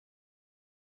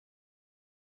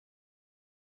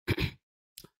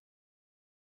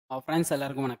Friends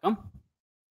எல்லாருக்கும் வணக்கம்.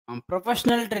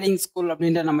 Professional trading school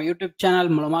அப்படின்ற நம்ம யூடியூப் சேனல்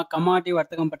மூலமா கமாடிட்டி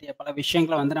வர்த்தகம் பற்றிய பல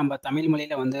விஷயங்கள வந்து நம்ம தமிழ்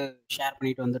மொழியில வந்து ஷேர்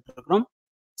பண்ணிட்டு வந்துட்டு இருக்கிறோம்.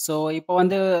 ஸோ இப்போ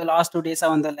வந்து லாஸ்ட் 2 டேஸா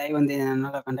வந்து லைவ் வந்து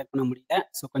என்னால கண்டக்ட் பண்ண முடியல.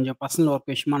 ஸோ கொஞ்சம் பர்சனல்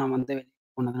ஒர்க் விஷயமா நான் வந்து வெளிய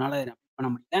போனதுனால இத பண்ண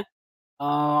முடியல.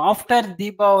 ஆஃப்டர்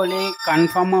தீபாவளி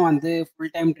கன்ஃபார்மா வந்து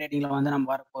ஃபுல் டைம் ட்ரேடிங்ல வந்து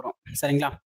நம்ம வரப்போறோம்.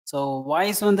 சரிங்களா? ஸோ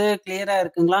வாய்ஸ் வந்து கிளியரா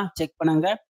இருக்குங்களா? செக் பண்ணுங்க.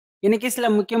 இன்னைக்கு சில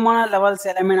முக்கியமான லெவல்ஸ்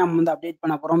எல்லாமே நம்ம வந்து அப்டேட்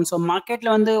பண்ண போறோம். ஸோ மார்க்கெட்ல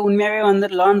வந்து உண்மையாவே வந்து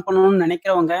லேர்ன் பண்ணணும்னு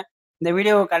நினைக்கிறவங்க, இந்த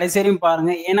வீடியோவ கடைசி வரையும்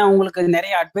பாருங்க. ஏன்னா, உங்களுக்கு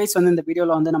நெறைய அட்வைஸ் வந்து இந்த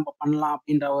வீடியோல வந்து நம்ம பண்ணலாம்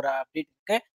அப்டின்ற ஒரு அப்டேட்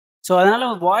இருக்கு. ஸோ அதனால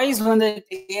வாய்ஸ் வந்து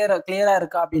கிளியரா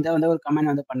இருக்கா அப்டின்றத வந்து ஒரு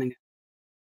கமெண்ட் வந்து பண்ணுங்க.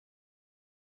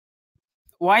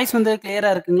 வாய்ஸ் வந்து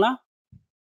கிளியரா இருக்குங்களா?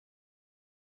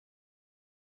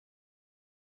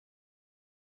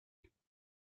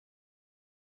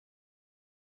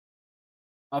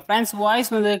 ஃபிரான்ஸ் வாய்ஸ்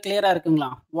வந்து கிளியரா இருக்குங்களா?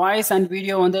 வாய்ஸ் அண்ட்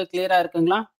வீடியோ வந்து கிளியரா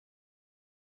இருக்குங்களா?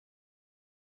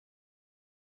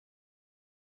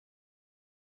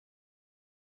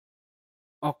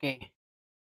 ஓகே.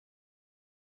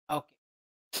 ஓகே.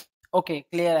 ஓகே.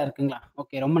 கிளியரா இருக்குங்களா?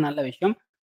 ஓகே. ரொம்ப நல்ல விஷயம்.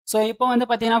 ஸோ, இப்போ வந்து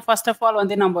பார்த்தீங்கன்னா, ஃபர்ஸ்ட் ஆஃப் ஆல்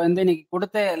வந்து நம்ம வந்து இன்னைக்கு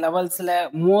குடுத்த லெவல்ஸ்ல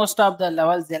மோஸ்ட் ஆஃப் த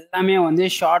லெவல்ஸ் எல்லாமே வந்து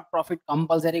ஷார்ட் ப்ராஃபிட்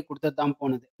கம்பல்சரி குடுத்துட்டு தான்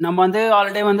போனது. நம்ம வந்து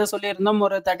ஆல்ரெடி வந்து சொல்லியிருந்தோம்.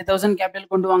 ஒரு 30,000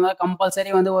 கேபிட்டல் கொண்டு வாங்க.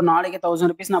 கம்பல்சரி வந்து ஒரு நாளைக்கு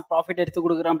 ₹1000 நான் ப்ராஃபிட் எடுத்து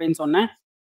குடுக்குறேன் அப்படின்னு சொன்னேன்.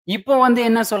 இப்போ வந்து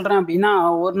என்ன சொல்றேன் அப்படின்னா,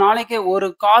 ஒரு நாளைக்கு ஒரு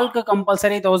கால்க்கு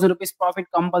கம்பல்சரி ₹1000 ப்ராஃபிட்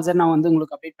கம்பல்சரி நான் வந்து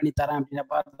உங்களுக்கு அப்டேட் பண்ணி தரேன் அப்படின்ற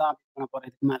மாரி தான் அப்டேட் பண்ண போறேன்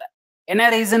இதுக்கு மேல. என்ன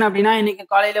ரீசன் அப்படின்னா, இன்னைக்கு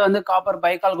காலையில வந்து காப்பர்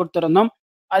பை கால் குடுத்திருந்தோம்.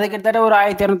 அது கிட்டத்தட்ட ஒரு ரூ.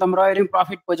 1250 வரையும்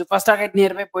ப்ராஃபிட் போச்சு. ஃபர்ஸ்ட் டார்கெட்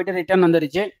நியர் பை போயிட்டு ரிட்டர்ன்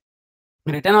வந்துருச்சு.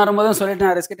 ரிட்டர்ன் வரும்போதும்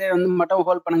சொல்லிட்டேன் ரிஸ்க் ட்ரேட் வந்து மட்டும்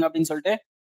ஹோல்ட் பண்ணுங்க அப்படின்னு சொல்லிட்டு.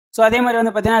 ஸோ அதே மாரி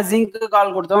வந்து பார்த்தீங்கன்னா, ஜிங்க்கு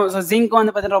கால் குடுத்தோம். ஸோ ஜிங்க்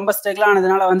வந்து பார்த்தீங்கன்னா, ரொம்ப ஸ்ட்ரகிள்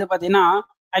ஆனதுனால வந்து பார்த்தீங்கன்னா,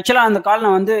 ஆக்சுவலா அந்த கால்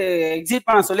நான் வந்து எக்ஸிட்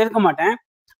பண்ண சொல்லியிருக்க மாட்டேன்.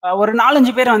 ஒரு 4,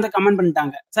 5 பேர் வந்து கமெண்ட்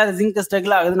பண்ணிட்டாங்க. சார் ஜிங்க்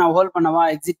ஸ்ட்ரகிள் ஆகுது. நான் ஹோல்ட் பண்ணவா?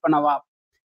 எக்ஸிட் பண்ணவா?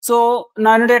 ஸோ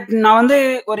நான் வந்து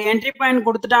ஒரு என்ட்ரி பாயிண்ட்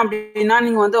குடுத்துட்டேன் அப்டின்னா,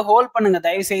 நீங்க வந்து ஹோல்ட் பண்ணுங்க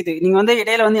தயவு செய்து. நீங்க வந்து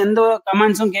இடையில வந்து எந்த ஒரு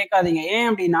கமெண்ட்ஸும் கேட்காதீங்க. ஏன்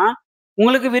அப்டின்னா,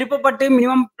 உங்களுக்கு விருப்பப்பட்டு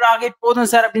மினிமம் டார்கெட் போதும்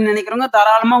சார் அப்டின்னு நெனைக்கிறவங்க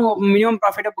தாராளமா உங்க மினிமம்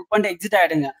ப்ராஃபிட்ட புக் பண்ணிட்டு எக்ஸிட்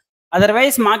ஆயிடுங்க.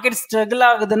 அதர்வைஸ் மார்க்கெட் ஸ்ட்ரகிள்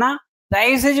ஆகுதுன்னா,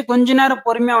 தயவு செஞ்சு கொஞ்ச நேரம்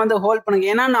பொறுமையா வந்து ஹோல்ட் பண்ணுங்க.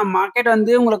 ஏன்னா, நான் மார்க்கெட்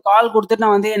வந்து உங்களுக்கு கால் குடுத்துட்டு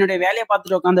நான் வந்து என்னுடைய வேலைய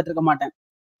பார்த்துட்டு உட்கார்ந்துட்டு இருக்க மாட்டேன்.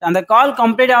 அந்த கால்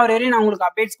கம்ப்ளீட் ஆகுற வரையும் நான் உங்களுக்கு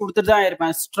அப்டேட்ஸ் குடுத்துட்டு தான்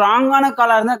இருப்பேன். ஸ்ட்ராங்கான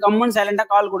காலா இருந்தா கம்முன்னு சைலன்ட்டா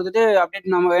கால் குடுத்துட்டு அப்டேட்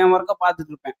நம்ம என் ஒர்க்க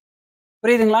பார்த்துட்டு இருப்பேன்.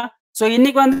 புரியுதுங்களா? ஸோ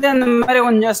இன்னைக்கு வந்து அந்த மாரி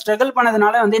கொஞ்சம் ஸ்ட்ரகிள்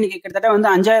பண்ணதுனால வந்து இன்னைக்கு கிட்டத்தட்ட வந்து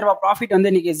ரூ. 5,000 ப்ராஃபிட் வந்து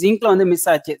இன்னைக்கு ஜிங்க்ல வந்து மிஸ்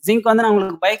ஆச்சு. ஜிங்க் வந்து நான்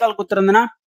உங்களுக்கு பை கால் குடுத்துருந்தேன்னா,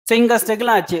 ஸோ இங்க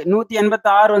ஸ்ட்ரகிள் ஆச்சு.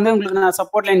 186 வந்து உங்களுக்கு நான்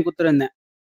சப்போர்ட் லைன் குடுத்துருந்தேன்.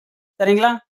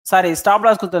 சரிங்களா? Sorry stop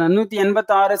loss குடுத்துருந்தேன்.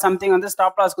 186 சம்திங் வந்து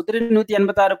ஸ்டாப் லாஸ் குடுத்துட்டு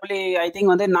 186 ஐ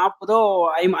திங்க் வந்து 40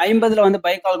 50ல வந்து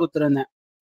பை கால் குடுத்துருந்தேன்.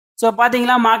 ஸோ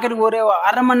பார்த்தீங்களா, மார்க்கெட் ஒரு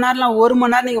 1/2 மணி நேரம், 1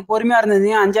 மணி நேரம் நீங்க பொறுமையா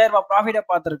இருந்திருந்தீங்கன்னா ரூ. 5,000 ப்ராஃபிட்ட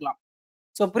பார்த்துருக்கலாம்.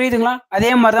 ஸோ புரியுதுங்களா? அதே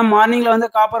மாரி தான் மார்னிங்ல வந்து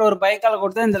காப்பர் ஒரு பை கால்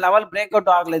குடுத்து இந்த லெவல் பிரேக் அவுட்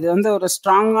ஆகல. இது வந்து ஒரு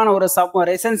ஸ்ட்ராங்கான ஒரு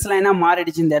ரெசிஸ்டன்ஸ் லைனா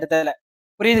மாறிடுச்சு இந்த இடத்துல.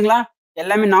 புரியுதுங்களா?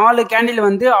 எல்லாமே 4 கேண்டில்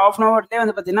வந்து ஹாஃப் அன் ஹவர்லயே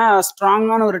வந்து பார்த்தீங்கன்னா,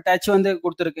 ஸ்ட்ராங்கான ஒரு டச் வந்து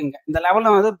குடுத்துருக்குங்க. இந்த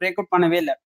லெவல்ல வந்து பிரேக் அவுட் பண்ணவே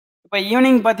இல்ல. இப்ப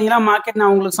ஈவினிங் பார்த்தீங்களா, மார்க்கெட்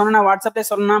நான் உங்களுக்கு சொன்னேனா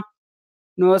வாட்ஸ்அப்லயே சொன்னேனா,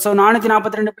 ஸோ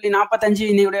 442.45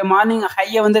 இன்னையுடைய மார்னிங்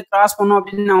ஹைய வந்து கிராஸ் பண்ணும்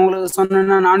அப்படின்னு நான் உங்களுக்கு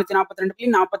சொன்னேன்னா,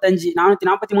 442.45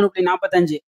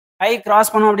 443.45 ஹை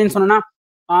கிராஸ் பண்ணும் அப்படின்னு சொன்னேன்னா,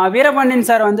 வீரபாண்டியன்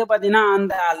சார் வந்து பார்த்தீங்கன்னா,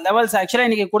 அந்த லெவல்ஸ் ஆக்சுவலா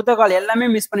இன்னைக்கு குடுத்த கால் எல்லாமே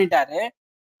மிஸ் பண்ணிட்டாரு.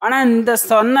 ஆனா, இந்த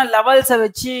சொன்ன லெவல்ஸ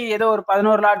வச்சு ஏதோ ஒரு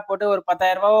 11 லாட் போட்டு ஒரு ரூ.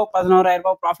 10,000 ரூ.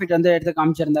 11,000 ப்ராஃபிட் வந்து எடுத்து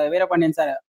காமிச்சிருந்தாரு வீரபாண்டியன்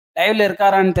சார். லைவ்ல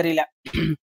இருக்காரான்னு தெரியல.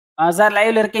 சார்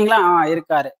லைவ்ல இருக்கீங்களா?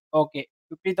 இருக்காரு. ஓகே.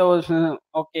 50,000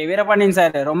 ஓகே. வீரபாண்டியன்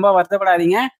சார் ரொம்ப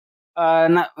வருத்தப்படாதீங்க. ஆ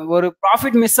ந ஒரு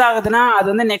ப்ராஃபிட் மிஸ் ஆகுதுன்னா, அது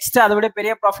வந்து நெக்ஸ்ட் அத விட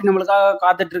பெரிய ப்ராஃபிட் நம்மளுக்காக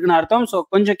காத்துட்டு இருக்குன்னு அர்த்தம். ஸோ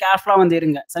கொஞ்சம் கேர்ஃபுல்லா வந்து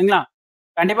இருங்க. சரிங்களா?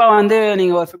 கண்டிப்பா வந்து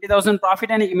நீங்க ஒரு 50,000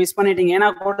 ப்ராஃபிட்ட இன்னைக்கு மிஸ் பண்ணிட்டீங்க. ஏன்னா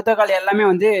கொடுத்த கால் எல்லாமே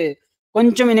வந்து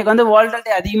கொஞ்சம் இன்னைக்கு வந்து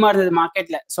வாலட்டிலிட்டி அதிகமா இருந்தது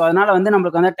மார்க்கெட்ல. ஸோ அதனால வந்து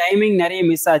நம்மளுக்கு வந்து டைமிங் நெறைய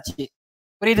மிஸ் ஆச்சு.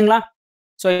 புரியுதுங்களா?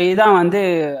 ஸோ இதான் வந்து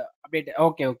update.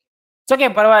 Okay, okay. It's okay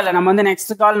பரவாயில்ல. நம்ம வந்து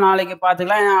நெக்ஸ்ட் கால் நாளைக்கு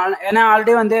பார்த்துக்கலாம். ஏன்னா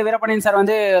ஆல்ரெடி வந்து வீரபாண்டியன் சார்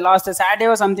வந்து லாஸ்ட்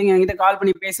சாட்டர்டேவோ சம்திங் என்கிட்ட கால்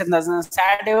பண்ணி பேசியிருந்தாரு.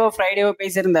 சாட்டர்டேவோ, ஃப்ரைடேவோ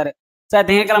பேசியிருந்தாரு. சார்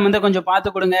திங்கட்கிழமை வந்து கொஞ்சம்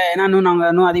பார்த்து குடுங்க. ஏன்னா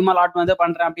நாங்க அதிகமா லாட் வந்து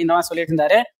பண்றேன் அப்டின்ற மாரி சொல்லிட்டு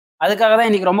இருந்தாரு. அதுக்காக தான்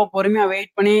இன்னைக்கு ரொம்ப பொறுமையா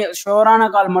வெயிட் பண்ணி ஷூரான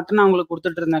கால் மட்டும் நான் உங்களுக்கு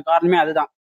குடுத்துட்டு இருந்தேன். காரணமே அதுதான்.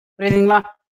 புரியுதுங்களா?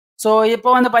 ஸோ இப்போ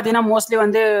வந்து பார்த்தீங்கன்னா, மோஸ்ட்லி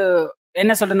வந்து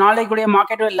என்ன சொல்றது, நாளைக்குடைய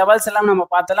மார்க்கெட் லெவல்ஸ் எல்லாம் நம்ம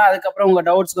பார்த்தலாம். அதுக்கப்புறம் உங்க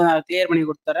டவுட்ஸ் கிளியர் பண்ணி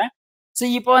குடுத்துர்றேன். ஸோ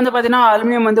இப்போ வந்து பார்த்தீங்கன்னா,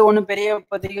 அலுமினியம் வந்து ஒண்ணும் பெரிய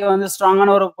இப்போதைக்கு வந்து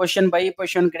ஸ்ட்ராங்கான ஒரு பை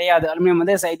பொசிஷன் கிடையாது. அலுமினியம்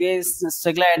வந்து சைட்வேஸ்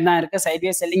ஸ்ட்ரகிள் ஆயிட்டு தான் இருக்கு.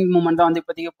 சைட்வேஸ் செல்லிங் மூவ்மெண்ட் தான் வந்து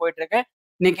இப்போதைக்கு போயிட்டு இருக்கு.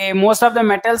 இன்னைக்கு மோஸ்ட் ஆஃப் த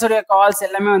மெட்டல்ஸ் உடைய கால்ஸ்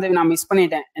எல்லாமே வந்து நான் மிஸ்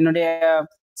பண்ணிட்டேன். என்னுடைய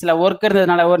சில ஒர்க்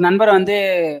இருந்ததுனால. ஒரு நண்பர் வந்து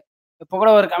இப்போ கூட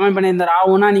ஒரு கமெண்ட் பண்ணியிருந்தாரு.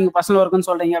 ஆவுன்னா நீங்க பர்சனல் ஒர்க்ன்னு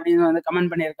சொல்றீங்க அப்படின்னு வந்து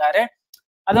கமெண்ட் பண்ணியிருக்காரு.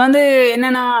 அது வந்து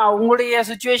என்னன்னா, உங்களுடைய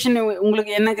சிச்சுவேஷன்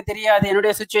உங்களுக்கு எனக்கு தெரியாது.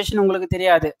 என்னுடைய சிச்சுவேஷன் உங்களுக்கு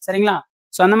தெரியாது. சரிங்களா?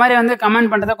 ஸோ அந்த மாரி வந்து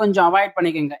கமெண்ட் பண்றத கொஞ்சம் அவாய்ட்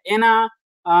பண்ணிக்கங்க. ஏன்னா,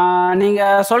 ஆ நீங்க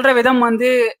சொல்ற விதம் வந்து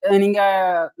நீங்க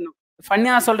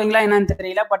ஃபன்னியா சொல்றீங்களா என்னன்னு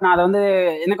தெரியல. பட் நான் அத வந்து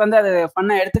எனக்கு வந்து அது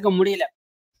ஃபன்னா எடுத்துக்க முடியல.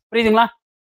 புரியுதுங்களா?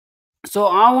 ஸோ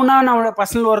ஆவுன்னா நம்மளோட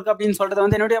பர்சனல் ஒர்க் அப்படின்னு சொல்றது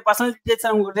வந்து என்னுடைய பர்சனல்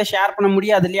டீட்டெயில்ஸ உங்ககிட்ட ஷேர் பண்ண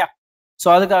முடியாது இல்லையா? ஸோ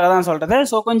அதுக்காக தான் சொல்றது.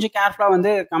 ஸோ கொஞ்சம் கேர்ஃபுல்லா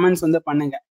வந்து கமெண்ட்ஸ் வந்து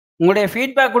பண்ணுங்க. உங்களுடைய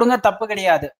ஃபீட்பேக் குடுங்க தப்பு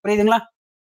கிடையாது. புரியுதுங்களா?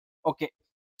 ஓகே.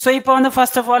 ஸோ இப்போ வந்து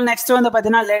ஃபர்ஸ்ட் ஆஃப் ஆல் நெக்ஸ்ட் வந்து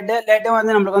பார்த்தீங்கன்னா, லெட்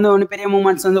வந்து நம்மளுக்கு வந்து ஒண்ணும் பெரிய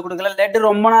மூவ்மெண்ட்ஸ் வந்து குடுக்கல. லெட்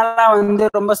ரொம்ப நாளா வந்து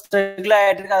ரொம்ப ஸ்ட்ரகிள்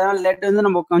ஆயிட்டு இருக்கு. அதனால லெட் வந்து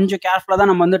நம்ம கொஞ்சம் கேர்ஃபுல்லா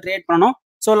தான் நம்ம வந்து ட்ரேட் பண்ணணும்.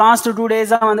 ஸோ லாஸ்ட் 2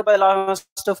 டேஸா வந்து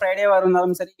லாஸ்ட் ஃப்ரைடேவா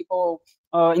இருந்தாலும் சரி, இப்போ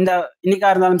இந்த இன்னைக்கா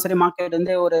இருந்தாலும் சரி, மார்க்கெட்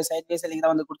வந்து ஒரு சைட்வேஸ் செல்லிங்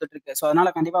தான் வந்து குடுத்துட்டு இருக்கு. ஸோ அதனால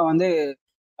கண்டிப்பா வந்து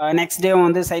நெக்ஸ்ட் டேவும்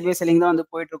வந்து சைட்வேஸ் செல்லிங் தான் வந்து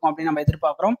போயிட்டு இருக்கும் அப்படின்னு நம்ம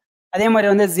எதிர்பார்க்கிறோம். அதே மாரி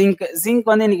வந்து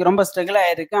ஜிங்க் வந்து இன்னைக்கு ரொம்ப ஸ்ட்ரகிள்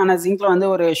ஆயிருக்கு. ஆனா ஜிங்க்ல வந்து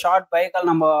ஒரு ஷார்ட் பை கால்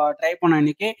நம்ம ட்ரை பண்ணோம்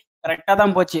இன்னைக்கு. கரெக்ட்டா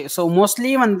தான் போச்சு. ஸோ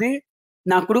மோஸ்ட்லி வந்து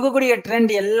நான் குடுக்கக்கூடிய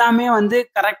ட்ரெண்ட் எல்லாமே வந்து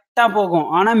கரெக்ட்டா போகும்.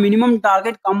 ஆனா மினிமம்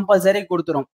டார்கெட் கம்பல்சரி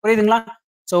குடுத்துரும். புரியுதுங்களா?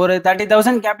 ஸோ ஒரு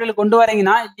 30,000 கேபிட்டல் கொண்டு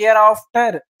வரீங்கன்னா, இயர்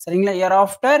ஆஃப்டர் சரிங்களா? இயர்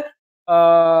ஆஃப்டர் ஆ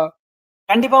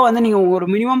கண்டிப்பா வந்து நீங்க ஒரு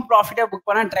மினிமம் ப்ராஃபிட்டா புக்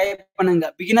பண்ண ட்ரை பண்ணுங்க.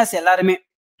 பிகினர்ஸ்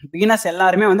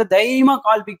எல்லாருமே வந்து தைரியமா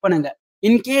கால் பிக் பண்ணுங்க.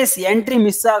 இன்கேஸ் என்ட்ரி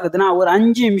மிஸ் ஆகுதுன்னா, ஒரு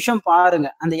 5 நிமிஷம் பாருங்க.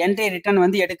 அந்த என்ட்ரி ரிட்டர்ன்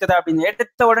வந்து எடுக்குதா அப்படின்னு.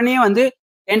 எடுத்த உடனே வந்து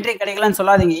என்ட்ரி கிடைக்கலன்னு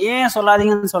சொல்லாதீங்க. ஏன்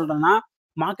சொல்லாதீங்கன்னு சொல்றேன்னா,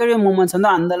 மார்க்கெட் மூவ்மெண்ட்ஸ் வந்து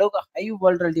அந்த அளவுக்கு ஹை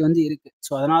வாலட்டிலிட்டி வந்து இருக்கு.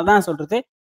 ஸோ அதனால தான் சொல்றது.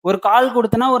 ஒரு கால்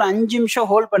குடுத்தனா ஒரு 5 நிமிஷம்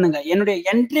ஹோல்ட் பண்ணுங்க. என்னுடைய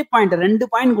என்ட்ரி பாயிண்ட் 2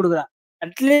 பாயிண்ட் குடுக்குறேன்.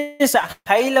 அட்லீஸ்ட்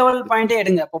ஹை லெவல் பாயிண்டே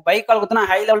எடுங்க. இப்போ பை கால் குடுத்தனா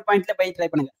ஹை லெவல் பாயிண்ட்ல பை ட்ரை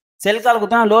பண்ணுங்க. செல் கால்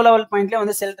குடுத்தனா லோ லெவல் பாயிண்ட்லயே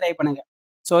வந்து செல் ட்ரை பண்ணுங்க.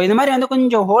 ஸோ இது மாரி வந்து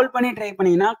கொஞ்சம் ஹோல்ட் பண்ணி ட்ரை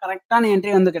பண்ணீங்கன்னா, கரெக்ட்டான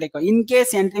என்ட்ரி வந்து கிடைக்கும்.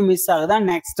 இன்கேஸ் என்ட்ரி மிஸ் ஆகுதா,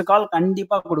 நெக்ஸ்ட் கால்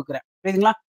கண்டிப்பா குடுக்குறேன்.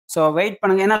 புரியுதுங்களா? ஸோ வெயிட்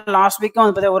பண்ணுங்க. ஏன்னா லாஸ்ட் வீக்கும்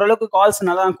வந்து பார்த்தீங்கன்னா, ஓரளவுக்கு கால்ஸ்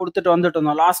நல்லா தான் குடுத்துட்டு வந்துட்டு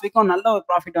இருந்தோம். லாஸ்ட் வீக்கும் நல்ல ஒரு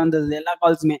ப்ராஃபிட் வந்தது எல்லா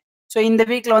கால்ஸுமே. ஸோ இந்த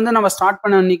வீக்ல வந்து நம்ம ஸ்டார்ட்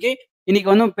பண்ண இன்னைக்கு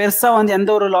வந்து பெருசா வந்து எந்த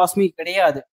ஒரு லாஸுமே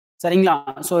கிடையாது. சரிங்களா?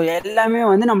 ஸோ எல்லாமே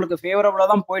வந்து நம்மளுக்கு ஃபேவரபிளா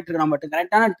தான் போயிட்டு இருக்கு. நம்ம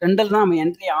கரெக்ட்டான ட்ரெண்ட்ல தான் நம்ம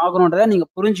என்ட்ரி ஆகணும்ன்றத நீங்க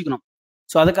புரிஞ்சுக்கணும்.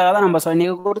 ஸோ அதுக்காக தான் நம்ம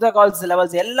நீங்க குடுத்த கால்ஸ்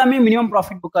லெவல்ஸ் எல்லாமே மினிமம்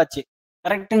ப்ராஃபிட் புக் ஆச்சு.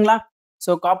 கரெக்ட்டுங்களா?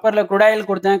 ஸோ காப்பர்ல க்ரூட் ஆயில்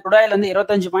குடுத்தேன். க்ரூட் ஆயில் வந்து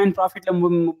 25 பாயிண்ட் ப்ராஃபிட்ல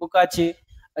புக் ஆச்சு.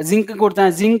 ஜிங்க்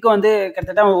குடுத்தேன். ஜிங்க் வந்து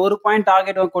கிட்டத்தட்ட 1 பாயிண்ட்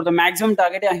டார்கெட் குடுத்தேன். மேக்ஸிமம்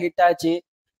டார்கெட் ஹிட் ஆச்சு.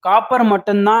 காப்பர்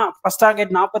மட்டும் தான் ஃபர்ஸ்ட்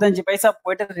டார்கெட் 45 பைசா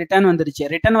போயிட்டு ரிட்டர்ன் வந்துருச்சு.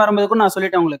 ரிட்டர்ன் வரும்போது கூட நான்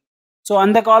சொல்லிட்டேன் உங்களுக்கு. ஸோ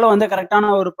அந்த காலும் வந்து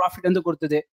கரெக்ட்டான ஒரு ப்ராஃபிட் வந்து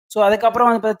குடுத்தது. ஸோ அதுக்கப்புறம்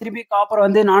வந்து திருப்பி காப்பர்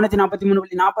வந்து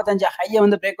 443.45 ஹைய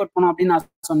வந்து பிரேக் அவுட் பண்ணும் அப்படின்னு நான்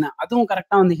சொன்னேன். அதுவும்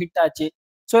கரெக்ட்டா வந்து ஹிட் ஆச்சு.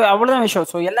 ஸோ அவ்வளோதான் விஷயம்.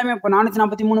 ஸோ எல்லாமே இப்போ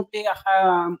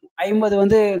 443.50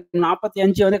 வந்து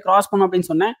 45 வந்து கிராஸ் பண்ணும் அப்படின்னு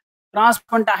சொன்னேன். கிராஸ்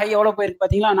பண்ணிட்டு ஹை எவ்வளோ போயிருக்கு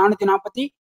பார்த்தீங்களா? 440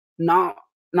 நா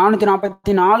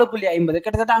 444.50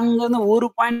 கிட்டத்தட்ட அங்கருந்து 1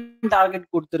 பாயிண்ட் டார்கெட்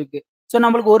குடுத்துருக்கு. ஸோ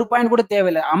நம்மளுக்கு 1 பாயிண்ட் கூட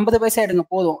தேவையில்ல. 50 பைசா எடுங்க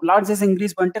போதும். லாட் சைஸ்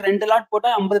இன்கிரீஸ் பண்ணிட்டு 2 லாட் போட்டா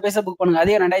 50 பைசா புக் பண்ணுங்க.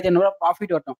 அதே ரூ. 2,500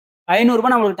 ப்ராஃபிட் வரட்டும். ரூ.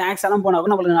 500 நம்மளுக்கு டாக்ஸ் எல்லாம் போனா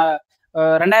கூட நம்மளுக்கு ரூ.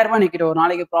 2,000 நிக்கட்டும் ஒரு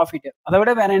நாளைக்கு ப்ராஃபிட். அத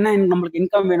விட வேற என்ன நம்மளுக்கு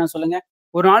இன்கம் வேணும் சொல்லுங்க?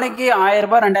 ஒரு நாளைக்கு ரூ. 1,000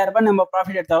 ரூ. 2,000 நம்ம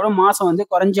ப்ராஃபிட் எடுத்தா கூட மாசம் வந்து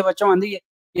குறைஞ்சபட்சம் வந்து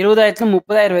 20,000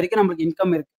 30,000 வரைக்கும் நம்மளுக்கு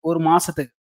இன்கம் இருக்கு. ஒரு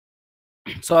மாசத்துக்கு.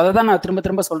 ஸோ அததான் நான் திரும்ப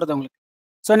திரும்ப சொல்றது உங்களுக்கு.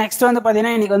 ஸோ நெக்ஸ்ட் வந்து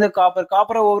பார்த்தீங்கன்னா, இன்னைக்கு வந்து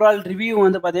காப்பர் ஓவரால் ரிவ்யூ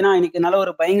வந்து பார்த்தீங்கன்னா, இன்னைக்கு நல்ல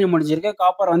ஒரு பையிங்ல முடிஞ்சிருக்கு.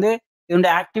 காப்பர் வந்து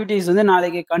இதனுடைய ஆக்டிவிட்டீஸ் வந்து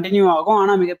நாளைக்கு கன்டின்யூ ஆகும்.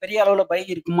 ஆனா மிகப்பெரிய அளவுல பை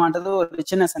இருக்குமான்றது ஒரு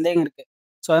சின்ன சந்தேகம் இருக்கு.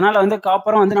 ஸோ அதனால வந்து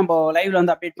காப்பரும் வந்து நம்ம லைவ்ல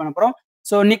வந்து அப்டேட் பண்ண போறோம்.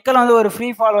 ஸோ நிக்கல் வந்து ஒரு ஃப்ரீ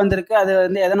ஃபால் வந்திருக்கு. அது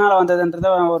வந்து எதனால வந்ததுன்றத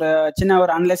ஒரு சின்ன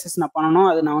ஒரு அனலைசிஸ் நான் பண்ணணும்.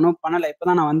 அது நான் இன்னும் பண்ணல. இப்ப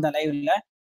தான் நான் வந்தேன் லைவ்ல.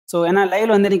 ஸோ ஏன்னா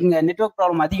லைவ்ல வந்து இன்னைக்கு இங்க நெட்வொர்க்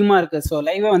ப்ராப்ளம் அதிகமா இருக்கு. ஸோ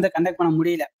லைவே வந்து கண்டக்ட் பண்ண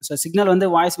முடியல. ஸோ சிக்னல் வந்து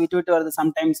வாய்ஸ் விட்டு விட்டு வருது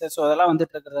சம்டைம்ஸ். ஸோ அதெல்லாம்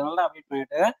வந்துட்டு இருக்கிறதுனால அப்டேட்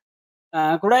பண்ணிட்டு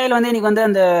குடாயில வந்து இன்னைக்கு வந்து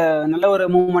அந்த நல்ல ஒரு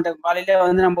மூவ்மெண்ட் காலையில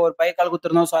வந்து நம்ம ஒரு பை கால்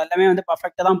குடுத்துருந்தோம். ஸோ எல்லாமே வந்து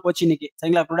பெர்ஃபெக்ட்டா தான் போச்சு இன்னைக்கு.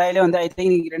 சரிங்களா? குடாயிலே வந்து ஐ திங்க்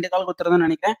இன்னைக்கு 2 கால் குடுத்துருந்தோம்னு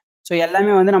நெனைக்கிறேன். ஸோ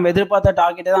எல்லாமே வந்து நம்ம எதிர்பார்த்த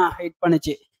டார்கெட்ட தான் ஹிட்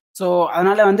பண்ணுச்சு. ஸோ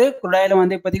அதனால வந்து குடாயில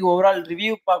வந்து இப்போதைக்கு ஓவரால்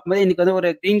ரிவ்யூ பார்க்கும்போது இன்னைக்கு வந்து ஒரு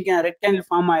ரெட் கேண்டில்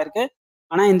ஃபார்ம் ஆயிருக்கு.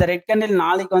 ஆனா இந்த ரெட் கேண்டில்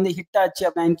நாளைக்கு வந்து ஹிட் ஆச்சு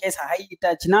அப்படின்னா இன்கேஸ் ஹை ஹிட்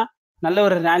ஆச்சுன்னா நல்ல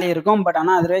ஒரு ரேலி இருக்கும். பட்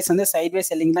ஆனா அதர்வைஸ் வந்து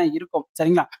சைட்வேஸ் செல்லிங் தான் இருக்கும்.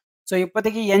 சரிங்களா? ஸோ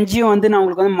இப்போதைக்கு என்ஜியும் வந்து நான்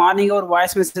உங்களுக்கு வந்து மார்னிங்கே ஒரு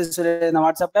வாய்ஸ் மெசேஜ் சொல்லியிருந்தேன்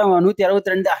வாட்ஸ்அப்ல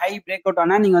 162 ஹை பிரேக் அவுட்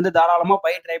ஆனா நீங்க வந்து தாராளமா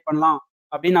பை ட்ரை பண்ணலாம்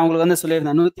அப்படின்னு நான் உங்களுக்கு வந்து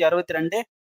சொல்லியிருந்தேன். 162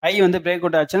 ஹை வந்து பிரேக்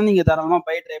அவுட் ஆச்சுன்னா நீங்க தாராளமா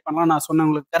பை ட்ரை பண்ணலாம் நான் சொன்னேன்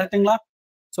உங்களுக்கு கரெக்ட்டுங்களா?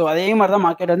 ஸோ அதே மாதிரி தான்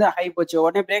மார்க்கெட் வந்து ஹை போச்சு.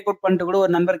 உடனே பிரேக் அவுட் பண்ணிட்டு கூட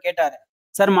ஒரு நண்பர் கேட்டாரு.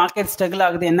 சார் மார்க்கெட் ஸ்ட்ரகிள்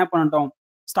ஆகுது என்ன பண்ணட்டும்?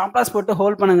 ஸ்டாப் லாஸ் போட்டு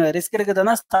ஹோல்ட் பண்ணுங்க. ரிஸ்க்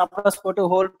எடுக்கிறதுனா ஸ்டாப் லாஸ் போட்டு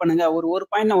ஹோல்ட் பண்ணுங்க. ஒரு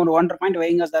பாயிண்ட் ஒரு 1 1/2 பாயிண்ட்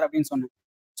வைங்க சார் அப்படின்னு சொன்னேன்.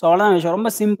 ஸோ அவ்வளோதான் விஷயம்.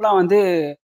 ரொம்ப சிம்பிளா வந்து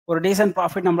ஒரு டீசென்ட்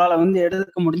ப்ராஃபிட் நம்மளால வந்து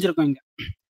எடுக்க முடிஞ்சிருக்கும் இங்க.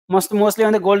 மோஸ்ட்லி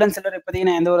வந்து கோல்ட் அண்ட் சில்வர் இப்போதைக்கு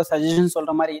நான் எந்த ஒரு சஜஷன்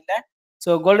சொல்ற மாரி இல்ல. ஸோ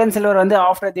கோல்ட் அண்ட் சில்வர் வந்து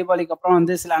ஆஃப்டர் தீபாவளிக்கு அப்புறம்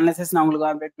வந்து சில அனலைசிஸ் நான் உங்களுக்கு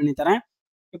அப்டேட் பண்ணி தரேன்.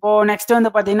 இப்போ நெக்ஸ்ட்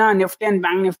வந்து பார்த்தீங்கன்னா, நிஃப்டி அண்ட்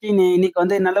பேங்க் நிஃப்டி இன்னைக்கு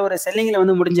வந்து நல்ல ஒரு செல்லிங்ல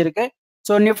வந்து முடிஞ்சிருக்கு.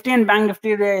 So Nifty and bank Nifty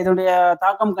இதனுடைய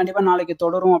தாக்கம் கண்டிப்பா நாளைக்கு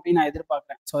தொடரும் அப்படின்னு நான்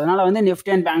எதிர்பார்க்கிறேன். ஸோ அதனால வந்து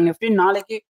நிஃப்டி அண்ட் பேங்க் நிஃப்டி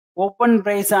நாளைக்கு ஓப்பன்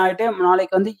பிரைஸ் ஆயிட்டு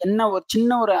நாளைக்கு வந்து என்ன ஒரு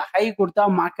சின்ன ஒரு ஹை குடுத்தா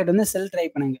மார்க்கெட் வந்து செல் ட்ரை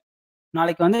பண்ணுங்க.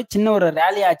 நாளைக்கு வந்து சின்ன ஒரு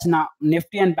ரேலி ஆச்சுன்னா,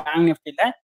 நிஃப்டி அண்ட் பேங்க் நிஃப்டில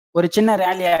ஒரு சின்ன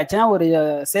ரேலி ஆச்சுன்னா, ஒரு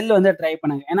செல் வந்து ட்ரை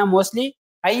பண்ணுங்க. ஏன்னா மோஸ்ட்லி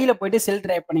ஹைல போயிட்டு செல்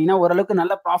ட்ரை பண்ணீங்கன்னா, ஓரளவுக்கு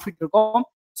நல்ல ப்ராஃபிட் இருக்கும்.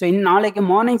 ஸோ நாளைக்கு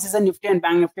morning session Nifty and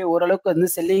bank Nifty ஓரளவுக்கு வந்து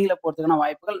செல்லிங்ல போறதுக்கான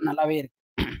வாய்ப்புகள் நல்லாவே இருக்கு.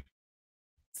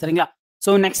 சரிங்களா?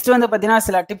 ஸோ நெக்ஸ்ட் வந்து பார்த்தீங்கன்னா,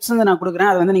 சில டிப்ஸ் வந்து நான் குடுக்குறேன்.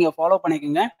 அத வந்து நீங்க ஃபாலோ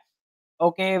பண்ணிக்கங்க.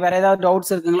 ஓகே. வேற ஏதாவது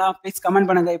டவுட்ஸ் இருக்குங்களா? ப்ளீஸ் கமெண்ட்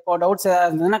பண்ணுங்க. இப்போ டவுட்ஸ் ஏதாவது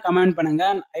இருந்ததுன்னா கமெண்ட் பண்ணுங்க.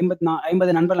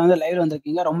 50 நண்பர்கள் வந்து லைவ்ல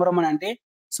வந்திருக்கீங்க. ரொம்ப ரொம்ப நன்றி.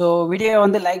 ஸோ வீடியோ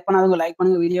வந்து லைக் பண்ணாதவங்க லைக்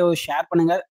பண்ணுங்க. வீடியோவ ஷேர்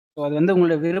பண்ணுங்க. ஸோ அது வந்து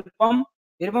உங்களோட விருப்பம்.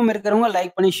 விருப்பம் இருக்கிறவங்க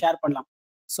லைக் பண்ணி ஷேர் பண்ணலாம்.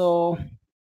 So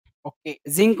okay.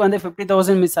 ஜிங்க் வந்து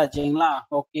 50,000 மிஸ் ஆச்சுங்களா?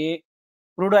 ஓகே.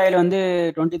 க்ரூட் ஆயில் வந்து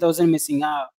 20,000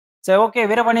 மிஸ்ஸிங்கா? சரி ஓகே.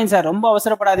 வீரபாண்டியன் சார் ரொம்ப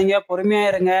அவசரப்படாதீங்க. பொறுமையா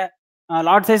இருங்க.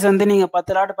 லாட் சைஸ் வந்து நீங்க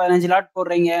 10 லாட், 15 லாட்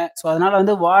போடுறீங்க. ஸோ அதனால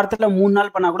வந்து வாரத்துல 3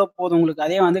 நாள் பண்ணா கூட போதும் உங்களுக்கு.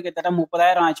 அதே வந்து கிட்டத்தட்ட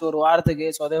 30,000 ஆச்சு ஒரு வாரத்துக்கு.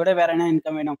 ஸோ அத விட வேற என்ன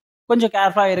இன்கம் வேணும்? கொஞ்சம்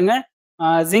கேர்ஃபுல்லா இருங்க.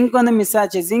 ஜிங்க் வந்து மிஸ்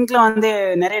ஆச்சு. ஜிங்க்ல வந்து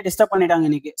நெறைய டிஸ்டர்ப் பண்ணிட்டாங்க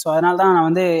இன்னைக்கு. ஸோ அதனால தான் நான்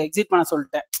வந்து எக்ஸிட் பண்ண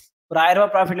சொல்ட்டேன். ஒரு ரூ. 1000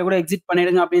 ப்ராஃபிட்ல கூட எக்ஸிட்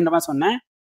பண்ணிடுங்க அப்படின்ற மாரி சொன்னேன்.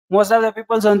 மோஸ்ட் ஆஃப் த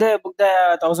பீப்பிள்ஸ் வந்து book the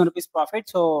 ₹1000 profit.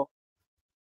 So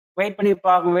wait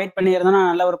பண்ணி இருந்தோம்னா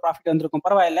நல்ல ஒரு ப்ராஃபிட் வந்திருக்கும்.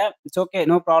 பரவாயில்ல. It's okay.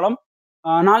 No problem.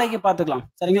 நாளைக்கு பார்த்துக்கலாம்.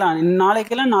 சரிங்களா?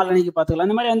 நாளைக்கு இல்ல நாளான்னைக்கு பார்த்துக்கலாம்.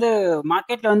 இந்த மாரி வந்து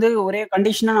மார்க்கெட்ல வந்து ஒரே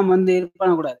கண்டிஷனா நம்ம வந்து இது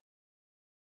பண்ணக்கூடாது.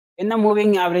 என்ன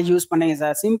மூவிங் ஆவரேஜ் யூஸ் பண்ணீங்க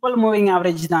சார்? சிம்பிள் மூவிங்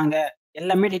ஆவரேஜ் தாங்க.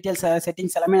 எல்லாமே டீட்டெயில்ஸ்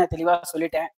செட்டிங்ஸ் எல்லாமே நான் தெளிவா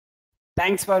சொல்லிட்டேன்.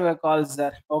 Thanks for your call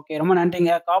sir. Okay. ரொம்ப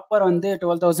நன்றிங்க. காப்பர் வந்து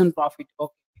 12,000 ப்ராஃபிட்.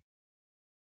 ஓகே.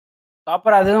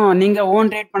 காப்பர் அதுவும் நீங்க ஓன்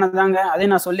ட்ரேட் பண்ணதுதாங்க.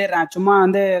 அதையும் நான் சொல்லிடுறேன். சும்மா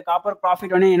வந்து காப்பர்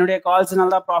ப்ராஃபிட் ஒன்னே என்னுடைய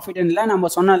கால்ஸ்னால தான் ப்ராஃபிட்ன்னு இல்ல. நம்ம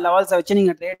சொன்ன லெவல்ஸ வச்சு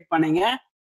நீங்க ட்ரேட் பண்ணீங்க.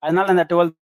 அதனால அந்த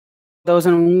 12,000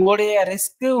 உங்களுடைய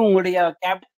ரிஸ்க், உங்களுடைய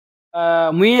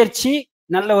முயற்சி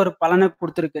நல்ல ஒரு பலன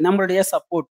குடுத்திருக்கு. நம்மளுடைய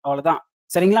சப்போர்ட் அவ்வளவுதான்.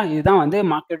 சரிங்களா? இதுதான் வந்து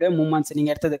மார்க்கெட் மூவ்மெண்ட்ஸ்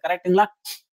நீங்க எடுத்தது. கரெக்ட்டுங்களா?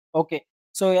 ஓகே.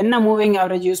 ஸோ என்ன மூவிங்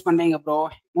ஆவரேஜ் யூஸ் பண்றீங்க ப்ரோ?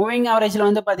 மூவிங் ஆவரேஜ்ல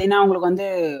வந்து பார்த்தீங்கன்னா, உங்களுக்கு வந்து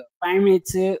 5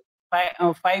 மினிட்ஸ்,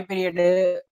 5 பீரியடு,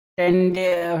 10 டே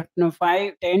 5,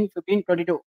 10, 15,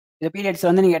 22 இந்த பீரியட்ஸ்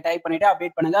வந்து நீங்க டைப் பண்ணிட்டு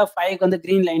அப்டேட் பண்ணுங்க. 5க்கு வந்து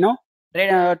கிரீன் லைனும்,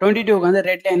 22க்கு வந்து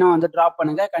ரெட் லைனும் வந்து டிராப்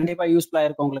பண்ணுங்க. கண்டிப்பா யூஸ்ஃபுல்லா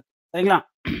இருக்கும் உங்களுக்கு. சரிங்களா?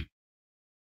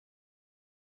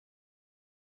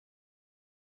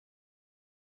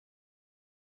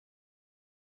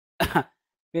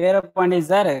 வீரபாண்டி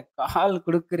சார் கால்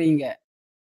குடுக்குறீங்க.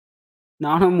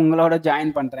 நானும் உங்களோட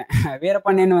ஜாயின் பண்றேன்.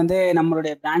 வீரபாண்டியன் வந்து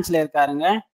நம்மளுடைய பிரான்ச்ல இருக்காருங்க.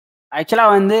 ஆக்சுவலா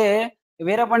வந்து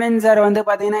வீரபாண்டியன் சார் வந்து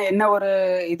பார்த்தீங்கன்னா, என்ன ஒரு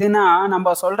இதுன்னா, நம்ப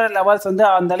சொல்ற லெவல்ஸ் வந்து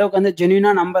அந்த அளவுக்கு வந்து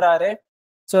ஜென்யூனா நம்புறாரு.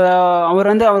 ஸோ அவர்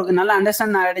வந்து அவருக்கு நல்லா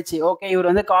அண்டர்ஸ்டாண்ட் ஆயிடுச்சு. ஓகே இவர்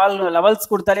வந்து கால் லெவல்ஸ்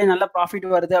குடுத்தாலே நல்ல ப்ராஃபிட்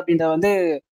வருது அப்படின்றத வந்து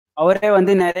அவரே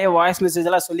வந்து நெறைய வாய்ஸ் மெசேஜ்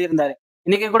எல்லாம் சொல்லியிருந்தாரு.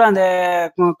 இன்னைக்கு கூட அந்த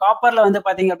காப்பர்ல வந்து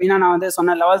பார்த்தீங்க அப்படின்னா, நான் வந்து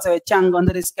சொன்ன லெவல்ஸ வச்சு அங்க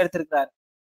வந்து ரிஸ்க் எடுத்திருக்காரு.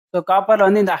 ஸோ காப்பர்ல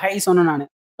வந்து இந்த ஹை சொன்னேன் நானு.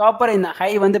 காப்பர் இந்த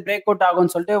ஹை வந்து பிரேக் அவுட்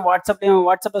ஆகும்ன்னு சொல்லிட்டு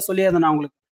வாட்ஸ்அப்ல சொல்லியிருந்தேன் நான்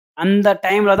உங்களுக்கு. அந்த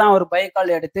டைம்ல தான் அவர் பை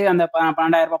கால் எடுத்து அந்த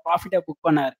 ₹12,000 ப்ராஃபிட்ட புக்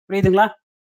பண்ணாரு. புரியுதுங்களா?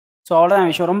 ஸோ அவ்வளோதான்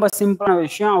விஷயம். ரொம்ப சிம்பிளான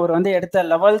விஷயம். அவர் வந்து எடுத்த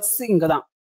லெவல்ஸ் இங்க தான்.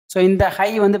 ஸோ இந்த ஹை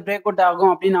வந்து பிரேக் அவுட்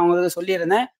ஆகும் அப்படின்னு நான் உங்களுக்கு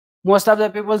சொல்லியிருந்தேன். மோஸ்ட் ஆஃப் த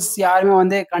பீப்பிள்ஸ் யாருமே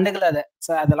வந்து கண்டுக்கல அத.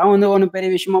 ஸோ அதெல்லாம் வந்து ஒண்ணும் பெரிய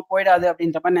விஷயமா போயிடாது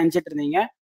அப்படின்ற மாரி நெனச்சுட்டு இருந்தீங்க.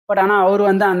 பட் ஆனா அவரு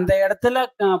வந்து அந்த இடத்துல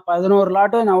 11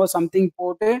 லாட்டோ என்னவோ சம்திங்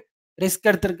போட்டு ரிஸ்க்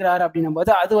எடுத்திருக்கிறாரு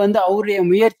அப்படின்னும்போது, அது வந்து அவருடைய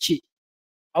முயற்சி.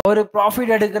 அவரு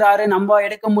ப்ராஃபிட் எடுக்குறாரு, நம்ப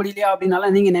எடுக்க முடியலையா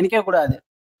அப்படின்னாலாம் நீங்க நினைக்கக் கூடாது.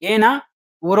 ஏன்னா,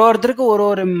 ஒருத்தருக்கு ஒரு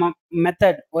ஒரு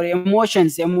மெத்தட், ஒரு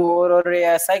எமோஷன்ஸ், ஒருவருடைய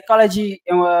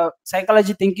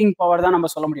சைக்காலஜி திங்கிங் பவர் தான் நம்ம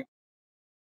சொல்ல முடியும்.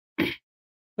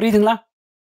 புரியுதுங்களா?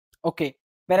 ஓகே.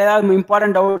 வேற ஏதாவது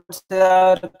இம்பார்டன்ட் டவுட்ஸ்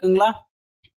இருக்குங்களா?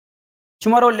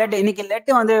 டுமாரோ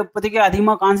இன்னைக்கு வந்து இப்போதைக்கு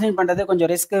அதிகமா கான்சன்ட்ரேட் பண்றது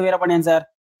கொஞ்சம் ரிஸ்க் வீரபாண்டியன் சார்.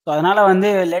 ஸோ அதனால வந்து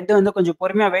வந்து கொஞ்சம்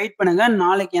பொறுமையா வெயிட் பண்ணுங்க.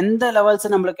 நாளைக்கு எந்த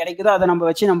லெவல்ஸ் நம்மளுக்கு கிடைக்குதோ, அத நம்ம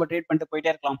வச்சு நம்ம ட்ரேட் பண்ணிட்டு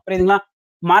போயிட்டே இருக்கலாம். புரியுதுங்களா?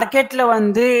 மார்க்கெட்ல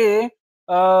வந்து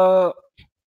ஆ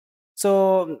ஸோ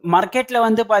மார்க்கெட்ல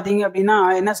வந்து பார்த்தீங்க அப்டின்னா,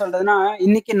 என்ன சொல்றதுன்னா,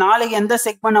 இன்னைக்கு நாளைக்கு எந்த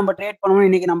செக்மெண்ட் நம்ம ட்ரேட் பண்ணுவோம்னு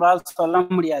இன்னைக்கு நம்மளால சொல்ல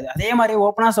முடியாது. அதே மாரி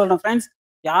ஓப்பனா சொல்றேன் ஃபிரெண்ட்ஸ்,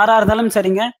 யாரா இருந்தாலும்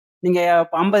சரிங்க, நீங்க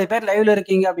 50 பேர் லைவ்ல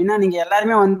இருக்கீங்க அப்டின்னா, நீங்க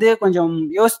எல்லாருமே வந்து கொஞ்சம்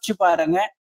யோசிச்சு பாருங்க.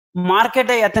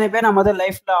 மார்க்கெட்ட எத்தன பேர் நம்ம வந்து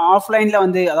லைஃப்ல ஆஃப்லைன்ல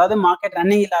வந்து அதாவது மார்க்கெட்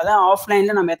ரன்னிங் இல்லாத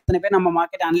ஆஃப்லைன்ல நம்ம எத்தன பேர் நம்ம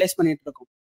மார்க்கெட்ட அனலைஸ் பண்ணிட்டு இருக்கோம்.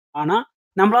 ஆனா,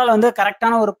 நம்மளால வந்து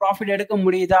கரெக்ட்டான ஒரு ப்ராஃபிட் எடுக்க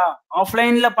முடியுதா?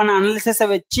 ஆஃப்லைன்ல பண்ண அனாலிசிஸ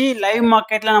வச்சு லைவ்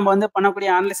மார்க்கெட்ல நம்ம வந்து பண்ணக்கூடிய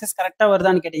அனாலிசிஸ் கரெக்ட்டா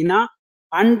வருதான்னு கேட்டீங்கன்னா,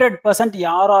 100%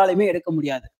 யாராலயுமே எடுக்க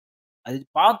முடியாது. அது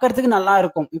பார்க்கறதுக்கு நல்லா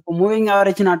இருக்கும். இப்போ மூவிங்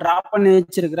ஆவரேஜ் நான் டிராப் பண்ணி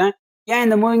வச்சிருக்கிறேன். ஏன்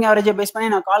இந்த மூவிங் ஆவரேஜ பேஸ் பண்ணி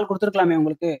நான் கால் குடுத்துருக்கலாமே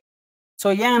உங்களுக்கு. ஸோ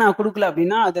ஏன் நான் குடுக்கல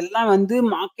அப்டின்னா, அதெல்லாம் வந்து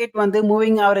மார்க்கெட் வந்து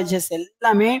மூவிங் ஆவரேஜஸ்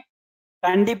எல்லாமே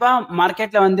கண்டிப்பா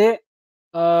மார்க்கெட்ல வந்து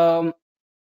ஆ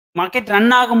மார்க்கெட்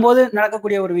ரன் ஆகும்போது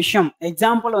நடக்கக்கூடிய ஒரு விஷயம்.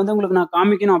 எக்ஸாம்பிள் வந்து உங்களுக்கு நான்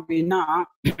காமிக்கணும் அப்டின்னா,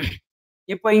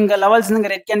 இப்ப இங்க லெவல்ஸ் இங்க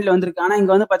ரெட் கேண்டில் வந்திருக்கு. ஆனா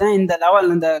இங்க வந்து பார்த்தீங்கன்னா, இந்த லெவல்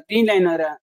இந்த கிரீன் லைன்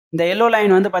இந்த எல்லோ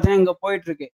லைன் வந்து பார்த்தீங்கன்னா, இங்க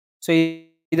போயிட்டுருக்கு. ஸோ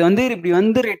இது வந்து இப்டி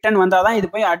வந்து ரிட்டர்ன் வந்தா தான் இது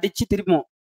போய் அடிச்சு திரும்பும்.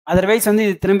 அதர்வைஸ் வந்து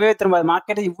இது திரும்பவே திரும்பாது.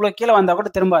 மார்க்கெட் இவ்ளோ கீழ வந்தா கூட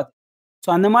திரும்பாது. ஸோ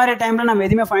அந்த மாரி டைம்ல நம்ம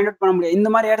எதுவுமே ஃபைண்ட் அவுட் பண்ண முடியாது. இந்த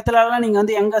மாரி இடத்துலலாம் நீங்க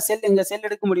வந்து இங்க செல்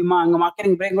எடுக்க முடியுமா? அங்க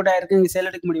மார்க்கெட்டிங் பிரேக் அவுட் ஆயிருக்கு. இங்க செல்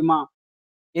எடுக்க முடியுமா?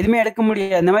 எதுவுமே எடுக்க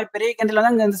முடியாது. இந்த மாரி பெரிய கேண்டில்ல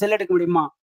தான் இங்க வந்து செல் எடுக்க முடியுமா?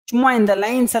 சும்மா இந்த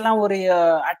லைன்ஸ் எல்லாம் ஒரு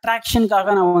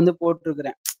அட்ராக்ஷன்க்காக நான் வந்து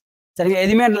போட்டுருக்கிறேன். சரிங்களா?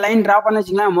 எதுவுமே அந்த லைன் டிரா பண்ணல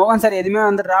வச்சுக்கங்களேன், மோகன் சார் எதுவுமே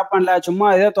வந்து டிரா பண்ணல. சும்மா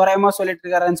ஏதோ தோராயமா சொல்லிட்டு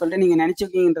இருக்காருன்னு சொல்லிட்டு நீங்க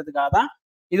நெனச்சுக்குவீங்கன்றதுக்காக தான்.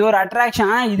 இது ஒரு அட்ராக்ஷன்.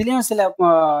 ஆனா இதுலயும் சில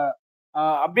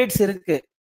அப்டேட்ஸ் இருக்கு.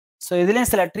 ஸோ இதுலயும்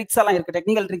சில ட்ரிக்ஸ் எல்லாம் இருக்கு.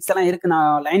 டெக்னிக்கல் ட்ரிக்ஸ் எல்லாம் இருக்கு.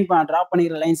 நான் டிரா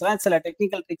பண்ணிக்கிற லைன்ஸ்லாம் சில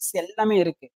டெக்னிக்கல் ட்ரிக்ஸ் எல்லாமே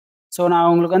இருக்கு. ஸோ நான்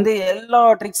உங்களுக்கு வந்து எல்லா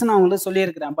ட்ரிக்ஸும் நான் உங்களுக்கு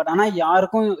சொல்லியிருக்கிறேன். பட் ஆனா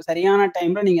யாருக்கும் சரியான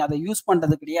டைம்ல நீங்க அத யூஸ்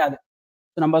பண்றது கிடையாது.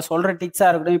 நம்ம சொல்ற டிப்ஸா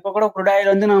இருக்கட்டும். இப்ப கூட குரூட் ஆயில்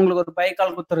வந்து நான் உங்களுக்கு ஒரு பை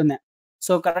கால் குடுத்துருந்தேன்.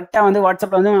 ஸோ கரெக்ட்டா வந்து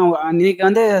WhatsAppல வந்து இன்னைக்கு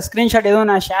வந்து ஸ்கிரீன்ஷாட் எதுவும்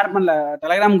நான் ஷேர் பண்ணல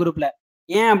டெலகிராம் குரூப்ல.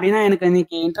 ஏன் அப்டின்னா, எனக்கு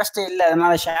இன்னைக்கு இன்ட்ரெஸ்ட்டே இல்ல.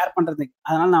 அதனால ஷேர் பண்றதுக்கு.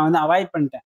 அதனால நான் வந்து அவாய்ட்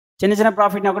பண்ணிட்டேன். சின்ன சின்ன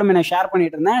ப்ராஃபிட்னா கூட நான் ஷேர்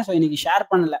பண்ணிட்டு இருந்தேன். ஸோ இன்னைக்கு ஷேர்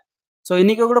பண்ணல. ஸோ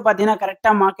இன்னைக்கு கூட பார்த்தீங்கன்னா,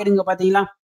 கரெக்ட்டா மார்க்கெட் இங்க பார்த்தீங்களா?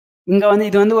 இங்க வந்து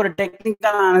இது வந்து ஒரு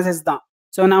டெக்னிக்கல் அனாலிசிஸ் தான்.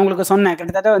 ஸோ நான் உங்களுக்கு சொன்னேன்.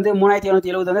 கிட்டத்தட்ட வந்து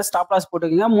 3770 வந்து ஸ்டாப் லாஸ்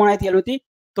போட்டுக்கங்க. 3790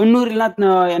 இல்லனா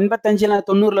 85 இல்ல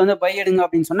 90ல வந்து பை எடுங்க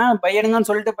அப்படின்னு சொன்னா, பை எடுங்கன்னு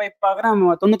சொல்லிட்டு போய் பார்க்குறேன்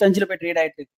 95ல போய் ட்ரேட்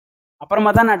ஆயிட்டு இருக்கு. அப்புறமா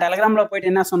தான் நான் டெலகிராம்ல போயிட்டு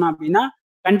என்ன சொன்னேன் அப்படின்னா,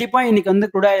 கண்டிப்பா இன்னைக்கு வந்து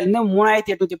குரூட் ஆயில் வந்து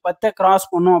 3810 கிராஸ்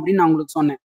பண்ணும் அப்படின்னு நான் உங்களுக்கு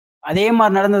சொன்னேன். அதே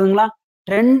மாரி நடந்ததுங்களா?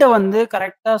 ட்ரெண்ட் வந்து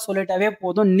கரெக்ட்டா சொல்லிட்டாவே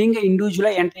போதும். நீங்க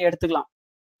இண்டிவிஜுவலா என்ட்ரி எடுத்துக்கலாம்.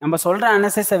 நம்ம சொல்ற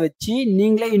அனாலிசிஸ வச்சு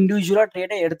நீங்களே இண்டிவிஜுவலா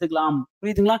ட்ரேட எடுத்துக்கலாம்.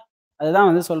 புரியுதுங்களா? அதுதான்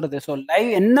வந்து சொல்றது. ஸோ லைவ்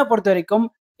என்ன பொறுத்தவரைக்கும்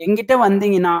என்கிட்ட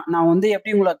வந்தீங்கன்னா, நான் வந்து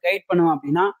எப்படி உங்கள கைட் பண்ணுவேன்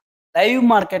அப்படின்னா, லைவ்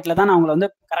மார்க்கெட்ல தான் நான் உங்கள வந்து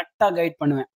கரெக்ட்டா கைட்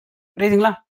பண்ணுவேன்.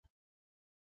 புரியுதுங்களா?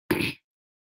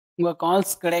 உங்க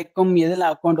கால்ஸ் கிடைக்கும். எதுல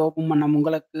அக்கவுண்ட் ஓப்பன் பண்ணணும்?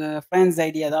 உங்களுக்கு ஃபிரெண்ட்ஸ்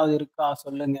ஐடி ஏதாவது இருக்கா?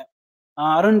 சொல்லுங்க.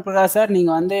 அருண் பிரகாஷ் சார்,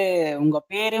 நீங்க வந்து உங்க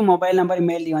பேரு, மொபைல் நம்பர்,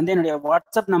 மெயில் வந்து என்னுடைய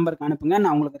வாட்ஸ்அப் நம்பருக்கு அனுப்புங்க.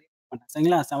 நான் உங்களுக்கு ரிப்ளை பண்றேன்.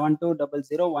 சரிங்களா?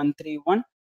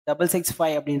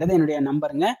 7200131665 அப்படின்றது என்னுடைய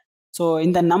நம்பருங்க. ஸோ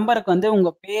இந்த நம்பருக்கு வந்து உங்க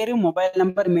பேரு, மொபைல்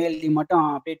நம்பர், மெயில் ஐடி மட்டும்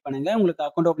அப்டேட் பண்ணுங்க. உங்களுக்கு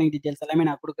அக்கவுண்ட் ஓப்பனிங் டீட்டெயில்ஸ் எல்லாமே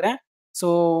நான் குடுக்குறேன். ஸோ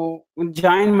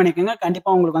ஜாயின் பண்ணிக்கங்க. கண்டிப்பா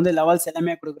உங்களுக்கு வந்து லெவல்ஸ்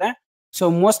எல்லாமே குடுக்குறேன். ஸோ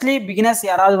மோஸ்ட்லி பிகினர்ஸ்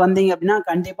யாராவது வந்தீங்க அப்படின்னா,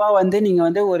 கண்டிப்பா வந்து நீங்க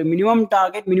வந்து ஒரு மினிமம்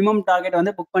டார்கெட்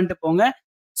வந்து புக் பண்ணிட்டு போங்க.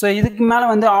 ஸோ இதுக்கு மேல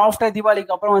வந்து ஆஃப்டர்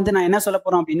தீபாவளிக்கு அப்புறம் வந்து நான் என்ன சொல்லப்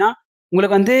போறேன் அப்டின்னா,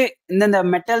 உங்களுக்கு வந்து இந்தந்த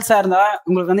மெட்டல்ஸா இருந்தா,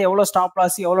 உங்களுக்கு வந்து எவ்வளோ ஸ்டாப்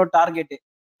லாஸ், எவ்வளோ டார்கெட்.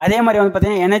 அதே மாரி வந்து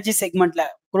பார்த்தீங்கன்னா, energy செக்மென்ட்ல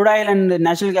crude oil and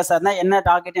natural கேஸா இருந்தா என்ன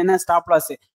டார்கெட், என்ன ஸ்டாப்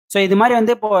லாஸ். ஸோ இது மாரி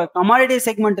வந்து இப்போ கமாடிட்டி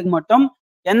செக்மென்ட்க்கு மட்டும்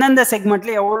எந்தெந்த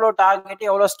செக்மென்ட்ல எவ்வளோ டார்கெட்,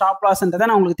 எவ்வளோ ஸ்டாப் லாஸ்ன்றத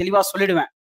நான் உங்களுக்கு தெளிவா சொல்லிடுவேன்.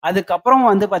 அதுக்கப்புறம்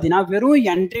வந்து பார்த்தீங்கன்னா, வெறும்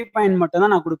என்ட்ரி பாயிண்ட் மட்டும்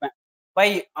தான் நான் குடுப்பேன். பை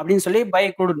அப்படின்னு சொல்லி பை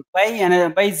குடு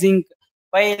by zinc,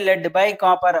 by let, by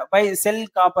copper, by sell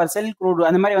copper, sell crude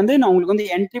அந்த மாரி வந்து நான் உங்களுக்கு வந்து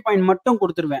என்ட்ரி பாயிண்ட் மட்டும்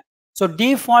குடுத்துருவேன். ஸோ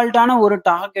டிஃபால்ட்டான ஒரு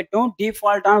டார்கெட்டும்,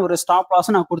 டிஃபால்ட்டான ஒரு ஸ்டாப்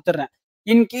லாஸும் நான் குடுத்துடுறேன்.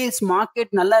 இன் கேஸ்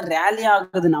மார்க்கெட் நல்லா ரேலி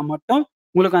ஆகுதுன்னா மட்டும்,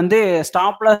 உங்களுக்கு வந்து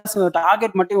ஸ்டாப் லாஸ்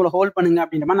டார்கெட் மட்டும் இவ்வளோ ஹோல்ட் பண்ணுங்க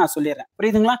அப்படின்ற மாரி நான் சொல்லிர்றேன்.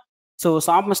 புரியுதுங்களா? ஸோ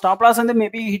ஸ்டாப் லாஸ் வந்து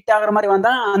மேபி ஹிட் ஆகுற மாரி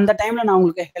வந்தா, அந்த டைம்ல நான்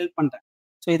உங்களுக்கு ஹெல்ப் பண்றேன்.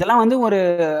 ஸோ இதெல்லாம் வந்து ஒரு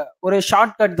ஒரு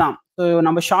ஷார்ட் கட் தான். ஸோ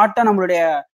நம்ம ஷார்ட்டா நம்மளுடைய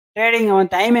ட்ரேடிங்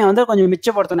டைமை வந்து கொஞ்சம்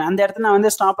மிச்சப்படுத்தணும். அந்த இடத்துல நான்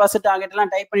வந்து ஸ்டாப் லாஸ், டார்கெட்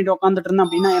எல்லாம் டைப் பண்ணிட்டு உட்காந்துட்டு இருந்தேன்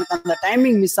அப்படின்னா, எனக்கு அந்த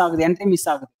டைமிங் மிஸ் ஆகுது. என்ட்ரி மிஸ்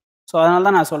ஆகுது. ஸோ அதனால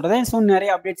தான் நான் சொல்றது. ஸோ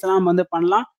நெறைய அப்டேட்ஸ் எல்லாம் நம்ம வந்து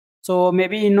பண்ணலாம். ஸோ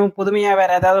மேபி இன்னும் புதுமையா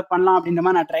வேற ஏதாவது பண்ணலாம் அப்படின்ற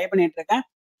மாரி நான் ட்ரை பண்ணிட்டு இருக்கேன்.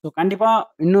 ஸோ கண்டிப்பா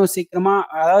இன்னும் சீக்கிரமா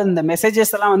அதாவது இந்த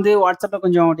மெசேஜஸ் எல்லாம் வந்து WhatsAppல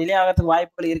கொஞ்சம் டிலே ஆகறதுக்கு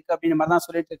வாய்ப்புகள் இருக்கு அப்படின்ற மாரி தான்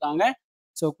சொல்லிட்டு இருக்காங்க.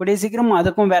 ஸோ கூடிய சீக்கிரம்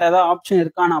அதுக்கும் வேற ஏதாவது ஆப்ஷன்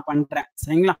இருக்கா நான் பண்றேன்.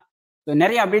 சரிங்களா? ஸோ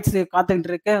நெறைய அப்டேட்ஸ் காத்துக்கிட்டு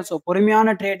இருக்கு. ஸோ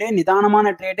பொறுமையான ட்ரேடு,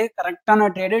 நிதானமான ட்ரேடு, கரெக்ட்டான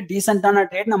ட்ரேடு, டீசென்ட்டான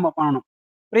ட்ரேட் நம்ம பண்ணணும்.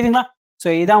 புரியுதுங்களா? ஸோ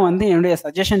இதான் வந்து என்னுடைய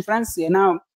சஜஷன் ஃபிரெண்ட்ஸ். ஏன்னா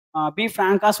பி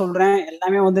ஃபிராங்கா சொல்றேன்.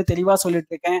 எல்லாமே வந்து தெளிவா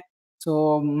சொல்லிட்டு இருக்கேன். ஸோ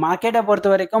மார்க்கெட்ட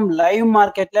பொறுத்தவரைக்கும் லைவ்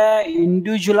மார்க்கெட்ல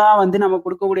இண்டிவிஜுவலா வந்து நம்ம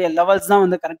குடுக்கக்கூடிய லெவல்ஸ் தான்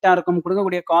வந்து கரெக்ட்டா இருக்கும்.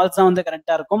 குடுக்கக்கூடிய கால்ஸ் தான் வந்து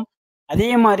கரெக்ட்டா இருக்கும். அதே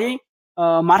மாரி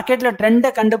மார்க்கெட்ல ட்ரெண்ட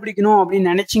கண்டுபிடிக்கணும் அப்படின்னு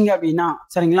நெனைச்சீங்க அப்படின்னா,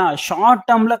 சரிங்களா? ஷார்ட்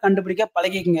டெர்ம்ல கண்டுபிடிக்க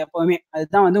பழகிக்கங்க எப்பவுமே.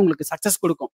 அதுதான் வந்து உங்களுக்கு சக்சஸ்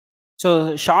குடுக்கும். ஸோ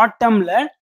ஷார்ட் டெர்ம்ல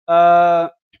ஆ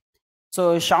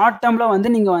ஷார்ட் டெர்ம்ல வந்து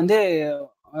நீங்க வந்து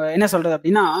என்ன சொல்றது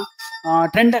அப்டின்னா,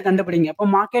 ட்ரெண்ட கண்டுபிடிங்க. இப்போ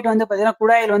மார்க்கெட் வந்து பார்த்தீங்கன்னா,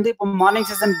 குரூட் ஆயில் வந்து இப்போ மார்னிங்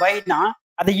செஷன் பைனா,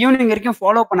 அத ஈவினிங் வரைக்கும்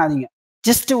ஃபாலோ பண்ணாதீங்க.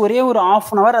 ஜஸ்ட் ஒரே ஒரு 1/2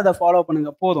 அன் ஹவர் அத ஃபாலோ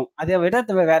பண்ணுங்க போதும். அத விட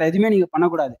வேற எதுவுமே நீங்க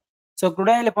பண்ணக்கூடாது.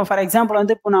 குரூட் ஆயில் இப்போ ஃபார் எக்ஸாம்பிள்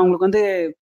வந்து இப்போ நான் உங்களுக்கு வந்து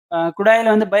குரூட்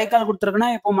ஆயில்ல வந்து பை கால் குடுத்துருக்கேன்னா,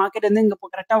 இப்போ மார்க்கெட் வந்து இங்க இப்போ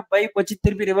கரெக்ட்டா பை போச்சு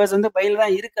திருப்பி ரிவர்ஸ் வந்து பைல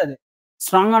தான் இருக்கு அது.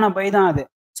 ஸ்ட்ராங்கான பை தான் அது.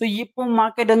 இப்போ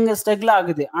மார்க்கெட் அங்க ஸ்ட்ரகிள்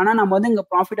ஆகுது. ஆனா நம்ம வந்து இங்க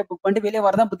ப்ராஃபிட்ட புக் பண்ணிட்டு வெளிய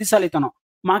வரதான் புத்திசாலித்தனம்.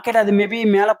 மார்க்கெட் அது மேபி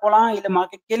மேல போலாம், இல்ல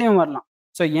மார்க்கெட் கீழயும் வரலாம்.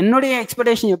 என்னுடைய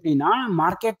எக்ஸ்பெக்டேஷன் எப்படின்னா,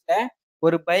 மார்க்கெட்ல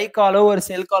ஒரு பை காலோ, ஒரு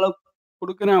செல் காலோ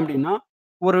குடுக்குறேன் அப்படின்னா,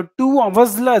 ஒரு 2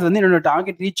 ஹவர்ஸ்ல அது வந்து என்னோட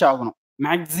டார்கெட் ரீச் ஆகணும்.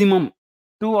 Maximum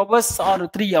 2 hours or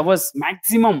 3 hours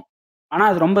maximum. ஆனா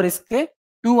அது ரொம்ப ரிஸ்க்கு.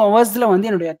 2 ஹவர்ஸ்ல வந்து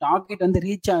என்னுடைய டார்கெட் வந்து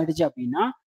ரீச் ஆயிடுச்சு அப்படின்னா,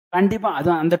 கண்டிப்பா அது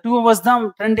அந்த 2 ஹவர்ஸ் தான்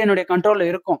ட்ரெண்ட் என்னுடைய கண்ட்ரோல்ல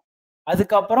இருக்கும்.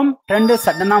 அதுக்கப்புறம் ட்ரெண்ட்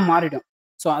சடனா மாறிடும்.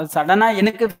 ஸோ அது சடனா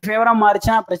எனக்கு ஃபேவரா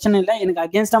மாறுச்சுன்னா பிரச்சனை இல்ல. எனக்கு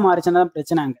அகைன்ஸ்ட்டா மாறுச்சுன்னா தான்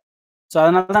பிரச்சனை அங்க. ஸோ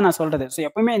அதனால தான் நான் சொல்றது. ஸோ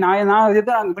எப்பவுமே நான் நான்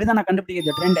இதுதான் இப்படிதான் நான்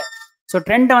கண்டுபிடிக்கிறது ட்ரெண்ட. ஸோ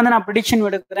ட்ரெண்ட வந்து நான் பிரெடிக்ஷன்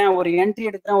எடுக்கிறேன், ஒரு என்ட்ரி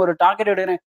எடுக்கிறேன், ஒரு டார்கெட்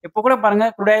எடுக்கிறேன். இப்போ கூட பாருங்க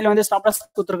குரூட் ஆயில்ல வந்து ஸ்டாப் லாஸ்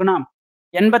குடுத்துருக்குன்னா,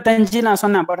 85 நான்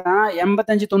சொன்னேன். பட் ஆனா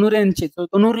 85, 90 இருந்துச்சு. ஸோ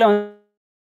 90ல வந்து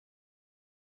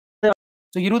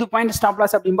ஸோ 20 பாயிண்ட் ஸ்டாப்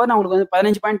லாஸ் அப்படிங்கும்போது நான் உங்களுக்கு வந்து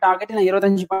 15 பாயிண்ட் டார்கெட் நான்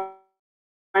 25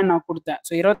 பாயிண்ட் நான் குடுத்தேன்.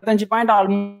 ஸோ 25 பாயிண்ட்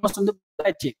ஆல்மோஸ்ட் வந்து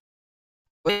ஆச்சு.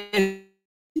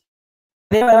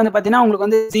 அதே மாரி வந்து பார்த்தீங்கன்னா, உங்களுக்கு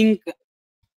வந்து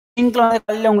சிங்க்ல வந்து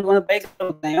காலையில உங்களுக்கு வந்து பைக்ல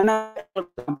குடுத்தேன். ஏன்னா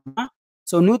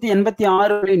ஸோ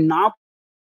 186.40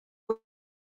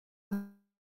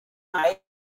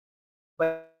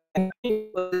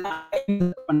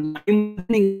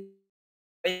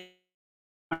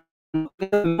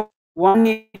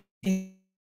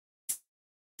 180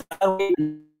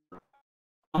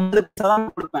 50 தான்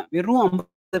குடுப்பேன். வெறும் 50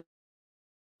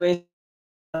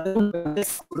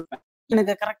 குடுப்பேன்.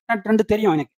 எனக்கு கரெக்ட்டா ட்ரெண்ட்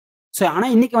தெரியும் எனக்கு. ஸோ ஆனா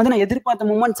இன்னைக்கு வந்து நான் எதிர்பார்த்த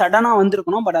மூவ்மெண்ட் சடனா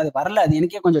வந்திருக்கணும். பட் அது வரல. அது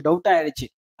எனக்கே கொஞ்சம் டவுட் ஆயிடுச்சு.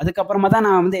 அதுக்கப்புறமா தான்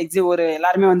நான் வந்து ஒரு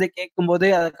எல்லாருமே வந்து கேட்கும்போது,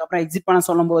 அதுக்கப்புறம் எக்ஸிட் பண்ண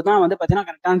சொல்லும்போது தான் வந்து பார்த்தீங்கன்னா,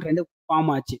 கரெக்ட்டான ட்ரெண்ட் ஃபார்ம்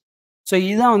ஆச்சு. ஸோ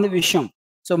இதுதான் வந்து விஷயம்.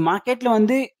 ஸோ மார்க்கெட்ல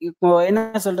வந்து இப்போ என்ன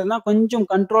சொல்றதுன்னா, கொஞ்சம்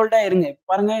கண்ட்ரோல்டா இருங்க.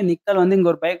 பாருங்க நிக்கல் வந்து இங்க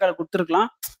ஒரு பை கால் குடுத்துருக்கலாம்.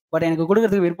 பட் எனக்கு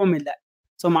குடுக்குறதுக்கு விருப்பம் இல்ல.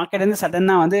 ஸோ மார்க்கெட் வந்து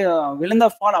சடனா வந்து விழுந்த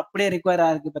ஃபால் அப்படியே ரிக்வயர்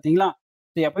ஆயிருக்கு பார்த்தீங்களா?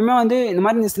 ஸோ எப்பவுமே வந்து இந்த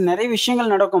மாரி நெறைய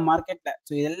விஷயங்கள் நடக்கும் மார்க்கெட்ல.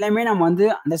 ஸோ எல்லாமே நம்ம வந்து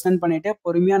அண்டர்ஸ்டாண்ட் பண்ணிட்டு,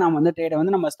 பொறுமையா நாம வந்து ட்ரேட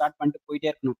வந்து நம்ம ஸ்டார்ட் பண்ணிட்டு போயிட்டே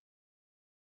இருக்கணும்.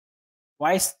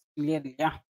 வாய்ஸ் கிளியர்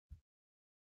இல்லையா?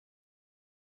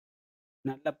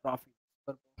 நல்ல ப்ராஃபிட்.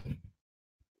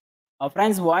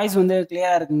 ஃபிரெண்ட்ஸ் வாய்ஸ் வந்து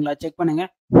கிளியரா இருக்குங்களா? செக் பண்ணுங்க.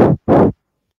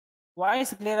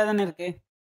 வாய்ஸ் கிளியரா தானே இருக்கு.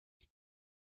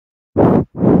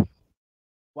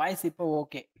 வாய்ஸ் இப்போ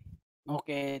ஓகே.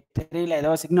 ஓகே. தெரியல.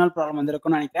 ஏதோ சிக்னல் ப்ராப்ளம்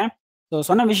வந்திருக்கும்னு நெனைக்கிறேன். ஸோ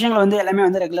சொன்ன விஷயங்கள் வந்து எல்லாமே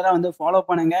வந்து ரெகுலரா வந்து ஃபாலோ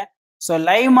பண்ணுங்க. ஸோ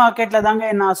லைவ் மார்க்கெட்ல தாங்க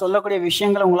நான் சொல்லக்கூடிய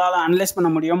விஷயங்கள உங்களால அனலைஸ் பண்ண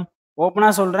முடியும். ஓப்பனா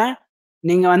சொல்றேன்.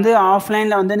 நீங்க வந்து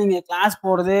ஆஃப்லைன்ல வந்து நீங்க கிளாஸ்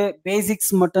போறது,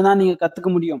 பேசிக்ஸ் மட்டும் தான் நீங்க கத்துக்க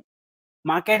முடியும்.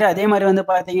 மார்க்கெட் அதே மாரி வந்து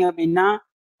பார்த்தீங்க அப்டின்னா,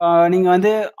 நீங்க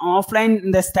வந்து ஆஃப்லைன்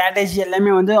இந்த ஸ்ட்ராட்டஜி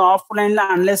எல்லாமே வந்து ஆஃப்லைன்ல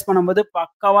அனலைஸ் பண்ணும்போது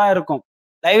பக்காவா இருக்கும்.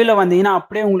 லைவ்ல வந்தீங்கன்னா,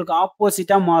 அப்படியே உங்களுக்கு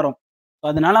ஆப்போசிட்டா மாறும்.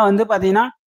 அதனால வந்து பார்த்தீங்கன்னா,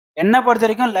 என்ன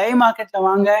பொறுத்தவரைக்கும் லைவ் மார்க்கெட்ல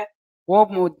வாங்க.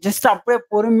 ஜஸ்ட் அப்படியே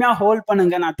பொறுமையா ஹோல்ட்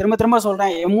பண்ணுங்க. நான் திரும்ப திரும்ப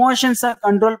சொல்றேன். எமோஷன்ஸ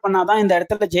கண்ட்ரோல் பண்ணா தான் இந்த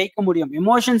இடத்துல ஜெயிக்க முடியும்.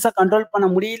 எமோஷன்ஸ கண்ட்ரோல் பண்ண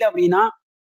முடியல அப்படின்னா,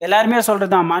 எல்லாருமே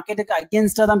சொல்றது தான். மார்க்கெட்டுக்கு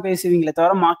அகைன்ஸ்ட்டா தான் பேசுவீங்களே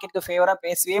தவிர, மார்க்கெட்டுக்கு ஃபேவரா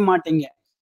பேசவே மாட்டீங்க.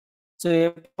 ஸோ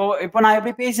இப்போ இப்போ நான்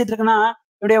எப்படி பேசிட்டு இருக்கேன்னா,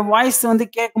 என்னுடைய வாய்ஸ் வந்து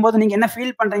கேட்கும்போது நீங்க என்ன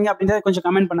ஃபீல் பண்றீங்க அப்படின்றத கொஞ்சம்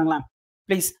கமெண்ட் பண்ணுங்களேன்.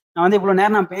 ப்ளீஸ். நான் வந்து இவ்வளோ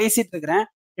நேரம் நான் பேசிட்டு இருக்கிறேன்.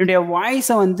 என்னுடைய வாய்ஸ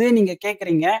வந்து நீங்க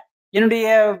கேட்கறீங்க. என்னுடைய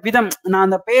விதம், நான்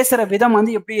அந்த பேசுற விதம்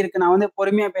வந்து எப்படி இருக்கு? நான் வந்து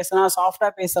பொறுமையா பேசுறேனா? சாஃப்ட்டா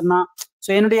பேசுறேனா? ஸோ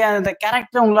என்னுடைய அந்த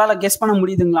கேரக்டர உங்களால கெஸ் பண்ண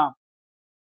முடியுதுங்களா?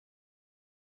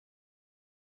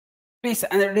 ப்ளீஸ்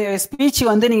அதனுடைய ஸ்பீச்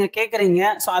வந்து நீங்க கேட்கறீங்க.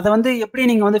 ஸோ அத வந்து எப்படி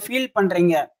நீங்க வந்து ஃபீல்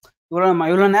பண்றீங்க?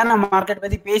 இவ்வளோ நேரம் நான் மார்க்கெட்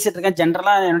பத்தி பேசிட்டு இருக்கேன்.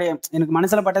 ஜென்ரலா எனக்கு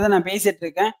மனசுல பட்டத நான் பேசிட்டு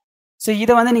இருக்கேன். ஸோ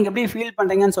இத வந்து நீங்க எப்படி ஃபீல்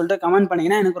பண்றீங்கன்னு சொல்லிட்டு கமெண்ட்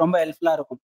பண்ணீங்கன்னா, எனக்கு ரொம்ப ஹெல்ப்ஃபுல்லா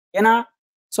இருக்கும். ஏன்னா,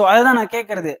 ஸோ அதுதான் நான்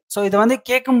கேட்கறது. ஸோ இத வந்து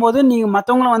கேட்கும்போது நீங்க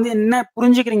மத்தவங்கள வந்து என்ன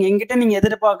புரிஞ்சுக்கிறீங்க? என்கிட்ட நீங்க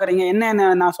எதிர்பார்க்குறீங்க?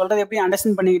 என்ன நான் சொல்றத எப்படி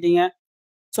அண்டர்ஸ்டாண்ட் பண்ணிக்கிட்டீங்க?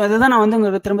 ஸோ அதுதான் நான் வந்து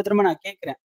உங்களுக்கு திரும்ப திரும்ப நான்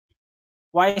கேட்கிறேன்.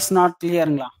 Voice not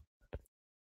கிளியர்ங்களா?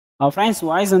 ஃபிரெண்ட்ஸ்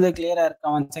வாய்ஸ் வந்து கிளியரா இருக்கா?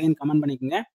 ஒன் செகண்ட் கமெண்ட்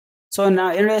பண்ணிக்கங்க. ஸோ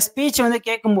நான் என்னுடைய ஸ்பீச் வந்து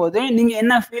கேட்கும்போது, நீங்க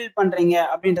என்ன ஃபீல் பண்றீங்க?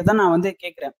 அப்படின்றத நான் வந்து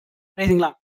கேட்கிறேன்.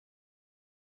 புரியுதுங்களா?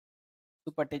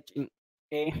 Super touching.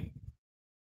 ஓகே.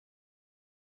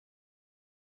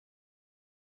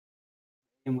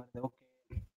 ஓகே.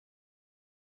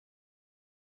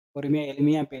 பொறுமையா,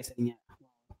 எளிமையா பேசுறீங்க.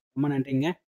 ரொம்ப நன்றிங்க.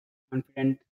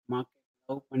 கான்ஃபிடென்ட், மார்க்கெட்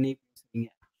லவ் பண்ணி பேசுறீங்க.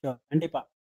 ஷூர். கண்டிப்பா.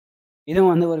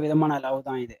 இதுவும் வந்து ஒரு விதமான லவ்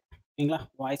தான் இது. ஓகேங்களா?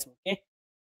 Voice okay.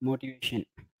 Motivation.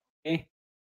 Okay.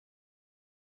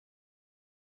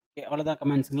 Okay. அவ்வளோதான்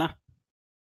கமெண்ட்ஸுங்களா?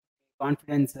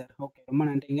 Confidence sir. ஓகே. ரொம்ப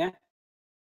நன்றிங்க.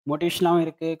 மோட்டிவேஷனாவும்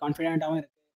இருக்கு, கான்ஃபிடென்ட்டாவும்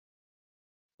இருக்கு.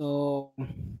 ஸோ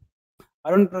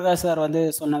அருண் பிரகாஷ் சார் வந்து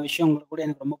சொன்ன விஷயம் உங்களுக்கு கூட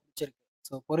எனக்கு ரொம்ப பிடிச்சிருக்கு.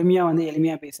 ஸோ பொறுமையா வந்து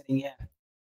எளிமையா பேசுறீங்க.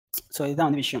 ஸோ இதுதான்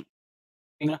வந்து விஷயம்.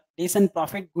 ஓகேங்களா? Decent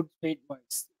profit, good paid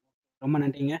boys. ரொம்ப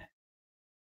நன்றிங்க.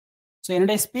 ஸோ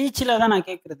என்னுடைய ஸ்பீச்ல தான் நான்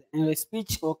கேட்கிறது. என்னுடைய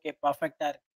ஸ்பீச் ஓகே பெர்ஃபெக்ட்டா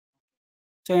இருக்கு.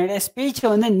 ஸோ என்னுடைய ஸ்பீச்ச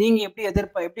வந்து நீங்க எப்படி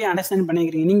அண்டர்ஸ்டாண்ட்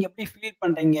பண்ணிக்கிறீங்க? நீங்க எப்படி ஃபீல்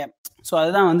பண்றீங்க? ஸோ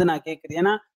அதுதான் வந்து நான் கேட்கிறது.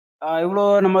 ஏன்னா, இவ்ளோ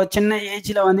நம்ம சின்ன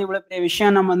ஏஜ்ல வந்து இவ்ளோ பெரிய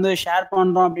விஷயம் நம்ம வந்து ஷேர்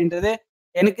பண்றோம் அப்படின்றது,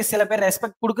 எனக்கு சில பேர்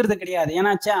ரெஸ்பெக்ட் குடுக்குறது கிடையாது.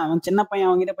 ஏன்னா, அவன் சின்ன பையன்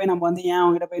அவன்கிட்ட போய் நம்ம வந்து ஏன்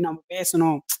அவன்கிட்ட போய் நம்ம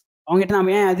பேசணும்? அவன்கிட்ட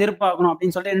நம்ம ஏன் எதிர்பார்க்கணும்?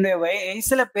 அப்படின்னு சொல்லிட்டு என்னுடைய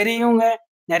வயசுல பெரியவங்க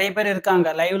நெறைய பேர் இருக்காங்க.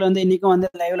 லைவ்ல வந்து இன்னைக்கும் வந்து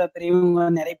லைவ்ல பெரியவங்க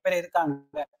நெறைய பேர்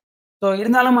இருக்காங்க. ஸோ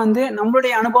இருந்தாலும் வந்து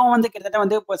நம்மளுடைய அனுபவம் வந்து கிட்டத்தட்ட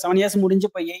வந்து இப்போ 7 இயர்ஸ் முடிஞ்சு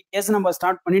இப்போ 8 இயர்ஸ் நம்ம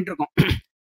ஸ்டார்ட் பண்ணிட்டு இருக்கோம்.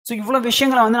 ஸோ இவ்ளோ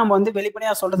விஷயங்கள வந்து நம்ம வந்து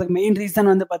வெளிப்படையா சொல்றதுக்கு மெயின் ரீசன்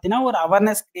வந்து பார்த்தீங்கன்னா, ஒரு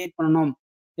அவேர்னஸ் கிரியேட் பண்ணணும்.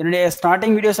 என்னுடைய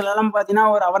ஸ்டார்ட்டிங் வீடியோஸ்லலாம் பார்த்தீங்கன்னா,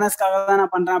 ஒரு அவேர்னஸ்க்காக தான்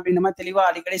நான் பண்றேன் அப்படின்ற மாரி தெளிவா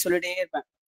அடிக்கடி சொல்லிட்டே இருப்பேன்.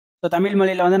 ஸோ தமிழ்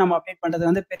மொழியில வந்து நம்ம அப்டேட் பண்றது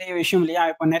வந்து பெரிய விஷயம் இல்லையா?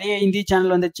 இப்போ நெறைய ஹிந்தி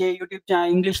சேனல் வந்துச்சு, யூடியூப்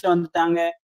இங்கிலீஷ்ல வந்துட்டாங்க.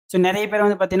 ஸோ நெறைய பேர்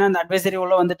வந்து பார்த்தீங்கன்னா, இந்த அட்வைசரி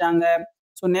உள்ள வந்துட்டாங்க.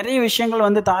 ஸோ நெறைய விஷயங்கள்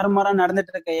வந்து தாறுமாறா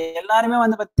நடந்துட்டு இருக்கு. எல்லாருமே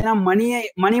வந்து பார்த்தீங்கன்னா,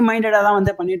 மணி மைண்டடா தான்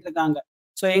வந்து பண்ணிட்டு இருக்காங்க.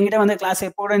 ஸோ என்கிட்ட வந்து கிளாஸ்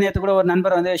இப்போ கூட நேத்து கூட ஒரு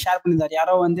நண்பர் வந்து ஷேர் பண்ணியிருந்தாரு.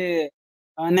 யாரோ வந்து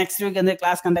நெக்ஸ்ட் வீக் வந்து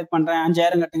கிளாஸ் கண்டக்ட் பண்றேன்.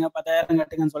 5,000 கட்டுங்க, 10,000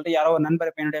 கட்டுங்கன்னு சொல்லிட்டு யாரோ ஒரு நண்பர்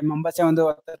இப்ப என்னுடைய மெம்பர்ஸே வந்து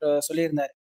ஒருத்தர்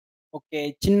சொல்லியிருந்தாரு. ஓகே.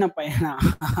 சின்ன பையனா?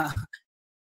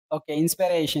 ஓகே.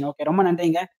 இன்ஸ்பிரேஷன். ஓகே. ரொம்ப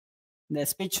நன்றிங்க. இந்த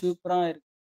ஸ்பீச் சூப்பரா இருக்கு.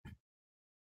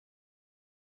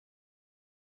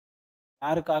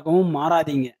 யாருக்காகவும்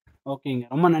மாறாதீங்க. ஓகேங்க.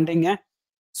 ரொம்ப நன்றிங்க.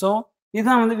 ஸோ,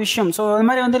 இதுதான் வந்து விஷயம். ஸோ, அது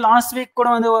மாரி வந்து லாஸ்ட் வீக் கூட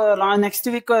வந்து நெக்ஸ்ட்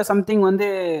வீக் சம்திங் வந்து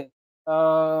ஆ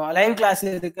லைவ் கிளாஸ்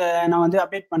இருக்கு. நான் வந்து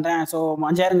அப்டேட் பண்றேன். ஸோ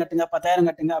 5,000 கட்டுங்க, 10,000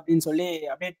 கட்டுங்க அப்படின்னு சொல்லி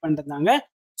அப்டேட் பண்ணிருந்தாங்க.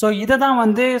 ஸோ இத தான்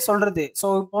வந்து சொல்றது. ஸோ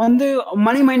இப்போ வந்து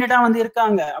மணி மைண்டடா வந்து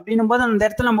இருக்காங்க. அப்படின்னும்போது அந்த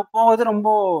இடத்துல நம்ம போவது ரொம்ப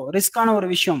ரிஸ்க்கான ஒரு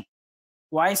விஷயம்.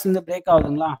 வாய்ஸ் வந்து பிரேக்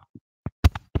ஆகுதுங்களா?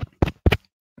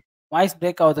 Voice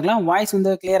break ஆகுதுங்களா? வாய்ஸ்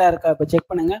வந்து கிளியரா இருக்கா? இப்ப செக்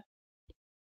பண்ணுங்க.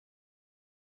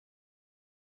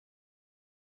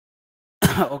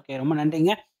 ஓகே. ரொம்ப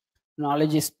நன்றிங்க.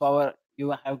 Knowledge is power. You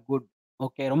have good.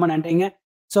 Okay. ரொம்ப நன்றிங்க.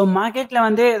 ஸோ மார்க்கெட்ல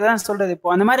வந்து இதான் சொல்றது. இப்போ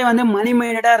அந்த மாரி வந்து மணி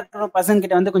மைண்டடா இருக்கிற பர்சன்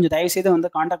கிட்ட வந்து கொஞ்சம் தயவு செய்து வந்து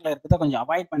கான்டாக்ட்ல இருக்கிறத கொஞ்சம்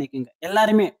அவாய்ட் பண்ணிக்கங்க.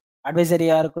 எல்லாருமே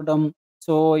அட்வைசரியா இருக்கட்டும்.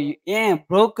 ஸோ ஏன்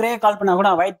புரோக்கரே கால் பண்ணா கூட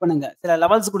அவாய்ட் பண்ணுங்க. சில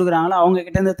லெவல்ஸ் குடுக்குறாங்கல்ல, அவங்க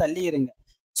கிட்ட இருந்து தள்ளி இருங்க.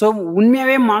 ஸோ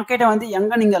உண்மையாவே மார்க்கெட்ட வந்து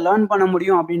எங்க நீங்க லேர்ன் பண்ண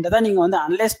முடியும் அப்படின்றத நீங்க வந்து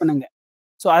அனலைஸ் பண்ணுங்க.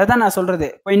 ஸோ அததான் நான் சொல்றது.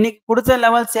 இப்ப இன்னைக்கு குடுத்த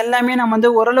லெவல்ஸ் எல்லாமே நம்ம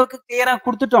வந்து ஓரளவுக்கு கிளியரா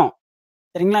குடுத்துட்டோம்.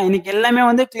 சரிங்களா? இன்னைக்கு எல்லாமே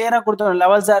வந்து கிளியரா குடுத்துரும்.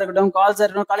 லெவல்ஸா இருக்கட்டும், கால்ஸா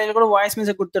இருக்கட்டும். காலையில கூட வாய்ஸ்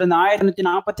மெசேஜ் குடுத்திருந்தேன்.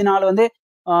 1144 வந்து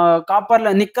காப்பர்ல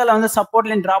நிக்கல்ல வந்து சப்போர்ட்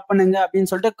லைன் டிராப் பண்ணுங்க அப்படின்னு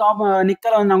சொல்லிட்டு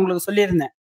நிக்கல வந்து நான் உங்களுக்கு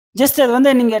சொல்லியிருந்தேன். ஜஸ்ட் அது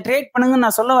வந்து நீங்க ட்ரேட் பண்ணுங்கன்னு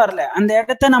நான் சொல்ல வரல. அந்த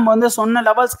இடத்த நம்ம வந்து சொன்ன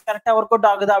லெவல்ஸ் கரெக்ட்டா வொர்க் அவுட்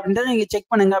ஆகுதா அப்படின்றத நீங்க செக்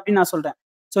பண்ணுங்க அப்படின்னு நான் சொல்றேன்.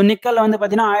 ஸோ நிக்கல்ல வந்து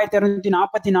பார்த்தீங்கன்னா,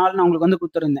 1244 நான் உங்களுக்கு வந்து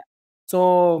குடுத்திருந்தேன். ஸோ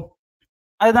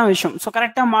அதுதான் விஷயம். ஸோ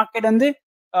கரெக்ட்டா மார்க்கெட் வந்து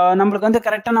நம்மளுக்கு வந்து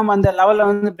கரெக்ட்டா நம்ம அந்த லெவல்ல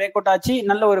வந்து பிரேக் அவுட் ஆச்சு.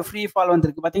 நல்ல ஒரு ஃப்ரீ ஃபால்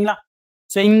வந்திருக்கு பார்த்தீங்களா?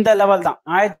 ஸோ இந்த லெவல் தான்.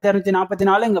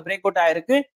 1244 இங்க பிரேக் அவுட்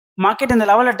ஆயிருக்கு. மார்க்கெட் இந்த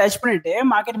லெவல டச் பண்ணிட்டு,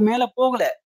 மார்க்கெட் மேல போகல.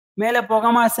 மேல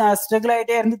போகாம ஸ்ட்ரகிள்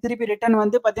ஆயிட்டே இருந்து திருப்பி ரிட்டர்ன்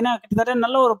வந்து பார்த்தீங்கன்னா, கிட்டத்தட்ட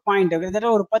நல்ல ஒரு பாயிண்ட். கிட்டத்தட்ட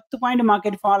ஒரு 10 பாயிண்ட்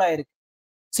மார்க்கெட் ஃபால் ஆயிருக்கு.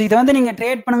 ஸோ இத வந்து நீங்க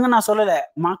ட்ரேட் பண்ணுங்கன்னு நான் சொல்லல.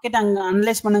 மார்க்கெட் அங்க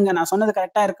அனலைஸ் பண்ணுங்க. நான் சொன்னது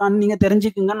கரெக்ட்டா இருக்கான்னு நீங்க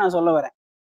தெரிஞ்சுக்கங்கன்னு நான் சொல்ல வரேன்.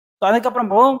 ஸோ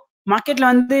அதுக்கப்புறம் மார்க்கெட்ல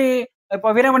வந்து இப்போ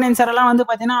வீரபாண்டியன் சார் எல்லாம் வந்து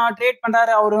பார்த்தீங்கன்னா, ட்ரேட்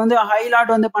பண்றாரு. அவரு வந்து ஹை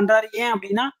லாட் வந்து பண்றாரு. ஏன்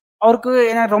அப்டின்னா, அவருக்கு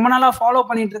என்ன ரொம்ப நாளா ஃபாலோ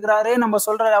பண்ணிட்டு இருக்கிறாரு. நம்ம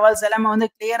சொல்ற லெவல்ஸ் எல்லாமே வந்து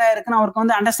கிளியரா இருக்குன்னு அவருக்கு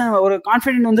வந்து ஒரு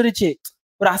கான்ஃபிடென்ட் வந்துருச்சு.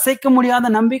 ஒரு அசைக்க முடியாத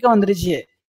நம்பிக்கை வந்துருச்சு.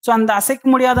 ஸோ அந்த அசைக்க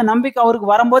முடியாத நம்பிக்கை அவருக்கு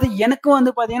வரும்போது, எனக்கும்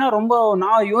வந்து பார்த்தீங்கன்னா, ரொம்ப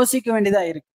நான் யோசிக்க வேண்டியதா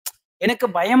இருக்கு. எனக்கு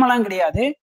பயமெல்லாம் கிடையாது.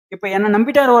 இப்ப என்ன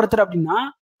நம்பிட்டாரு ஒருத்தர் அப்டின்னா,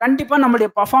 கண்டிப்பா நம்மளுடைய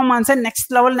பெர்ஃபார்மன்ஸ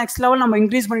நெக்ஸ்ட் லெவல் நம்ம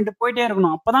இன்கிரீஸ் பண்ணிட்டு போயிட்டே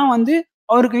இருக்கணும். அப்பதான் வந்து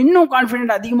அவருக்கு இன்னும்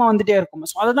கான்ஃபிடென்ட் அதிகமா வந்துட்டே இருக்கும்.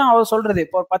 ஸோ அததான் அவர் சொல்றது.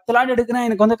 இப்போ 10 லாட் எடுக்கிறேன்.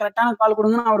 எனக்கு வந்து கரெக்ட்டான கால்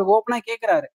குடுங்கன்னு அவரு ஓப்பனா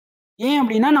கேட்கிறாரு. ஏன்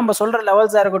அப்டின்னா, நம்ம சொல்ற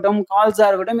லெவல்ஸா இருக்கட்டும், கால்ஸா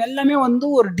இருக்கட்டும், எல்லாமே வந்து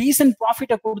ஒரு டீசென்ட்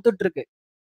ப்ராஃபிட்ட குடுத்துட்டு இருக்கு.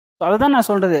 ஸோ அததான் நான்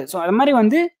சொல்றது. ஸோ அது மாரி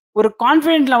வந்து ஒரு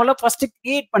கான்ஃபிடென்ட் லெவல ஃபர்ஸ்ட்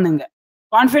கிரியேட் பண்ணுங்க.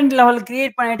 கான்ஃபிடென்ட் லெவல்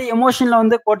கிரியேட் பண்ணிட்டு எமோஷன்ல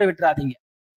வந்து கோட்ட விட்டுறாதீங்க.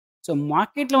 ஸோ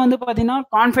மார்க்கெட்ல வந்து பார்த்தீங்கன்னா,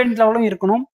 கான்ஃபிடென்ட் லெவலும்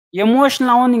இருக்கணும்.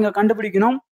 எமோஷனலாவும் நீங்க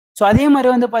கண்டுபிடிக்கணும். ஸோ அதே மாரி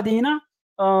வந்து பார்த்தீங்கன்னா,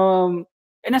 ஆ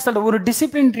என்ன சொல்றது? ஒரு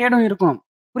டிசிப்ளின் ட்ரேடும் இருக்கணும்.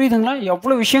 புரியுதுங்களா?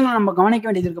 எவ்ளோ விஷயங்கள் நம்ம கவனிக்க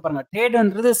வேண்டியது இருக்கு பாருங்க.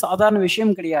 ட்ரேடுன்றது சாதாரண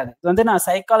விஷயம் கிடையாது. இது வந்து நான்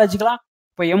சைக்காலஜிக்கலா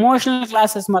இப்ப எமோஷனல்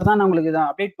கிளாஸஸ் மாரி தான் நான் உங்களுக்கு இத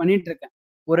அப்டேட் பண்ணிட்டு இருக்கேன்.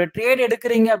 ஒரு ட்ரேட்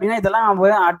எடுக்குறீங்க அப்டின்னா, இதெல்லாம்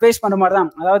அட்வைஸ் பண்ற மாரி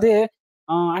தான். அதாவது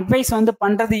அட்வைஸ் வந்து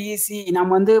பண்றது ஈஸி. நம்ம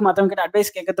வந்து மத்தவங்க கிட்ட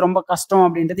அட்வைஸ் கேட்கறது ரொம்ப கஷ்டம்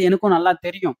அப்டின்றது எனக்கும் நல்லா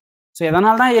தெரியும். ஸோ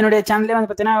இதனால தான் என்னுடைய சேனலே வந்து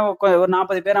பார்த்தீங்கன்னா, ஒரு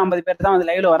 40 பேர், 50 பேர் தான் வந்து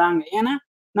லைவ்ல வராங்க. ஏன்னா,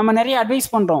 நம்ம நெறைய அட்வைஸ்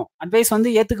பண்றோம். அட்வைஸ் வந்து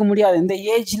ஏத்துக்க முடியாது. இந்த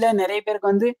ஏஜ்ல நெறைய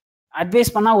பேருக்கு வந்து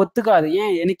அட்வைஸ் பண்ணா ஒத்துக்காது.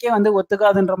 ஏன் எனக்கே வந்து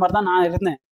ஒத்துக்காதுன்ற மாரி தான் நான்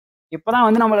இருந்தேன். இப்பதான்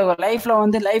வந்து நம்மளோட லைஃப்ல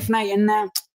வந்து லைஃப்னா என்ன?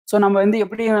 ஸோ நம்ம வந்து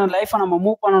எப்படி லைஃப்ப நம்ம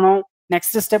மூவ் பண்ணணும்?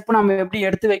 நெக்ஸ்ட் ஸ்டெப் நம்ம எப்படி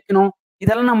எடுத்து வைக்கணும்?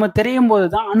 இதெல்லாம் நம்ம தெரியும்போது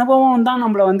தான் அனுபவம் தான்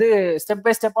நம்மள வந்து ஸ்டெப்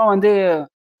பை ஸ்டெப்பா வந்து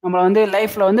நம்மள வந்து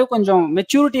லைஃப்ல வந்து கொஞ்சம்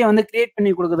மெச்சூரிட்டிய வந்து கிரியேட்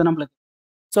பண்ணி குடுக்குது நம்மளுக்கு.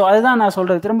 ஸோ அதுதான் நான்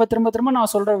சொல்றது. திரும்ப, திரும்ப, திரும்ப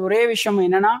நான் சொல்ற ஒரே விஷயம்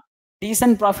என்னன்னா,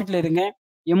 டீசென்ட் ப்ராஃபிட்ல இருங்க.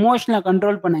 எமோஷன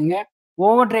கண்ட்ரோல் பண்ணுங்க.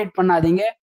 ஓவர் ட்ரேட் பண்ணாதீங்க.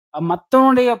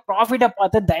 மத்தவனுடைய ப்ராஃபிட்ட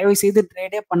பார்த்து தயவு செய்து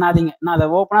ட்ரேடே பண்ணாதீங்க. நான் அத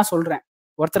ஓப்பனா சொல்றேன்.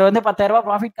 ஒருத்தர் வந்து ரூ. 10,000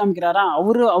 ப்ராஃபிட் காமிக்கிறாரா,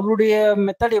 அவருடைய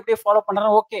மெத்தட் எப்படி ஃபாலோ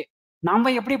பண்றாரோ ஓகே.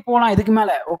 நாம எப்படி போலாம் இதுக்கு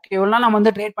மேல? ஓகே இவ்வளவு நாள் நம்ம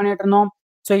வந்து ட்ரேட் பண்ணிட்டு இருந்தோம்.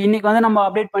 சோ இன்னைக்கு வந்து நம்ம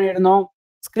அப்டேட் பண்ணியிருந்தோம்.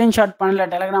 ஸ்கிரீன்ஷாட் பண்ணல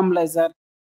Telegramல சார்.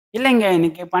 இல்லைங்க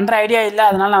இன்னைக்கு பண்ற ஐடியா இல்ல.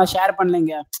 அதனால நான் ஷேர்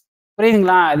பண்ணலைங்க.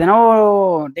 புரியுதுங்களா? அது என்னவோ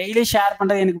டெய்லி ஷேர்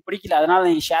பண்றது எனக்கு பிடிக்கல. அதனால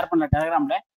நான் ஷேர் பண்ணல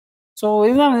Telegramல. சோ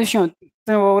இதுதான் விஷயம்.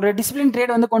 ஒரு டிசிப்ளின்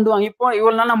ட்ரேட் வந்து கொண்டு வாங்க. இப்போ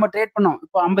இவ்வளவு நாள் நம்ம ட்ரேட் பண்ணோம்.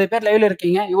 இப்போ 50 பேர் லைவ்ல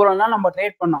இருக்கீங்க. இவ்வளவு நாள் நம்ம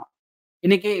ட்ரேட் பண்ணோம்.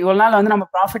 இன்னைக்கு இவ்வளவு நாள் வந்து நம்ம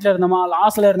ப்ராஃபிட்ல இருந்தோமா?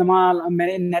 லாஸ்ல இருந்தோமா?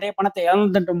 நெறைய பணத்த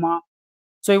இழந்துட்டோமா?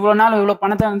 சோ இவ்வளவு நாள் இவ்வளவு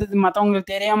பணத்த வந்து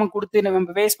மத்தவங்களுக்கு தெரியாம குடுத்து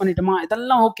நம்ம வேஸ்ட் பண்ணிட்டோமா?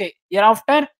 இதெல்லாம் ஓகே. இயர்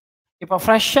ஆஃப்டர் இப்ப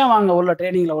ஃப்ரெஷ்ஷா வாங்க உள்ள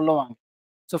ட்ரேடிங்ல உள்ள வாங்க.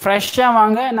 சோ ஃப்ரெஷ்ஷா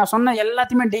வாங்க. நான் சொன்ன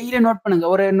எல்லாத்தையுமே டெய்லி நோட் பண்ணுங்க.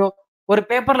 ஒரு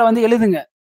பேப்பர்ல வந்து எழுதுங்க.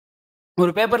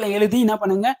 ஒரு பேப்பர்ல எழுதி என்ன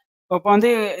பண்ணுங்க, இப்ப வந்து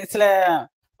சில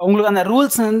உங்களுக்கு அந்த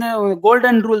ரூல்ஸ் வந்து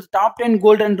golden rules, top 10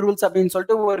 golden rules அப்படின்னு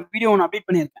சொல்லிட்டு ஒரு வீடியோ ஒண்ணு அப்டேட்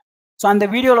பண்ணியிருக்கேன். ஸோ அந்த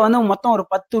வீடியோல வந்து மொத்தம் ஒரு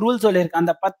 10 ரூல் சொல்லியிருக்கேன்.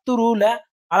 அந்த 10 ரூல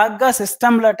அழகா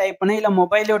சிஸ்டம்ல டைப் பண்ணி, இல்ல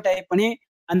மொபைல்லயோ டைப் பண்ணி,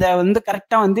 அந்த வந்து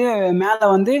கரெக்ட்டா வந்து மேல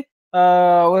வந்து ஆ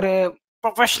ஒரு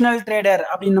ப்ரொஃபஷனல் ட்ரேடர்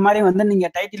அப்படின்ற மாரி வந்து நீங்க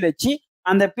டைட்டில் வச்சு,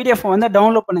 அந்த பிடிஎஃப் வந்து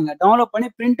டவுன்லோட் பண்ணுங்க. டவுன்லோட் பண்ணி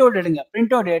பிரிண்ட் அவுட் எடுங்க.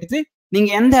 பிரிண்ட் அவுட் எடுத்து, நீங்க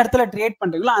எந்த இடத்துல ட்ரேட்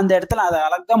பண்றீங்களோ, அந்த இடத்துல அத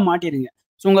அழகா மாட்டிருங்க.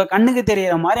 ஸோ உங்க கண்ணுக்கு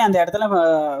தெரியிற மாரி அந்த இடத்துல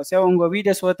உங்க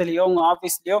வீட்டு சுவத்துலயோ, உங்க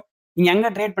ஆஃபீஸ்லயோ நீங்க எங்க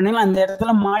ட்ரேட் பண்ணீங்களோ அந்த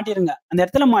இடத்துல மாட்டிருங்க. அந்த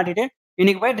இடத்துல மாட்டிட்டு,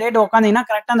 இன்னைக்கு போய் ட்ரேட் உட்காந்தீங்கன்னா,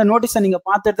 கரெக்ட்டா அந்த நோட்டீஸ நீங்க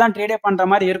பார்த்துட்டு தான் ட்ரேடே பண்ற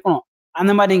மாரி இருக்கணும்.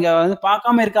 அந்த மாரி நீங்க வந்து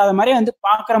பார்க்காம இருக்காத மாரி வந்து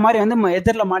பார்க்குற மாரி வந்து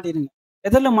எதிர்ல மாட்டிருங்க.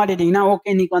 எதிர்ல மாட்டிட்டீங்கன்னா, ஓகே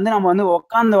இன்னைக்கு வந்து நம்ம வந்து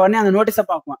உட்கார்ந்த உடனே அந்த நோட்டீஸ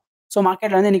பார்ப்போம். ஸோ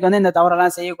மார்க்கெட்ல வந்து இன்னைக்கு வந்து இந்த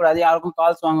தவறெல்லாம் செய்யக்கூடாது. யாருக்கும்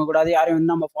கால்ஸ் வாங்கக்கூடாது. யாரையும்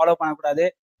வந்து நம்ம ஃபாலோ பண்ணக்கூடாது.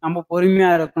 நம்ம பொறுமையா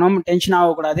இருக்கணும். டென்ஷன்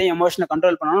ஆகக்கூடாது. எமோஷன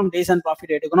கண்ட்ரோல் பண்ணணும். டீசென்ட்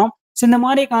ப்ராஃபிட் எடுக்கணும். ஸோ இந்த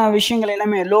மாரி விஷயங்கள்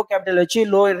எல்லாமே லோ கேப்பிட்டல் வச்சு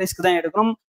லோ ரிஸ்க் தான்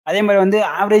எடுக்கணும். அதே மாரி வந்து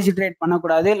ஆவரேஜ் ட்ரேட்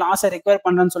பண்ணக்கூடாது. லாஸ ரெக்கவர்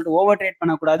பண்றேன்னு சொல்லிட்டு ஓவர் ட்ரேட்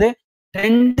பண்ணக்கூடாது.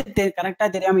 ட்ரெண்ட் கரெக்ட்டா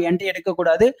தெரியாம என்ட்ரி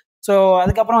எடுக்கக்கூடாது. ஸோ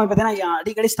அதுக்கப்புறம் பார்த்தீங்கன்னா,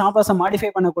 அடிக்கடி ஸ்டாப் லாஸ மாடிஃபை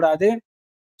பண்ணக்கூடாது.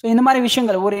 ஸோ இந்த மாரி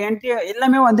விஷயங்கள் ஒரு என்ட்ரி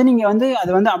எல்லாமே வந்து நீங்க வந்து அத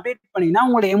வந்து அப்டேட் பண்ணீங்கன்னா,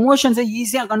 உங்களோட எமோஷன்ஸ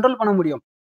ஈஸியா கண்ட்ரோல் பண்ண முடியும்.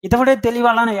 இத விட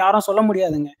தெளிவாலாம் நான் யாரும் சொல்ல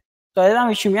முடியாதுங்க. ஸோ அதுதான்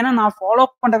விஷயம். ஏன்னா நான் ஃபாலோ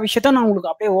பண்ற விஷயத்த நான் உங்களுக்கு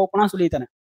அப்படியே ஓப்பனா சொல்லி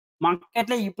தரேன்.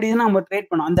 மார்க்கெட்ல இப்படி தான் நம்ம ட்ரேட்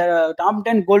பண்ணணும். அந்த டாப்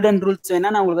 10 கோல்டன் ரூல்ஸ்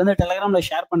வேணா நான் உங்களுக்கு வந்து Telegramல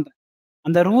ஷேர் பண்றேன்.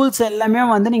 அந்த ரூல்ஸ் எல்லாமே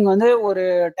வந்து நீங்க வந்து ஒரு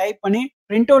டைப் பண்ணி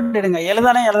பிரிண்ட் அவுட் எடுங்க.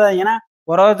 எழுதாதீங்க. ஏன்னா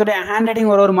ஒருத்தருடைய ஹேண்ட்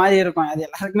ரைட்டிங் ஒரு மாரி இருக்கும். அது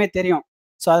எல்லாருக்குமே தெரியும்.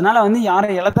 ஸோ அதனால வந்து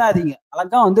யாரும் எழுதாதீங்க.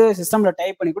 அழகா வந்து சிஸ்டம்ல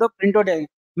டைப் பண்ணி கூட பிரிண்ட் அவுட் எடுங்க.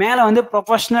 மேல வந்து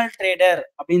ப்ரொஃபஷனல் ட்ரேடர்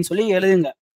அப்படின்னு சொல்லி எழுதுங்க.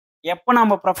 எப்ப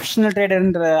நம்ம ப்ரொஃபஷனல்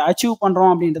ட்ரேடர்ன்ற அச்சீவ்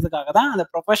பண்றோம் அப்படின்றதுக்காக தான் அந்த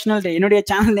என்னுடைய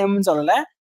சேனல் நேம்னு சொல்லல.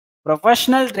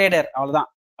 ப்ரொஃபஷனல் ட்ரேடர் அவ்வளவுதான்.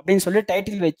 அப்படின்னு சொல்லி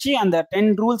டைட்டில் வச்சு அந்த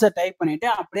 10 ரூல்ஸ டைப் பண்ணிட்டு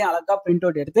அப்படியே அழகா பிரிண்ட்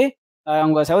அவுட் எடுத்து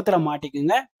உங்க செவுத்துல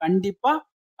மாட்டிக்குங்க. கண்டிப்பா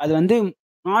அது வந்து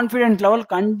கான்ஃபிடன்ட் லெவல்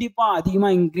கண்டிப்பா அதிகமா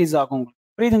இன்கிரீஸ் ஆகும் உங்களுக்கு.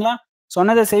 புரியுதுங்களா?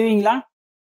 சொன்னத செய்வீங்களா?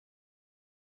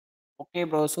 Okay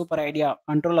bro. Super idea.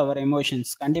 Control அவர்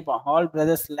எமோஷன்ஸ். கண்டிப்பா. ஆல்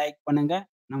பிரதர்ஸ் லைக் பண்ணுங்க.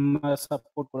 நம்ம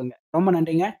சப்போர்ட் குடுங்க. ரொம்ப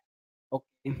நன்றிங்க.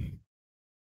 ஓகே.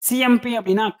 சிஎம்பி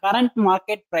அப்படின்னா கரண்ட்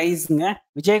மார்க்கெட் பிரைஸ்ங்க.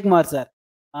 விஜயகுமார் சார்.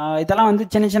 இதெல்லாம் வந்து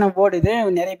சின்ன சின்ன வேர்ட் இது.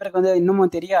 நெறைய பேருக்கு வந்து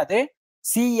இன்னமும் தெரியாது.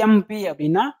 சிஎம்பி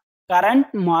அப்படின்னா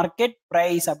கரண்ட் மார்க்கெட்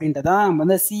பிரைஸ் அப்படின்றத தான் நம்ம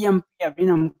வந்து சிஎம்பி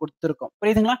அப்படின்னு நம்ம குடுத்துருக்கோம்.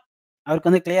 புரியுதுங்களா? அவருக்கு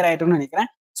வந்து கிளியர் ஆயிட்டும்னு நெனைக்கிறேன்.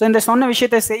 ஸோ இந்த சொன்ன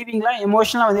விஷயத்த செய்வீங்களா?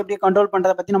 எமோஷனலா வந்து எப்படி கண்ட்ரோல்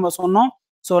பண்றத பத்தி நம்ம சொன்னோம்.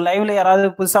 ஸோ லைவ்ல யாராவது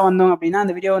புதுசா வந்தோம் அப்படின்னா,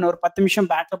 அந்த வீடியோவ ஒரு 10 நிமிஷம்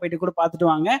பேக்ல போயிட்டு கூட பார்த்துட்டு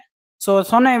வாங்க. ஸோ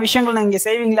சொன்ன விஷயங்கள் நீங்க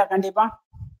செய்வீங்களா கண்டிப்பா?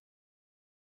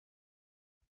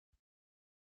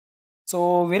 ஸோ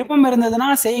விருப்பம் இருந்ததுன்னா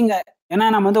செய்யுங்க. ஏன்னா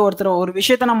நம்ம வந்து ஒரு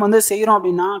விஷயத்த நம்ம வந்து செய்றோம்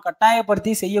அப்டின்னா,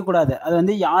 கட்டாயப்படுத்தி செய்யக்கூடாது. அது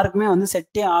வந்து யாருக்குமே வந்து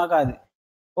செட்டே ஆகாது.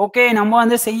 ஓகே நம்ம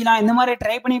வந்து செய்யலாம். இந்த மாரி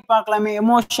ட்ரை பண்ணி பார்க்கலாமே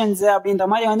எமோஷன்ஸ் அப்டின்ற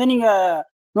மாரி வந்து நீங்க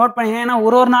நோட் பண்ணீங்கன்னா, ஏன்னா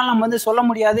ஒரு ஒரு நாள் நம்ம வந்து சொல்ல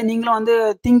முடியாது. நீங்களும் வந்து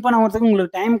திங்க் பண்ண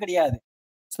உங்களுக்கு டைம் கிடையாது.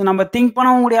 ஸோ நம்ம திங்க்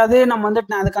பண்ணவும் முடியாது. நம்ம வந்து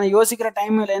அதுக்கான யோசிக்கிற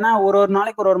டைம் இல்ல. ஏன்னா ஒரு ஒரு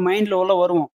நாளைக்கு ஒரு ஒரு மைண்ட்ல உள்ள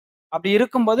வருவோம். அப்படி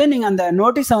இருக்கும்போது நீங்க அந்த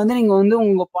நோட்டீஸ வந்து நீங்க வந்து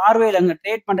உங்க பார்வையில அங்க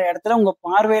ட்ரேட் பண்ற இடத்துல உங்க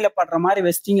பார்வையில படுற மாரி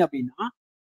வச்சுட்டீங்க அப்படின்னா,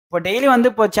 இப்போ டெய்லி வந்து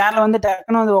இப்போ சேர்ல வந்து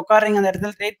டக்குனு வந்து உட்கார்றீங்க அந்த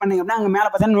இடத்துல ட்ரேட் பண்ணீங்க அப்படின்னா, அங்க மேல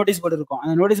பார்த்தீங்கன்னா நோட்டீஸ் போர்டு இருக்கும்.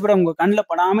 அந்த நோட்டீஸ் போர்டு உங்க கண்ல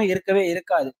படாம இருக்கவே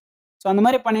இருக்காது. ஸோ அந்த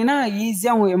மாரி பண்ணீங்கன்னா,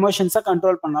 ஈஸியா உங்க எமோஷன்ஸ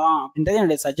கண்ட்ரோல் பண்ணலாம் அப்படின்றது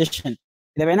என்னுடைய சஜஷன்.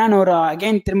 இத வேணா நான் ஒரு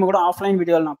அகைன் திரும்ப கூட ஆஃப்லைன்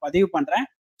வீடியோல நான் பதிவு பண்றேன்.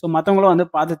 ஸோ மத்தவங்களும் வந்து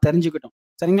பார்த்து தெரிஞ்சுக்கட்டும்.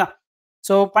 சரிங்களா?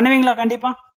 ஸோ பண்ணுவீங்களா கண்டிப்பா?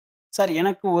 சார்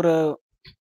எனக்கு ஒரு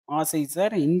ஆசை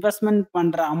சார். இன்வெஸ்ட்மென்ட்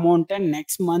பண்ற அமௌண்ட்ட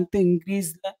நெக்ஸ்ட் மந்த்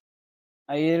இன்கிரீஸ்ல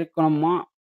இருக்கணுமா?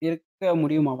 இருக்க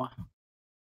முடியுமாவா?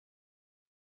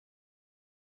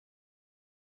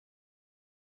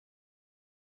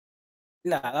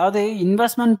 இல்ல அதாவது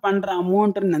இன்வெஸ்ட்மென்ட் பண்ற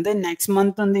அமௌண்ட் வந்து நெக்ஸ்ட்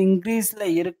மந்த் வந்து இன்கிரீஸ்ல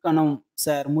இருக்கணும்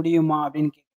சார். முடியுமா?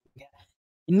 அப்படின்னு கேட்கிறீங்க.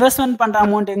 இன்வெஸ்ட்மென்ட் பண்ற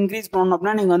அமௌண்ட் இன்கிரீஸ் பண்ணணும்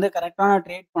அப்படின்னா, நீங்க வந்து கரெக்ட்டான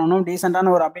ட்ரேட் பண்ணணும்.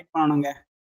 டீசென்ட்டான ஒரு அப்டேட் பண்ணணுங்க.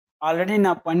 ஆல்ரெடி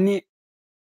நான்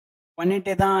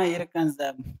பண்ணிட்டே தான் இருக்கேன்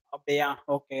சார். அப்படியா?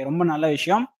 ஓகே. ரொம்ப நல்ல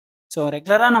விஷயம். ஸோ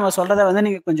ரெகுலரா நம்ம சொல்றத வந்து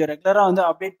நீங்க கொஞ்சம் ரெகுலரா வந்து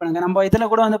அப்டேட் பண்ணுங்க. நம்ம இதுல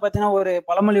கூட வந்து பார்த்தீங்கன்னா, ஒரு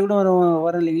பழமொழி கூட வரும்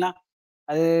வரும் இல்லைங்களா?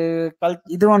 அது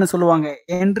இது ஒண்ணு சொல்லுவாங்க.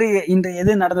 இன்று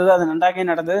எது நடந்ததோ அது நன்றாகவே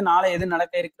நடந்தது. நாளை எது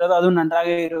நடக்க இருக்கிறதோ அதுவும் நன்றாக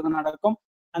நடக்கும்.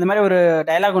 அந்த மாரி ஒரு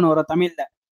டயலாக் ஒண்ணு வரும் தமிழ்ல.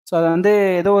 ஸோ அது வந்து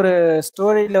ஏதோ ஒரு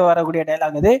ஸ்டோரியில வரக்கூடிய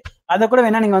டயலாக் அது. அத கூட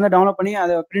வேணா நீங்க வந்து டவுன்லோட் பண்ணி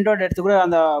அத பிரிண்ட் அவுட் எடுத்து கூட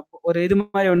அந்த ஒரு இது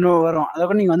மாரி ஒண்ணு வரும். அத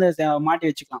கூட நீங்க வந்து மாட்டி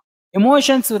வச்சுக்கலாம்.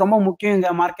 எமோஷன்ஸ் ரொம்ப முக்கியம்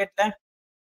இந்த மார்க்கெட்ல.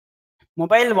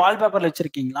 மொபைல் வால்பேப்பர்ல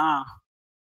வச்சிருக்கீங்களா?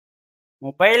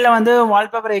 மொபைல்ல வந்து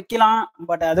வால்பேப்பர் வைக்கலாம்.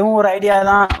 பட் அதுவும் ஒரு ஐடியா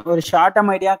தான். ஒரு ஷார்ட்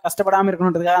டெர்ம் ஐடியா. கஷ்டப்படாம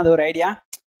இருக்கணுன்றதுக்காக அது ஒரு ஐடியா.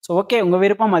 So okay. உங்க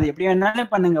விருப்பம். அது எப்படி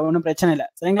வேணாலும் பண்ணுங்க. ஒண்ணும் பிரச்சனை இல்ல.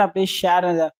 சரிங்களா? Please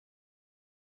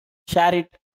share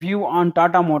it view on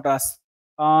Tata Motors.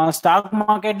 Stock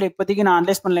மார்க்கெட்ல இப்போதைக்கு நான்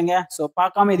அனலைஸ் பண்ணலைங்க. ஸோ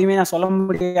பார்க்காம எதுவுமே நான் சொல்ல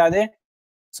முடியாது.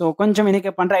 ஸோ கொஞ்சம்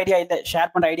இன்னைக்கு பண்ற ஐடியா இல்ல.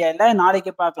 ஷேர் பண்ற ஐடியா இல்ல.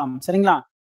 நாளைக்கு பார்க்கலாம். சரிங்களா?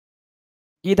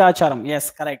 கீதாச்சாரம். Yes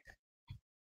correct.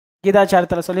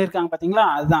 கீதாச்சாரத்துல சொல்லியிருக்காங்க பார்த்தீங்களா?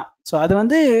 அதுதான். ஸோ அது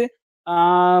வந்து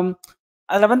ஆம்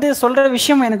அதுல வந்து சொல்ற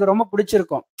விஷயம் எனக்கு ரொம்ப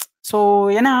புடிச்சிருக்கும். ஸோ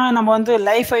ஏன்னா நம்ம வந்து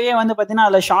லைஃப்பையே வந்து பார்த்தீங்கன்னா,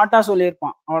 அதுல ஷார்ட்டா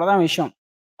சொல்லியிருப்பான். அவ்வளோதான் விஷயம்.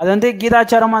 அது வந்து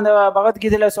கீதாச்சாரம் அந்த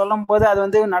பகவத்கீதையில சொல்லும்போது, அது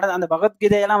வந்து அந்த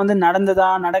பகவத்கீதையெல்லாம் வந்து நடந்ததா?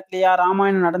 நடக்கலையா?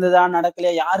 ராமாயணம் நடந்ததா?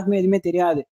 நடக்கலையா? யாருக்குமே எதுவுமே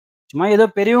தெரியாது. சும்மா ஏதோ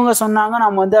பெரியவங்க சொன்னாங்க.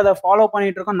 நம்ம வந்து அத ஃபாலோ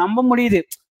பண்ணிட்டு இருக்கோம். நம்ப முடியுது.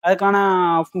 அதுக்கான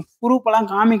ப்ரூஃப் எல்லாம்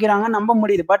காமிக்கிறாங்க. நம்ப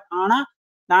முடியுது. பட் ஆனா,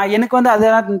 எனக்கு வந்து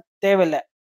அதெல்லாம் தேவையில்ல.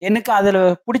 எனக்கு அதுல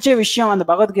புடிச்ச விஷயம் அந்த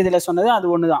பகவத்கீதையில சொன்னது அது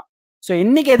ஒண்ணுதான். ஸோ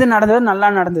இன்னைக்கு எது நடந்தது? நல்லா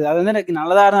நடந்தது. அது வந்து எனக்கு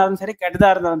நல்லதா இருந்தாலும் சரி, கெட்டதா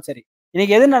இருந்தாலும் சரி.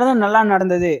 இன்னைக்கு எது நடந்தது? நல்லா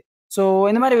நடந்தது. ஸோ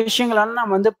இந்த மாரி விஷயங்களெல்லாம்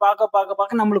நம்ம வந்து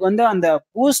பாக்க நம்மளுக்கு வந்து அந்த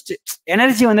பூஸ்ட்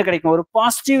எனர்ஜி வந்து கிடைக்கும். ஒரு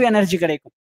பாசிட்டிவ் எனர்ஜி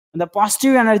கிடைக்கும். அந்த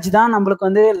பாசிட்டிவ் எனர்ஜி தான் நம்மளுக்கு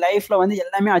வந்து லைஃப்ல வந்து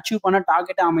எல்லாமே அச்சீவ் பண்ண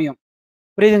டார்கெட்டா அமையும்.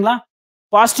 புரியுதுங்களா?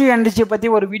 பாசிட்டிவ் எனர்ஜிய பத்தி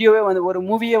ஒரு வீடியோவே வந்து ஒரு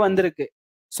மூவியே வந்திருக்கு.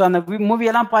 ஸோ அந்த மூவி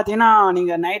எல்லாம் பார்த்தீங்கன்னா,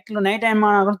 நீங்க நைட் டைம்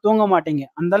ஆனா கூட தூங்க மாட்டீங்க.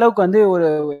 அந்த அளவுக்கு வந்து ஒரு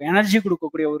எனர்ஜி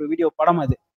குடுக்கக்கூடிய ஒரு வீடியோ படம்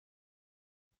அது.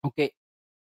 ஓகே.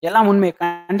 எல்லாம் உண்மை.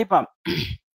 கண்டிப்பா.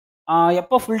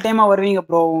 எப்போ ஃபுல் டைமா வருவீங்க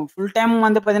ப்ரோ? ஃபுல் டைம்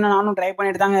வந்து பார்த்தீங்கன்னா, நானும் ட்ரை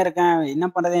பண்ணிட்டு தாங்க இருக்கேன். என்ன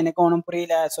பண்றது எனக்கும் ஒண்ணும்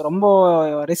புரியல. ஸோ ரொம்ப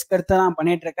ரிஸ்க் எடுத்து தான்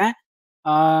பண்ணிட்டு இருக்கேன்.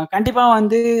 ஆ கண்டிப்பா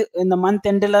வந்து இந்த மந்த்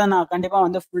எண்டுல நான் கண்டிப்பா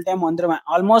வந்து ஃபுல் டைம் வந்துருவேன்.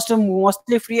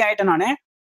 மோஸ்ட்லி ஃப்ரீ ஆயிட்டேன் நானு.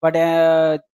 பட்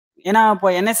ஏன்னா இப்போ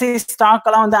என்எஸ்சி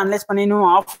ஸ்டாக்லாம் வந்து அனலைஸ் பண்ணி இன்னும்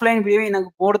ஆஃப்லைன் வீடியோ எனக்கு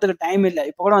போடுறதுக்கு டைம் இல்ல.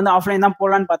 இப்போ கூட வந்து ஆஃப்லைன் தான்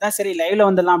போடலான்னு பார்த்தேன். சரி லைவ்ல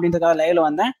வந்துடலாம் அப்படின்றதுக்காக லைவ்ல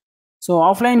வந்தேன். ஸோ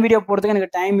ஆஃப்லைன் வீடியோ போடுறதுக்கு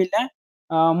எனக்கு டைம் இல்ல.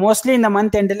 மோஸ்ட்லி இந்த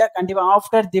மந்த் எண்டுல கண்டிப்பா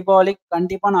ஆஃப்டர் தீபாவளிக்கு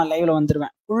கண்டிப்பா நான் லைவ்ல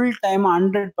வந்துருவேன். ஃபுல் டைம்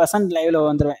 100% லைவ்ல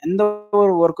வந்துருவேன். எந்த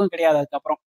ஒரு ஒர்க்கும் கிடையாது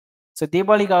அதுக்கப்புறம். ஸோ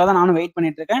தீபாவளிக்காக தான் நானும் வெயிட்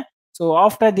பண்ணிட்டு இருக்கேன். So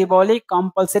after Deepavali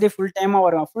compulsory full டைமா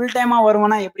வருவேன். ஃபுல் டைமா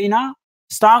வருவேன்னா எப்படின்னா,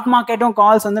 ஸ்டாக் மார்க்கெட்டும்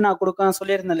கால்ஸ் வந்து நான் குடுக்க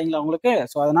சொல்லியிருந்தேன் இல்லைங்களா உங்களுக்கு?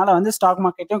 ஸோ அதனால வந்து ஸ்டாக்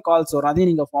மார்க்கெட்டும் கால்ஸ் வரும். அதையும்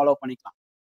நீங்க ஃபாலோ பண்ணிக்கலாம்.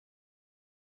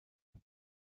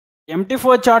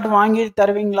 எம்டி4 சார்ட் வாங்கி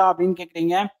தருவீங்களா? அப்படின்னு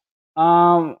கேட்கிறீங்க. ஆ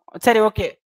சரி ஓகே.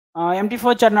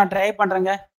 எம்டி4 சார்ட் நான் ட்ரை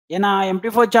பண்றேங்க. ஏன்னா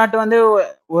எம்டி4 சார்ட் வந்து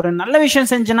ஒரு நல்ல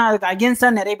விஷயம் செஞ்சேன்னா, அதுக்கு அகைன்ஸ்டா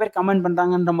நெறைய பேர் கமெண்ட்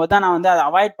பண்றாங்கன்றபோது தான் நான் வந்து அத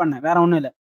அவாய்ட் பண்ணேன். வேற ஒண்ணும் இல்ல.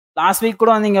 லாஸ்ட் வீக்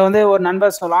கூட வந்து இங்க வந்து ஒரு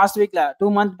நண்பர் லாஸ்ட் வீக்ல 2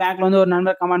 மந்த் பேக்ல வந்து ஒரு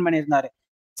நண்பர் கமெண்ட் பண்ணியிருந்தாரு.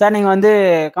 சார் நீங்க வந்து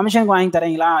கமிஷனுக்கு வாங்கி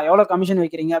தர்றீங்களா? எவ்வளோ கமிஷன்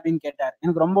வைக்கிறீங்க? அப்படின்னு கேட்டாரு.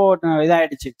 எனக்கு ரொம்ப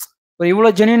இதாயிடுச்சு. ஒரு இவ்ளோ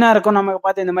ஜென்யூனா இருக்கும் நமக்கு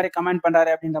பார்த்து இந்த மாரி கமெண்ட்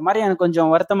பண்றாரு அப்படின்ற மாரி எனக்கு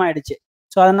கொஞ்சம் வருத்தமாயிடுச்சு.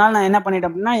 ஸோ அதனால நான் என்ன பண்ணிட்டேன்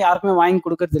அப்படின்னா, யாருக்குமே வாங்கி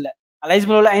குடுக்கறதில்ல. அலைஸ்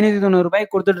ப்ளூல ரூ. 590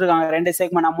 குடுத்துட்டு இருக்காங்க 2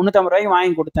 செக்மெண்ட். நான் ரூ. 350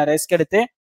 வாங்கி குடுத்தேன் ரிஸ்க் எடுத்து.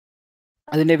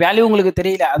 அதனுடைய வேல்யூ உங்களுக்கு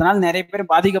தெரியல. அதனால நெறைய பேர்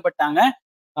பாதிக்கப்பட்டாங்க.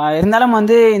 இருந்தாலும்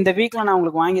வந்து இந்த வீக்ல நான்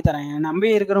உங்களுக்கு வாங்கி தரேன். என்ன நம்பி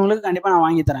இருக்கிறவங்களுக்கு கண்டிப்பா நான்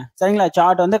வாங்கி தரேன். சரிங்களா?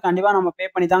 சார்ட் வந்து கண்டிப்பா நம்ம பே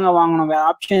பண்ணி தாங்க வாங்கணும். வேற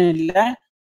ஆப்ஷன் இல்ல.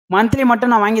 மந்த்லி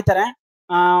மட்டும் நான் வாங்கி தரேன்.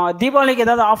 ஆ தீபாவளிக்கு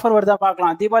ஏதாவது ஆஃபர் வருதா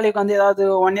பார்க்கலாம். தீபாவளிக்கு வந்து ஏதாவது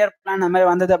 1 இயர் பிளான் அந்த மாரி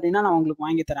வந்தது அப்டின்னா, நான் உங்களுக்கு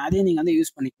வாங்கி தரேன். அதையும் நீங்க வந்து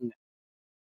யூஸ் பண்ணிக்கோங்க.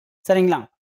 சரிங்களா?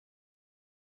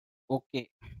 ஓகே.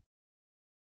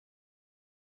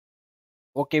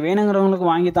 ஓகே. வேணுங்கிறவங்களுக்கு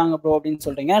வாங்கி தாங்க ப்ரோ அப்டின்னு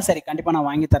சொல்றீங்க. சரி கண்டிப்பா நான்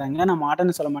வாங்கி தரேங்க. நான்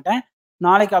மாட்டேன்னு சொல்ல மாட்டேன்.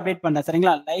 நாளைக்கு அப்டேட் பண்றேன்.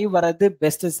 சரிங்களா? லைவ் வர்றது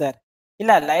பெஸ்ட் சார்.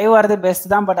 இல்ல லைவ் வர்றது பெஸ்ட்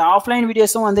தான். பட் ஆஃப்லைன்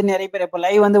வீடியோஸும் வந்து நெறைய பேர் இப்ப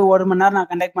லைவ் வந்து 1 மணி நேரம் நான்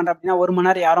கண்டக்ட் பண்றேன் அப்டின்னா, 1 மணி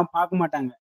நேரம் யாரும் பார்க்க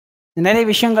மாட்டாங்க. நெறைய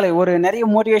விஷயங்களை நெறைய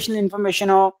மோட்டிவேஷனல்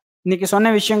இன்ஃபர்மேஷனோ, இன்னைக்கு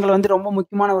சொன்ன விஷயங்கள் வந்து ரொம்ப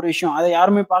முக்கியமான ஒரு விஷயம். அத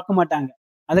யாருமே பார்க்க மாட்டாங்க.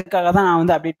 அதுக்காக தான் நான்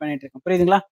வந்து அப்டேட் பண்ணிட்டு இருக்கேன்.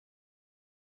 புரியுதுங்களா?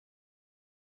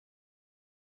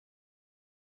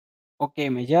 ஓகே.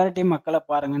 மெஜாரிட்டி மக்கள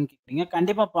பாருங்கன்னு கேட்கிறீங்க.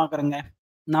 கண்டிப்பா பார்க்குறேங்க.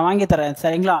 நான் வாங்கி தரேன்.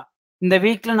 சரிங்களா? இந்த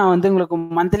வீக்ல நான் வந்து உங்களுக்கு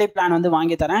மந்த்லி பிளான் வந்து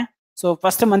வாங்கி தரேன். ஸோ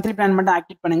ஃபர்ஸ்ட்டு மந்த்லி பிளான் மட்டும்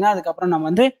ஆக்டிவேட் பண்ணுங்க. அதுக்கப்புறம் நம்ம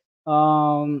வந்து ஆ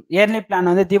இயர்லி பிளான்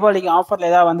வந்து தீபாவளிக்கு ஆஃபர்ல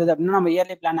ஏதாவது வந்தது அப்டின்னா, நம்ம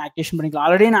இயர்லி பிளான் ஆக்டிவேஷன் பண்ணிக்கலாம்.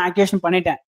 ஆல்ரெடி நான் ஆக்டிவேஷன்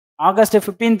பண்ணிட்டேன். ஆகஸ்ட்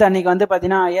 15த் அன்னைக்கு வந்து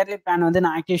பார்த்தீங்கன்னா, இயர்லி பிளான் வந்து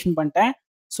நான் ஆக்டிவேஷன் பண்ணிட்டேன்.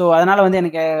 ஸோ அதனால வந்து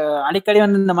எனக்கு அடிக்கடி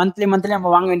வந்து இந்த மந்த்லி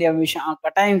நம்ம வாங்க வேண்டிய விஷயம்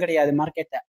கட்டாயம் கிடையாது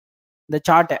மார்க்கெட்ட. இந்த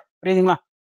சார்ட்ட. புரியுதுங்களா?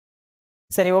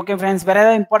 சரி ஓகே ஃபிரெண்ட்ஸ். வேற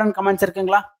ஏதாவது இம்பார்டன்ட் கமெண்ட்ஸ்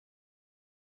இருக்குங்களா?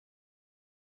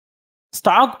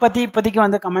 ஸ்டாக் பத்தி இப்போதைக்கு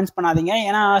வந்து கமெண்ட்ஸ் பண்ணாதீங்க.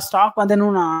 ஏன்னா ஸ்டாக் வந்து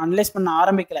இன்னும் நான் அனலைஸ் பண்ண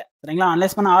ஆரம்பிக்கல. சரிங்களா?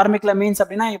 அனலைஸ் பண்ண ஆரம்பிக்கல மீன்ஸ்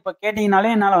அப்டின்னா, இப்ப கேட்டீங்கனாலே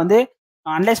என்னால வந்து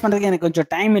அனலைஸ் பண்றதுக்கு எனக்கு கொஞ்சம்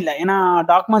டைம் இல்ல. ஏன்னா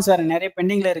டாக்குமெண்ட்ஸ் வேற நெறைய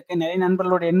பெண்டிங்ல இருக்கு. நெறைய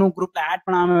நண்பர்களோட இன்னும் குரூப்ல ஆட்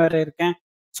பண்ணாம வேற இருக்கேன்.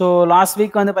 ஸோ லாஸ்ட்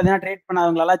வீக் வந்து பார்த்தீங்கன்னா, ட்ரேட்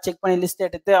பண்ணாதவங்களலாம் செக் பண்ணி லிஸ்ட்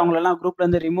எடுத்து அவங்களலாம் குரூப்ல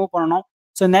இருந்து ரிமூவ் பண்ணணும்.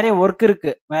 ஸோ நெறைய ஒர்க்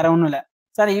இருக்கு. வேற ஒண்ணும் இல்ல.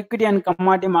 சார் ஈக்விட்டி அண்ட்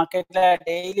கமாடிட்டி மார்க்கெட்ல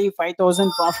டெய்லி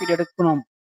 5000 ப்ராஃபிட் எடுக்கணும்.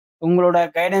 உங்களோட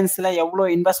கைடன்ஸ்ல எவ்வளோ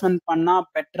இன்வெஸ்ட்மென்ட் பண்ணா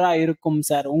பெட்டரா இருக்கும்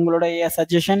சார்? உங்களுடைய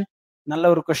சஜஷன் நல்ல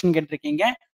ஒரு கொஸ்டின் கேட்டிருக்கீங்க.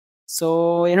 ஸோ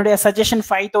என்னுடைய சஜஷன்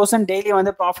 5000 டெய்லி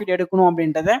வந்து ப்ராஃபிட் எடுக்கணும்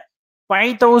அப்படின்றத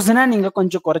 5000 நீங்க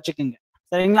கொஞ்சம் குறைச்சுக்குங்க.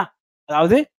 சரிங்களா?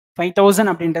 அதாவது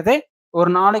 5000 அப்படின்றது ஒரு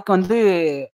நாளைக்கு வந்து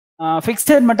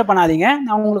ஃபிக்ஸட் மட்டும் பண்ணாதீங்க.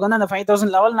 நான் உங்களுக்கு வந்து அந்த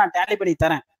 5000 லெவல் நான் டேலி பண்ணி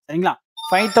தரேன். சரிங்களா?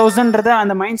 5000ன்றத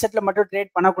அந்த மைண்ட் செட்ல மட்டும்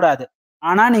ட்ரேட் பண்ணக்கூடாது.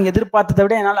 ஆனா நீங்க எதிர்பார்த்தத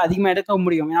விட என்னால அதிகமா எடுக்க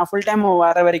முடியும். ஏன்னா ஃபுல் டைம்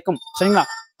வர வரைக்கும். சரிங்களா?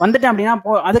 வந்துட்டேன் அப்படின்னா,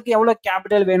 அதுக்கு எவ்வளோ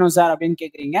கேபிட்டல் வேணும் சார் அப்படின்னு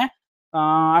கேட்குறீங்க.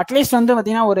 அட்லீஸ்ட் வந்து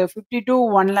பார்த்தீங்கன்னா, ஒரு 50 டூ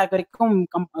 1 லேக் வரைக்கும்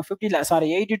 50 இல்ல சாரி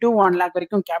 80 டூ 1 லேக்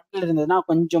வரைக்கும் கேபிட்டல் இருந்ததுன்னா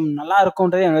கொஞ்சம் நல்லா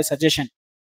இருக்கும்ன்றது என்னோட சஜஷன்.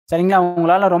 சரிங்களா?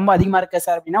 உங்களால ரொம்ப அதிகமா இருக்கு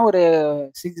சார் அப்படின்னா, ஒரு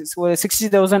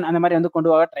 60,000 அந்த மாரி வந்து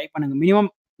கொண்டு வர ட்ரை பண்ணுங்க. மினிமம்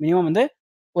மினிமம் வந்து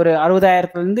ஒரு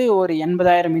 60,000லேருந்து ஒரு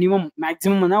 80,000 மினிமம்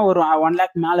மேக்ஸிமம் தான் ஒரு 1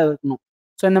 லேக் மேல இருக்கணும்.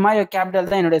 ஸோ இந்த மாரி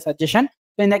கேபிட்டல் தான் என்னுடைய சஜஷன்.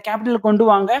 ஸோ இந்த கேபிட்டல் கொண்டு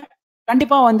வாங்க.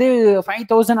 கண்டிப்பா வந்து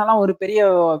 5000 எல்லாம் ஒரு பெரிய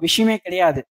விஷயமே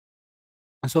கிடையாது.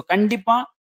 ஸோ கண்டிப்பா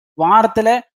வாரத்துல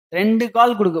 2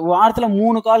 கால் வாரத்துல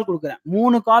 3 கால் குடுக்குறேன்.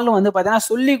 3 கால் வந்து பார்த்தீங்கன்னா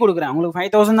சொல்லிக் குடுக்குறேன். உங்களுக்கு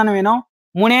 5000 தானே வேணும்.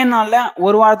 3ஏ நாள்ல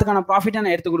 1 வாரத்துக்கான ப்ராஃபிட்ட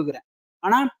நான் எடுத்து குடுக்குறேன்.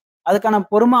 ஆனா, அதுக்கான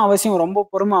பொறுமை அவசியம்.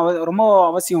 ரொம்ப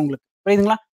அவசியம் உங்களுக்கு.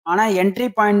 புரியுதுங்களா? ஆனா என்ட்ரி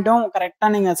பாயிண்ட்டும் கரெக்ட்டா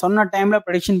நீங்க சொன்ன டைம்ல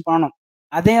ப்ரெடிக்ஷன் பண்ணணும்.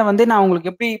 அதே வந்து நான்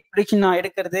உங்களுக்கு எப்படி ப்ரெடிக்ஷன் நான்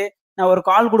எடுக்கிறது, நான் ஒரு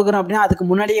கால் குடுக்குறேன் அப்படின்னா, அதுக்கு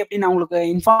முன்னாடியே எப்படி நான் உங்களுக்கு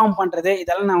இன்ஃபார்ம் பண்றது,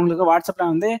 இதெல்லாம் நான் உங்களுக்கு WhatsAppல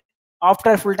வந்து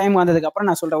ஆஃப்டர் ஃபுல் டைம் வந்ததுக்கப்புறம்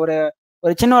நான் சொல்றேன். ஒரு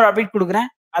ஒரு சின்ன ஒரு அப்டேட் குடுக்குறேன்.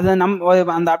 அது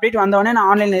அந்த அப்டேட் வந்தவுடனே நான்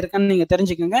ஆன்லைன்ல இருக்கேன்னு நீங்க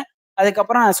தெரிஞ்சுக்கங்க.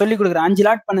 அதுக்கப்புறம் நான் சொல்லிக் குடுக்குறேன். 5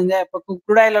 லாட் பண்ணுங்க. இப்ப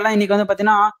க்ரூட் ஆயில்லலாம் இன்னைக்கு வந்து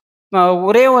பார்த்தீங்கன்னா, அ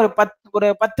ஒரே ஒரு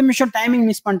 10 நிமிஷம் டைமிங்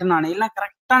மிஸ் பண்ணிட்டேன் நானு. இல்லன்னா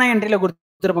கரெக்ட்டான என்ட்ரில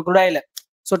குடுத்துருப்பேன் க்ரூட் ஆயில.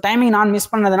 ஸோ டைமிங் நான்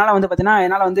மிஸ் பண்ணதுனால வந்து பார்த்தீங்கன்னா,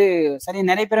 என்னால வந்து சரி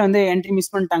நெறைய பேர் வந்து என்ட்ரி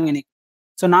மிஸ் பண்ணிட்டாங்க இன்னைக்கு.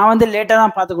 ஸோ நான் வந்து லேட்டா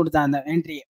தான் பார்த்து குடுத்தேன் அந்த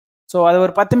என்ட்ரிய. ஸோ அது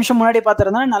ஒரு 10 நிமிஷம் முன்னாடி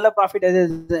பார்த்திருந்தா நல்ல ப்ராஃபிட்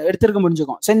எடுத்திருக்க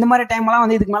முடிஞ்சுக்கும். ஸோ இந்த மாரி டைம்லாம்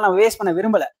வந்து இதுக்கு மேல நான் வேஸ்ட் பண்ண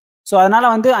விரும்பல. ஸோ அதனால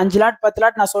வந்து 5 லாட், 10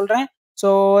 லாட் நான் சொல்றேன். ஸோ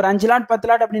ஒரு 5 லாட், 10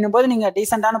 லாட் அப்படின்னும்போது நீங்க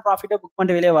டீசென்ட்டான ப்ராஃபிட்ட புக்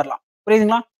பண்ணிட்டு வெளிய வரலாம்.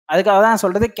 புரியுதுங்களா? அதுக்காக தான் நான்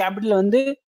சொல்றது கேபிட்டல் வந்து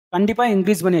கண்டிப்பா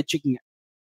இன்கிரீஸ் பண்ணி வச்சுக்கங்க.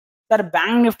 சார்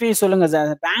பேங்க் நிஃப்டி சொல்லுங்க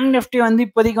சார். பேங்க் நிஃப்டி வந்து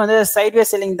இப்போதைக்கு வந்து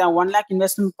சைட்வேஸ் செல்லிங் தான். 1 லாக்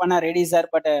இன்வெஸ்ட்மென்ட் பண்ண ரெடி சார்.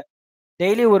 பட்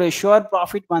டெய்லி ஒரு ஷூர்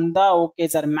ப்ராஃபிட் வந்தா ஓகே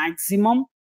சார். மேக்ஸிமம்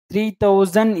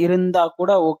 3000 இருந்தா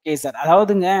கூட ஓகே சார்.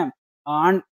 அதாவதுங்க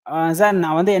ஆன் சார்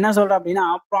நான் வந்து என்ன சொல்றேன் அப்டின்னா,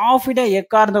 ப்ராஃபிட்ட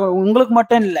எக்காரணத்த உங்களுக்கு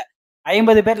மட்டும் இல்ல.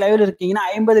 50 பேர் லைவ்ல இருக்கீங்கன்னா,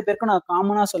 50 பேருக்கும் நான்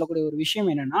காமனா சொல்லக்கூடிய ஒரு விஷயம்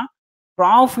என்னன்னா,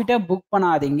 ப்ராஃபிட்ட புக்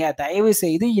பண்ணாதீங்க. தயவு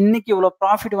செய்து இன்னைக்கு இவ்வளோ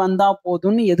ப்ராஃபிட் வந்தா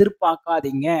போதும்னு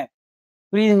எதிர்பார்க்காதீங்க.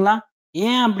 புரியுதுங்களா?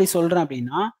 ஏன் அப்படி சொல்றேன்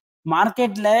அப்படின்னா,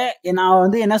 மார்க்கெட்ல நான்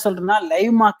வந்து என்ன சொல்றேன்னா,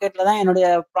 லைவ் மார்க்கெட்ல தான் என்னுடைய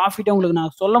ப்ராஃபிட்ட உங்களுக்கு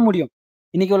நான் சொல்ல முடியும்.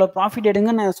 இன்னைக்கு இவ்வளோ ப்ராஃபிட்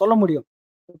எடுங்கன்னு நான் சொல்ல முடியும்.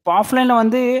 இப்ப ஆஃப்லைன்ல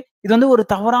வந்து இது வந்து ஒரு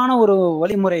தவறான ஒரு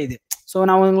வழிமுறை இது. ஸோ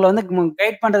நான் உங்கள வந்து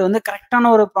கைட் பண்றது வந்து கரெக்ட்டான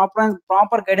ஒரு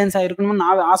ப்ராப்பர் கைடன்ஸா இருக்கணும்னு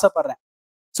நான் ஆசைப்படுறேன்.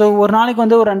 ஸோ ஒரு நாளைக்கு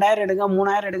வந்து ஒரு 2000 எடுங்க,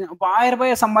 3000 எடுங்க. இப்ப ரூ.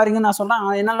 1000 சம்பாரிங்கன்னு நான் சொன்னா,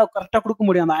 என்னால கரெக்ட்டா குடுக்க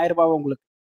முடியும் அந்த ரூ. 1000 உங்களுக்கு.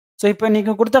 ஸோ இப்ப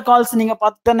நீங்க குடுத்த கால்ஸ் நீங்க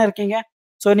பார்த்துட்டு தானே இருக்கீங்க.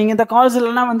 ஸோ நீங்க இந்த கால்ஸ்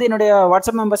இல்லன்னா வந்து என்னுடைய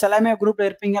வாட்ஸ்அப் மெம்பர்ஸ் எல்லாமே குரூப்ல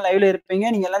இருப்பீங்க, லைவ்ல இருப்பீங்க.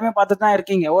 நீங்க எல்லாமே பார்த்துட்டு தான்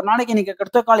இருக்கீங்க. ஒரு நாளைக்கு நீங்க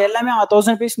குடுத்த கால் எல்லாமே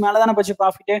 ₹1000 மேல தானே போச்சு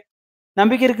ப்ராஃபிட்டு.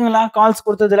 நம்பிக்கை இருக்குங்களா கால்ஸ்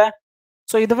குடுத்ததுல?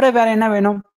 ஸோ இத விட வேற என்ன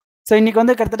வேணும்? ஸோ இன்னைக்கு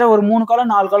வந்து கிட்டத்தட்ட ஒரு 3 காலோ,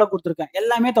 4 காலோ குடுத்துருக்கேன்.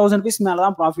 எல்லாமே ₹1000 மேல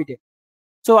தான் ப்ராஃபிட்டு.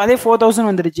 ஸோ அதே 4000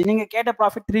 வந்துருச்சு. நீங்க கேட்ட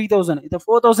ப்ராஃபிட் 3000. இது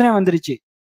 4000 வந்துருச்சு.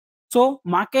 ஸோ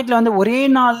மார்க்கெட்ல வந்து ஒரே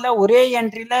நாள்ல, ஒரே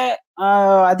என்ட்ரில அ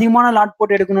அதிகமான லாட்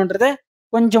போட்டு எடுக்கணுன்றத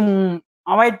கொஞ்சம்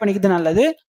அவாய்ட் பண்ணிக்கிறது நல்லது.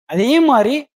 அதே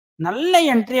மாரி நல்ல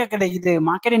என்ட்ரியா கிடைக்குது.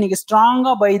 மார்க்கெட் இன்னைக்கு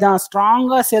ஸ்ட்ராங்கா பை தான்,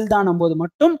 ஸ்ட்ராங்கா செல் தான்னும்போது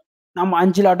மட்டும் நம்ம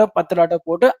 5 லாட்டோ, 10 லாட்டோ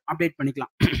போட்டு அப்டேட்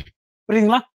பண்ணிக்கலாம்.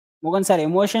 புரியுதுங்களா? மோகன் சார்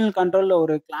எமோஷனல் கண்ட்ரோல்ல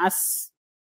ஒரு கிளாஸ்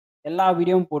எல்லா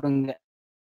வீடியோவும் போடுங்க.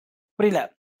 புரியல.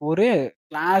 ஒரு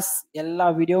கிளாஸ் எல்லா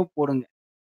வீடியோவும் போடுங்க.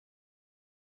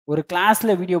 ஒரு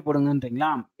கிளாஸ்ல வீடியோ போடுங்கன்றீங்களா?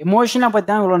 எமோஷன பத்தி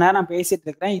தான் இவ்வளோ நேரம் நான் பேசிட்டு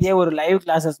இருக்கிறேன். இதே ஒரு லைவ்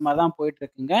கிளாஸஸ் மாரி தான் போயிட்டு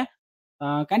இருக்குங்க.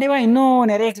 கண்டிப்பா இன்னும்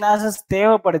நெறைய கிளாஸஸ்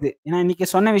தேவைப்படுது. ஏன்னா இன்னைக்கு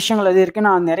சொன்ன விஷயங்கள் அது இருக்கு.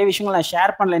 நான் நெறைய விஷயங்கள் நான்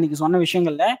ஷேர் பண்ணல இன்னைக்கு சொன்ன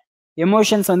விஷயங்கள்ல.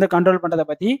 எமோஷன்ஸ் வந்து கண்ட்ரோல் பண்றத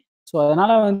பத்தி. ஸோ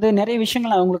அதனால வந்து நெறைய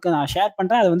விஷயங்கள உங்களுக்கு நான் ஷேர்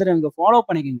பண்றேன். அத வந்து நீங்க ஃபாலோ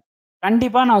பண்ணிக்கங்க.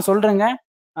 கண்டிப்பா நான் சொல்றேங்க.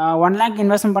 1 லேக்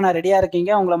இன்வெஸ்ட்மென்ட் பண்ண ரெடியா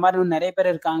இருக்கீங்க. உங்கள மாரி இன்னும் நெறைய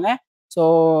பேர் இருக்காங்க. ஸோ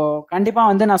கண்டிப்பா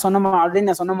வந்து நான் சொன்ன ஆல்ரெடி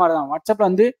நான் சொன்ன மாரி தான். WhatsAppல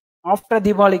வந்து ஆஃப்டர்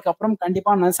தீபாவளிக்கு அப்புறம்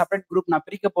கண்டிப்பா நான் செப்பரேட் குரூப் நான்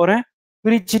பிரிக்க போறேன்.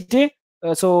 பிரிச்சுட்டு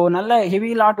ஸோ நல்ல ஹெவி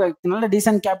லாட் நல்ல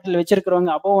டீசென்ட் கேபிட்டல் வச்சிருக்கிறவங்க,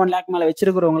 அபோவ் 1 லேக் மேல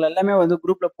வச்சிருக்கிறவங்க எல்லாமே வந்து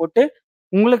குரூப்ல போட்டு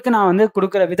உங்களுக்கு நான் வந்து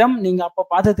குடுக்குற விதம் நீங்க அப்ப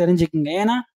பார்த்து தெரிஞ்சுக்கங்க.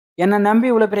 ஏன்னா, என்ன நம்பி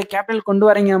இவ்வளோ பெரிய கேப்பிட்டல் கொண்டு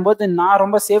வரீங்கம்போது நான்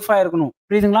ரொம்ப சேஃபா இருக்கணும்.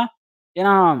 புரியுதுங்களா?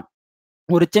 ஏன்னா,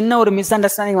 ஒரு சின்ன ஒரு மிஸ்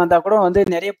அண்டர்ஸ்டாண்டிங் வந்தா கூட வந்து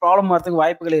நெறைய ப்ராப்ளம் வரதுக்கு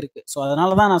வாய்ப்புகள் இருக்கு. ஸோ,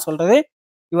 அதனால தான் நான் சொல்றது,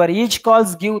 your each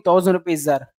calls give ₹1000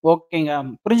 sir. ஓகேங்க.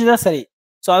 புரிஞ்சுதா சரி.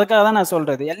 ஸோ, அதுக்காக தான் நான்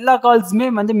சொல்றது. எல்லா கால்ஸுமே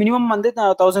வந்து மினிமம் வந்து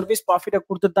 ₹1000 ப்ராஃபிட்ட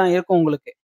குடுத்துட்டு தான் இருக்கும்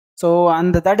உங்களுக்கு. ஸோ,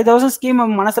 அந்த 30,000 ஸ்கீம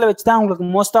மனசுல வச்சு தான் உங்களுக்கு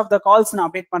மோஸ்ட் ஆஃப் த கால்ஸ் நான்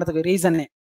அப்டேட் பண்றதுக்கு ரீசனே.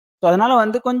 ஸோ, அதனால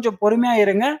வந்து கொஞ்சம் பொறுமையா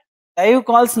இருங்க. லைவ்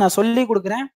கால்ஸ் நான் சொல்லிக்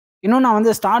குடுக்குறேன். இன்னும் நான்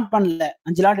வந்து ஸ்டார்ட் பண்ணல.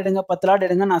 5 லாட் எடுங்க, 10 லாட்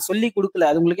எடுங்க நான் சொல்லிக் குடுக்கல.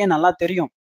 அது உங்களுக்கே நல்லா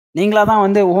தெரியும். நீங்களா தான்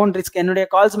வந்து ஓன் ரிஸ்க் என்னுடைய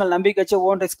கால்ஸ் மேல நம்பிக்கை வச்சு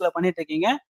ஓன் ரிஸ்க்ல பண்ணிட்டு இருக்கீங்க.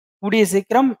 கூடிய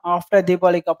சீக்கிரம் ஆஃப்டர்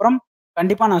தீபாவளிக்கு அப்புறம்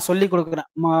கண்டிப்பா நான் சொல்லிக் குடுக்குறேன்.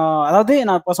 அதாவது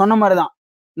நான் இப்ப சொன்ன மாரி தான்.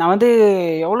 நான் வந்து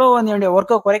எவ்வளோ வந்து என்னுடைய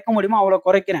ஒர்க்க குறைக்க முடியுமோ அவ்வளோ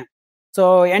குறைக்கிறேன். ஸோ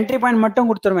என்ட்ரி பாயிண்ட் மட்டும்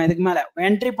குடுத்துருவேன் இதுக்கு மேல.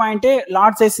 Entry point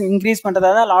lot size increase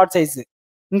பண்றதா தான் லாட் சைஸ்.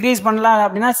 இன்கிரீஸ் பண்ணலாம்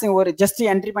அப்படின்னா ஒரு ஜஸ்ட்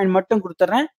என்ட்ரி பாயிண்ட் மட்டும்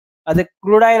குடுத்துடுறேன். அது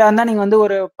க்ரூட் ஆயிலா இருந்தா நீங்க வந்து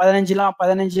ஒரு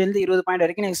 15லிருந்து 20 பாயிண்ட்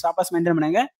வரைக்கும் நீங்க ஸ்டாப் லாஸ் மெயின்டெயின்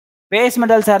பண்ணுங்க. பேஸ்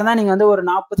மெட்டல்ஸா இருந்தா நீங்க வந்து ஒரு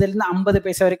 40லிருந்து 50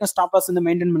 பைசா வரைக்கும் ஸ்டாப் லாஸ் வந்து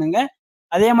மெயின்டெயின் பண்ணுங்க.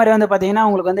 அதே மாரி வந்து பார்த்தீங்கன்னா,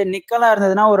 உங்களுக்கு வந்து நிக்கலா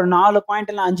இருந்ததுன்னா ஒரு 4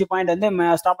 பாயிண்ட் இல்ல 5 பாயிண்ட் வந்து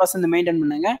ஸ்டாப் லாஸ் வந்து மெயின்டெயின்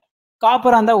பண்ணுங்க.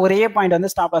 காப்பரா இருந்தா ஒரே பாயிண்ட்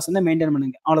வந்து ஸ்டாப் லாஸ் வந்து மெயின்டெயின்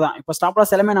பண்ணுங்க. அவ்வளோதான். இப்போ ஸ்டாப்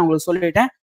லாஸ் எல்லாமே நான் உங்களுக்கு சொல்லிட்டேன்.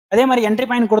 அதே மாரி என்ட்ரி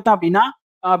பாயிண்ட் குடுத்தோம் அப்படின்னா,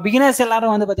 பிகினர்ஸ்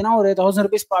எல்லாரும் வந்து பார்த்தீங்கன்னா, ஒரு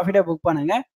 ₹1000 ப்ராஃபிட்டா புக்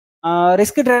பண்ணுங்க.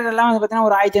 ரிஸ்க் ட்ரேடர் எல்லாம் வந்து பார்த்தீங்கன்னா,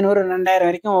 ஒரு 1500, 2000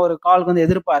 வரைக்கும் ஒரு கால்க்கு வந்து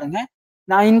எதிர்பாருங்க.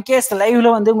 நான் இன்கேஸ் லைவ்ல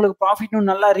வந்து உங்களுக்கு ப்ராஃபிட் இன்னும்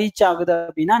நல்லா ரீச் ஆகுது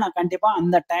அப்படின்னா, நான் கண்டிப்பா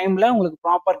அந்த டைம்ல உங்களுக்கு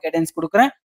ப்ராப்பர் கைடன்ஸ்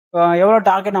குடுக்குறேன். எவ்வளோ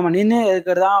டார்கெட் நம்ம நின்னு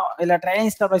எடுக்கிறதா, இல்ல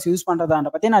ட்ரைலிங் ஸ்டாப் லாஸ் யூஸ் பண்றதான்ற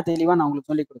பத்தி நான் தெளிவா நான்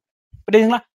உங்களுக்கு சொல்லிக் குடுக்குறேன்.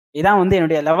 புரியுதுங்களா? இதான் வந்து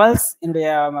என்னுடைய லெவல்ஸ். என்னுடைய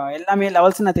எல்லாமே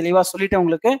லெவல்ஸ் நான் தெளிவா சொல்லிட்டேன்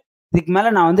உங்களுக்கு. இதுக்கு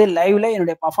மேல நான் வந்து லைவ்ல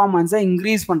என்னுடைய பெர்ஃபார்மன்ஸ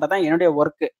இன்கிரீஸ் பண்றது தான் என்னுடைய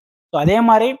வொர்க். ஸோ அதே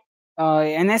மாரி அ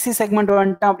என்எஸ்சி செக்மெண்ட்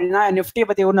வந்துட்டோம் அப்படின்னா, நிஃப்டிய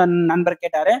பத்தி ஒரு நண்பர்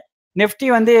கேட்டாரு. நிஃப்டி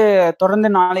வந்து தொடர்ந்து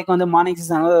நாளைக்கு வந்து மார்னிங்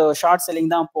செஷன் ஷார்ட்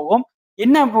செல்லிங் தான் போகும்.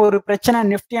 என்ன இப்போ ஒரு பிரச்சனை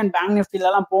நிஃப்டி அண்ட் பேங்க்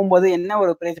நிஃப்டிலலாம் போம்போது என்ன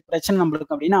ஒரு பிரச்சனை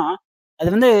நம்மளுக்கு அப்படின்னா, அது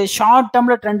வந்து ஷார்ட்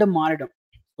டெர்ம்ல ட்ரெண்ட் மாறிடும்.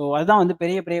 ஸோ அதுதான் வந்து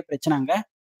பெரிய பெரிய பிரச்சனை அங்க.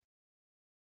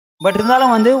 பட்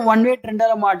இருந்தாலும் வந்து ஒன் வே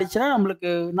ட்ரெண்டால மாட்டுச்சுன்னா, நம்மளுக்கு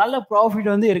நல்ல ப்ராஃபிட்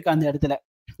வந்து இருக்கு அந்த இடத்துல.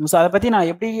 ஸோ அத பத்தி நான்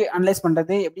எப்படி அனலைஸ்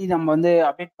பண்றது? எப்படி நம்ம வந்து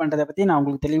அப்டேட் பண்றத பத்தி நான்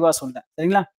உங்களுக்கு தெளிவா சொல்றேன்.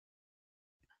 சரிங்களா?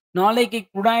 நாளைக்கு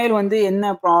குடாயில் வந்து என்ன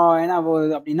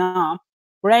போகுது அப்டின்னா,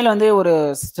 குடாயில வந்து ஒரு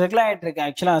ஸ்ட்ரகிள் ஆயிட்டு இருக்கு.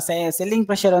 ஆக்சுவலா செல்லிங்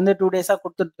பிரஷர் வந்து 2 டேஸா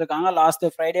குடுத்துட்டு இருக்காங்க. லாஸ்ட்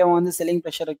ஃப்ரைடேவும் வந்து செல்லிங்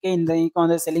பிரஷர் இருக்கு. இந்த வீக்கும்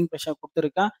வந்து செல்லிங் பிரஷர்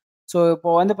குடுத்துருக்கான். ஸோ இப்போ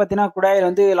வந்து பார்த்தீங்கன்னா, குடாயில்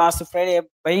வந்து லாஸ்ட் ஃப்ரைடே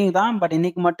பையிங் தான். பட்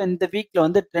இன்னைக்கு மட்டும் இந்த வீக்ல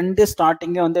வந்து ட்ரெண்ட்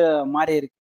ஸ்டார்ட்டிங்கே வந்து மாறி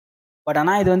இருக்கு. பட்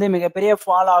ஆனா இது வந்து மிகப்பெரிய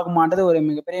ஃபால் ஆகுமான்றது ஒரு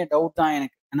மிகப்பெரிய டவுட் தான்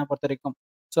எனக்கு, என்ன பொறுத்தவரைக்கும்.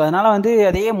 ஸோ அதனால வந்து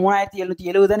அதே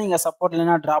 3770 நீங்க சப்போர்ட்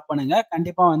இல்லன்னா டிராப் பண்ணுங்க.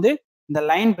 கண்டிப்பா வந்து இந்த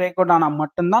லைன் பிரேக் அவுட் ஆனா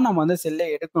மட்டும் தான் நம்ம வந்து செல்லே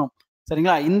எடுக்கணும்.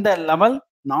 சரிங்களா? இந்த லெவல்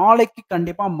நாளைக்கு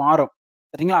கண்டிப்பா மாறும்.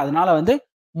 சரிங்களா? அதனால வந்து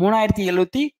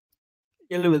 3770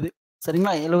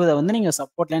 சரிங்களா? 70 வந்து நீங்க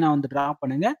சப்போர்ட் லைனா வந்து டிராப்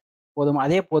பண்ணுங்க.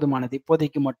 அதே போதுமானது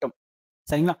இப்போதைக்கு மட்டும்.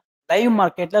 சரிங்களா? லைவ்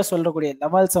மார்க்கெட்ல சொல்லக்கூடிய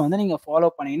லெவல்ஸ வந்து நீங்க ஃபாலோ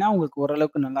பண்ணீங்கன்னா, உங்களுக்கு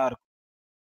ஓரளவுக்கு நல்லா இருக்கும்.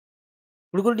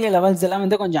 குடுக்கக்கூடிய லெவல்ஸ் எல்லாம்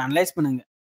வந்து கொஞ்சம் அனலைஸ் பண்ணுங்க.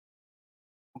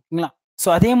 ஓகேங்களா? ஸோ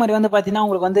அதே மாரி வந்து பார்த்தீங்கன்னா,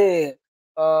 உங்களுக்கு வந்து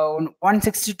அ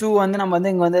 162 வந்து நம்ம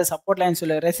வந்து இங்க வந்து சப்போர்ட் லைன்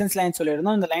ரெசிஸ்டன்ஸ் லைன்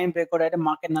சொல்லியிருந்தோம். இந்த லைன் பிரேக் அவுட் ஆயிட்டு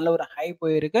மார்க்கெட் நல்ல ஒரு ஹை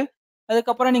போயிருக்கு.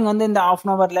 அதுக்கப்புறம் நீங்க வந்து இந்த 1/2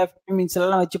 அன் ஹவர்ல 15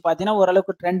 மினிட்ஸ்லலாம் வச்சு பார்த்தீங்கன்னா,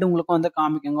 ஓரளவுக்கு ட்ரெண்ட் உங்களுக்கு வந்து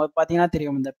காமிக்குங்க. பார்த்தீங்கன்னா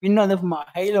தெரியும். இந்த பின் வந்து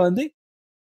ஹைல வந்து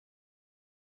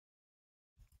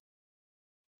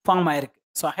ஃபார்ம் ஆயிருக்கு.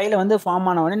 ஸோ ஹைல வந்து ஃபார்ம்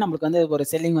ஆன உடனே நம்மளுக்கு வந்து ஒரு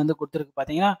செல்லிங் வந்து குடுத்துருக்கு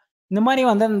பார்த்தீங்கன்னா, இந்த மாரி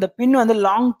வந்து இந்த பின் வந்து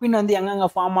லாங் பின் வந்து எங்கெங்க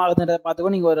ஃபார்ம் ஆகுதுன்றத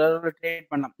பார்த்துக்கூட நீங்க ஒரு அளவுல ட்ரேட்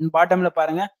பண்ணலாம். பாட்டம்ல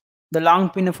பாருங்க. இந்த லாங்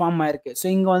பின் ஃபார்ம் ஆயிருக்கு. ஸோ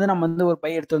இங்க வந்து நம்ம வந்து ஒரு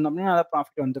பை எடுத்திருந்தோம் அப்படின்னா, நல்லா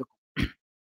ப்ராஃபிட் வந்திருக்கும்.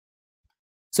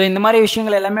 ஸோ இந்த மாரி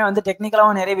விஷயங்கள் எல்லாமே வந்து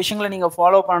டெக்னிக்கலாவும் நெறைய விஷயங்கள நீங்க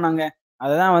ஃபாலோ பண்ணணுங்க.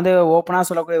 அததான் வந்து ஓப்பனா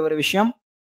சொல்லக்கூடிய ஒரு விஷயம்.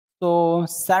 ஸோ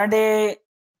சாட்டர்டே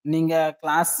நீங்க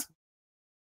கிளாஸ்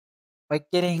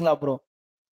வைக்கிறீங்களா ப்ரோ?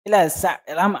 இல்ல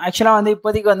எல்லாம் ஆக்சுவலா வந்து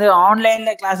இப்போதைக்கு வந்து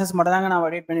ஆன்லைன்ல கிளாஸஸ் மட்டும் தாங்க நான்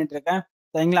வெயிட் பண்ணிட்டு இருக்கேன்.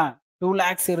 சரிங்களா? 2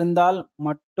 லேக்ஸ் இருந்தால்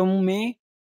மட்டுமே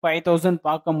 5000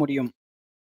 பார்க்க முடியும்.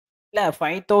 இல்ல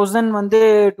 5000 வந்து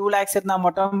 2 லேக்ஸ் இருந்தா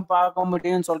மட்டும் பார்க்க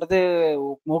முடியும்னு சொல்றது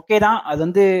ஓகே தான். அது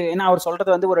வந்து ஏன்னா அவர் சொல்றது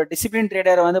வந்து ஒரு டிசிப்ளின்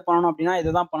ட்ரேடர் வந்து பண்ணணும் அப்டின்னா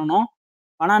இதுதான் பண்ணணும்.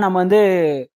 ஆனா நம்ம வந்து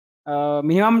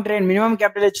மினிமம்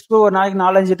கேப்பிட்டல் வச்சுட்டு ஒரு நாளைக்கு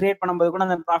 4, 5 ட்ரேட் பண்ணும்போது கூட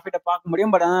அந்த ப்ராஃபிட்ட பார்க்க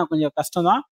முடியும். பட் ஆனா கொஞ்சம் கஷ்டம்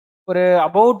தான். ஒரு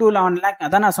அபோவ் டூ 1 லேக்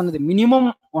அதான் நான் சொன்னது. மினிமம்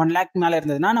 1 லேக் மேல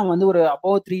இருந்ததுன்னா, நம்ம வந்து ஒரு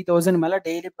அபோவ் 3000 மேல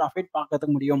டெய்லி ப்ராஃபிட்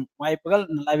பார்க்கறதுக்கு முடியும். வாய்ப்புகள்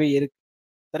நல்லாவே இருக்கு.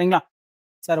 சரிங்களா?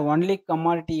 சார் ஒன்லி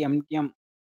கமாடிட்டி எம்டிஎம்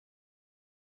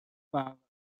ப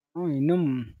இன்னும்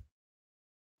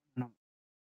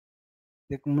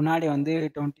இதுக்கு முன்னாடி வந்து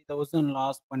 20,000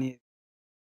 லாஸ் பண்ணி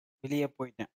வெளிய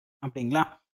போயிட்டேன். அப்டிங்களா?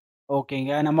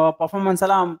 ஓகேங்க. நம்ம பெர்ஃபார்மன்ஸ்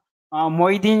எல்லாம்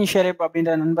மொய்தீன் ஷெரீப்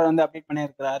அப்படின்ற நண்பர் வந்து அப்டேட்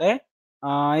பண்ணியிருக்கிறாரு.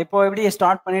 இப்போ எப்படி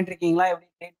ஸ்டார்ட் பண்ணிட்டு இருக்கீங்களா? எப்படி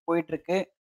ட்ரேட் போயிட்டு இருக்கு?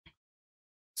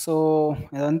 ஸோ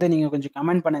இத வந்து நீங்க கொஞ்சம்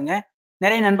கமெண்ட் பண்ணுங்க.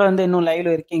 நெறைய நண்பர் வந்து இன்னும்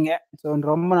லைவ்ல இருக்கீங்க. ஸோ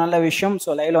ரொம்ப நல்ல விஷயம். ஸோ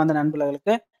லைவ்ல வந்த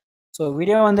நண்பர்களுக்கு. ஸோ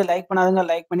வீடியோ வந்து லைக் பண்ணாதவங்க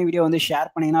லைக் பண்ணி வீடியோ வந்து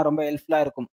ஷேர் பண்ணீங்கன்னா ரொம்ப ஹெல்ப்ஃபுல்லா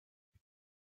இருக்கும்.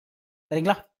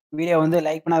 சரிங்களா? வீடியோ வந்து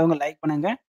லைக் பண்ணாதவங்க லைக் பண்ணுங்க.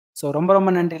 ஸோ ரொம்ப ரொம்ப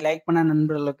நன்றி லைக் பண்ண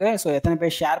நண்பர்களுக்கு. ஸோ எத்தன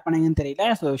பேர் ஷேர் பண்ணீங்கன்னு தெரியல.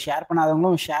 ஸோ ஷேர்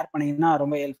பண்ணாதவங்களும் ஷேர் பண்ணீங்கன்னா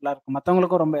ரொம்ப ஹெல்ப்ஃபுல்லா இருக்கும்.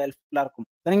 மத்தவங்களுக்கும் ரொம்ப ஹெல்ப்ஃபுல்லா இருக்கும்.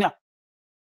 சரிங்களா?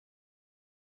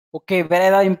 ஓகே. வேற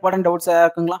ஏதாவது இம்பார்டன்ட் டவுட்ஸ் ஏதாவது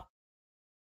இருக்குங்களா?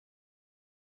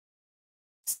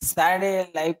 சாட்டர்டே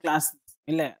லைவ் கிளாஸ்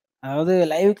இல்ல. அதாவது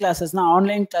லைவ் கிளாஸஸ்னா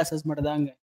ஆன்லைன் கிளாஸஸ் மட்டும் தாங்க.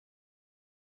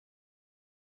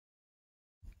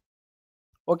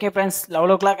 ஓகே ஃபிரெண்ட்ஸ்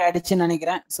 11:00 ஆயிடுச்சுன்னு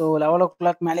நெனைக்கிறேன். ஸோ 11:00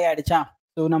 மேலயே ஆயிடுச்சா?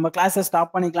 ஸோ நம்ம கிளாஸ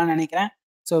ஸ்டாப் பண்ணிக்கலாம்னு நெனைக்கிறேன்.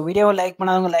 ஸோ வீடியோவ லைக்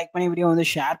பண்ணாதவங்க லைக் பண்ணி வீடியோ வந்து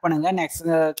ஷேர் பண்ணுங்க. நெக்ஸ்ட்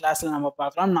கிளாஸ்ல நம்ம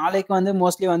பார்க்கலாம். நாளைக்கு வந்து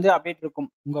மோஸ்ட்லி வந்து அப்டேட் இருக்கும்.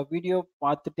 உங்க வீடியோ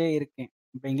பார்த்துட்டே இருக்கேன்.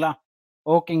 ஓகேங்களா?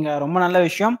 ஓகேங்க. ரொம்ப நல்ல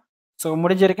விஷயம். ஸோ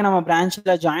முடிஞ்ச வரைக்கும் நம்ம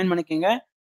பிரான்ச்ல ஜாயின் பண்ணிக்கங்க.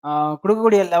 ஆ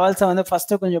குடுக்கக்கூடிய லெவல்ஸ வந்து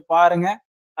ஃபர்ஸ்ட்டு கொஞ்சம் பாருங்க.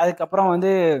 அதுக்கப்புறம்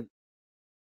வந்து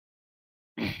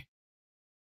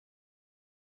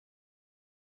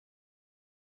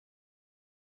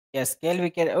கேள்வி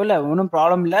இல்ல ஒண்ணும்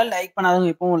ப்ராப்ளம் இல்ல. லைக்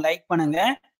பண்ணாதவங்க இப்பவும் லைக் பண்ணுங்க.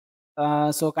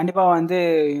 ஸோ கண்டிப்பா வந்து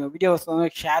வீடியோஸ் வந்து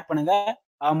ஷேர் பண்ணுங்க.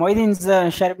 மொய்தீன்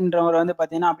ஷெரீப்ன்றவர் வந்து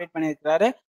பார்த்தீங்கன்னா, அப்டேட் பண்ணியிருக்கிறாரு.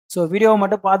 ஸோ வீடியோவ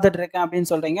மட்டும் பார்த்துட்டு இருக்கேன் அப்படின்னு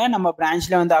சொல்றீங்க. நம்ம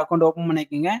பிரான்ச்ல வந்து அக்கவுண்ட் ஓப்பன்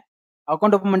பண்ணிக்கங்க.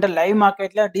 அக்கவுண்ட் ஓப்பன் பண்ணிட்டு லைவ்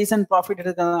மார்க்கெட்ல டீசென்ட் ப்ராஃபிட்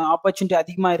இருக்க ஆப்பர்ச்சுனிட்டி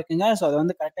அதிகமா இருக்குங்க. ஸோ அத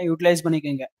வந்து கரெக்ட்டா யூட்டிலைஸ்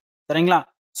பண்ணிக்கங்க. சரிங்களா?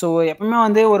 ஸோ எப்பவுமே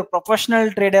வந்து ஒரு ப்ரொஃபஷனல்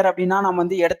ட்ரேடர் அப்டின்னா, நம்ம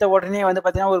வந்து எடுத்த உடனே வந்து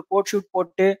பார்த்தீங்கன்னா, ஒரு கோட் ஷூட்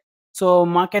போட்டு, ஸோ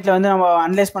மார்க்கெட்ல வந்து நம்ம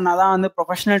அனலைஸ் பண்ணா தான் வந்து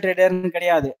ப்ரொஃபஷனல் ட்ரேடர்ன்னு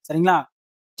கிடையாது. சரிங்களா?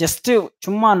 ஜஸ்ட்டு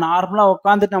சும்மா நார்மலா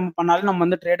உட்காந்துட்டு நம்ம பண்ணாலும் நம்ம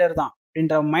வந்து ட்ரேடர் தான்.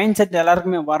 அப்படின்ற மைண்ட் செட்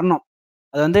எல்லாருக்குமே வரணும்.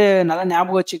 அது வந்து நல்லா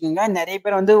ஞாபகம் வச்சுக்கோங்க. நெறைய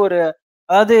பேர் வந்து ஒரு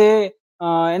அதாவது அ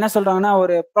என்ன சொல்றாங்கன்னா,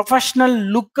 ஒரு ப்ரொஃபஷனல்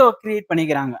லுக்க கிரியேட்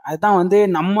பண்ணிக்கிறாங்க. அதுதான் வந்து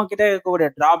நம்ம கிட்ட இருக்கக்கூடிய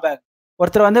ட்ராபேக்.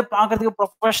 ஒருத்தர் வந்து பார்க்கறதுக்கு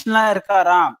ப்ரொஃபஷனலா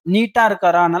இருக்காரா? நீட்டா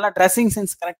இருக்காரா? நல்லா ட்ரெஸ்ஸிங்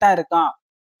சென்ஸ் கரெக்ட்டா இருக்கா?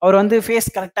 அவர் வந்து ஃபேஸ்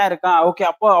கரெக்ட்டா இருக்கா? ஓகே.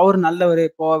 அப்போ அவரு நல்லவரு.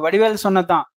 இப்போ வடிவேலு சொன்னது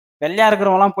தான். "வெள்ளையா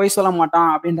இருக்கிறவன்லாம் பொய் சொல்ல மாட்டான்."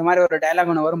 அப்படின்ற மாரி ஒரு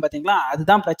டயலாக் ஒண்ணு வரும் பார்த்தீங்களா?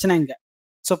 அதுதான் பிரச்சனை இங்க.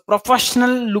 ஸோ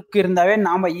ப்ரொஃபஷனல் லுக் இருந்தாவே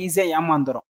நாம ஈஸியா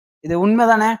ஏமாந்துர்றோம். இது உண்ம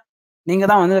தானே? நீங்க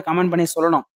தான் வந்து கமெண்ட் பண்ணி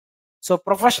சொல்லணும். ஸோ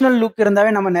ப்ரொஃபஷனல் லுக்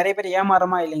இருந்தாவே நம்ம நெறைய பேர்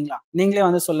ஏமாறுறோமா இல்லைங்களா? நீங்களே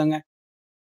வந்து சொல்லுங்க.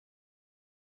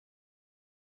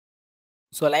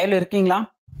 ஸோ லைவ்ல இருக்கீங்களா?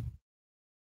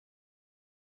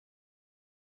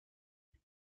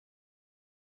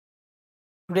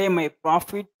 டுடே மை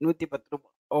ப்ராஃபிட் ரூ. 110.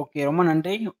 ஓகே. ரொம்ப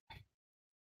நன்றி.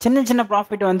 சின்ன சின்ன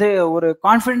ப்ராஃபிட் வந்து ஒரு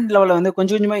கான்ஃபிடன்ட் லெவல வந்து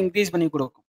கொஞ்சம் கொஞ்சமா இன்கிரீஸ் பண்ணி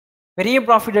குடுக்கும். பெரிய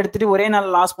ப்ராஃபிட் எடுத்துட்டு ஒரே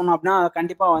நாள்ல லாஸ் பண்ணோம் அப்டின்னா,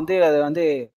 கண்டிப்பா வந்து அது வந்து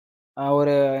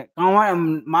ஒரு ஆமா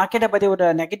மார்க்கெட்ட பத்தி ஒரு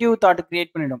நெகட்டிவ் தாட்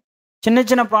கிரியேட் பண்ணிடும். சின்ன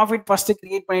சின்ன ப்ராஃபிட் ஃபர்ஸ்ட்டு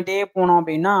கிரியேட் பண்ணிட்டே போனோம்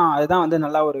அப்டின்னா, அதுதான் வந்து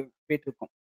நல்லா ஒரு போயிட்டு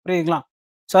இருக்கும். புரியுதுங்களா?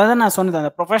 ஸோ அதான் நான் சொன்னது.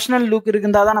 அந்த ப்ரொஃபஷனல் லுக்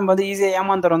இருந்தா தான் நம்ம வந்து ஈஸியா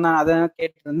ஏமாந்துர்றோம் தான். அத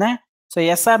கேட்டுட்டு இருந்தேன். ஸோ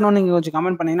எஸ் ஆர் நோன்னு நீங்க கொஞ்சம்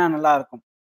கமெண்ட் பண்ணீங்கன்னா நல்லாருக்கும்.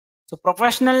 ஸோ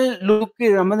ப்ரொஃபஷனல் லுக்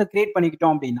நம்ம வந்து கிரியேட்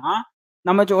பண்ணிக்கிட்டோம் அப்டின்னா,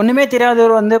 நம்ம ஒண்ணுமே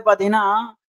தெரியாதவர் வந்து பார்த்தீங்கன்னா,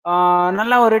 ஆ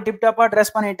நல்லா ஒரு டிப் டாப்பா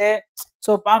டிரெஸ் பண்ணிட்டு,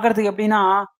 ஸோ பார்க்கறதுக்கு எப்டின்னா,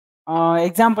 ஆ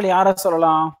எக்ஸாம்பிள் யார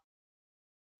சொல்லலாம்?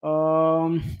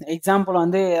 ஆம் எக்ஸாம்பிள்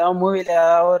வந்து ஏதாவது மூவில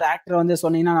ஏதாவது ஒரு ஆக்டர் வந்து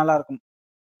சொன்னீங்கன்னா நல்லாருக்கும்.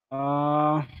 ஆ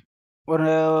ஒரு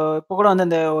இப்ப கூட வந்து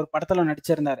அந்த ஒரு படத்துல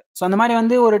நடிச்சிருந்தாரு. ஸோ அந்த மாரி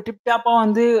வந்து ஒரு டிப் டாப்பா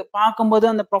வந்து பார்க்கும்போது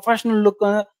அந்த ப்ரொஃபஷனல் லுக்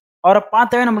வந்து அவர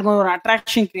பார்த்தாவே நம்மளுக்கு ஒரு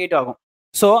அட்ராக்ஷன் கிரியேட் ஆகும்.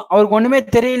 ஸோ அவருக்கு ஒண்ணுமே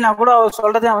தெரியலனா கூட அவர்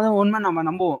சொல்றத வந்து உண்மைன்னு நம்ம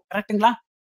நம்புவோம். கரெக்ட்டுங்களா?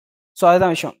 ஸோ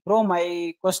அதுதான் விஷயம். ப்ரோ மை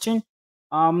கொஸ்டின்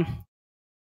ஆம்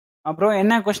ப்ரோ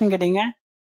என்ன கொஸ்டின் கேட்டீங்க?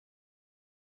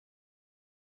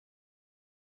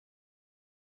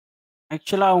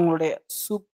 ஆக்சுவலா உங்களுடைய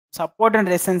சப்போர்ட் அண்ட்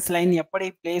ரெசிஸ்டன்ஸ் லைன் எப்படி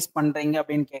பிளேஸ் பண்றீங்க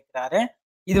அப்படின்னு கேட்கிறாரு.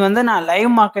 இது வந்து நான் லைவ்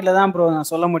மார்க்கெட்ல தான் ப்ரோ நான்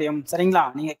சொல்ல முடியும். சரிங்களா?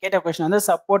 நீங்க கேட்ட கொஸ்டின் வந்து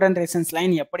சப்போர்ட் அண்ட் ரெசிஸ்டன்ஸ்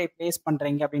லைன் எப்படி பிளேஸ்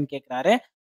பண்றீங்க அப்படின்னு கேட்கிறாரு.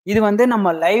 இது வந்து நம்ம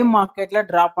லைவ் மார்க்கெட்ல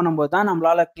டிராப் பண்ணும்போது தான்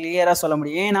நம்மளால கிளியரா சொல்ல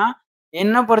முடியும். ஏன்னா,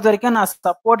 என்ன பொறுத்தவரைக்கும் நான்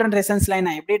சப்போர்ட் அண்ட் ரெசிஸ்டன்ஸ் லைன்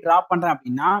நான் எப்படி டிராப் பண்றேன்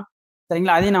அப்படின்னா,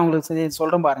 சரிங்களா? அதையும் நான் உங்களுக்கு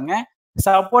சொல்றேன் பாருங்க.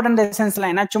 சப்போர்ட் அண்ட் ரெசிஸ்டன்ஸ்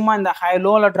லைன்னா சும்மா இந்த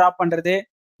லோல டிராப் பண்றது,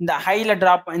 இந்த ஹைல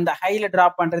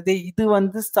டிராப் பண்றது, இது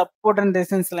வந்து சப்போர்ட் அண்ட்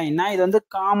ரெசிஸ்டன்ஸ் லைன்னா, இது வந்து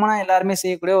காமனா எல்லாருமே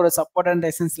செய்யக்கூடிய ஒரு சப்போர்ட் அண்ட்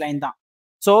ரெசிஸ்டன்ஸ் லைன் தான்.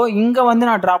 ஸோ, இங்க வந்து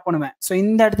நான் டிராப் பண்ணுவேன். ஸோ,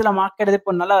 இந்த இடத்துல மார்க்கெட்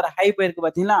இப்போ நல்லா ஒரு ஹை போயிருக்கு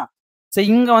பார்த்தீங்களா? ஸோ,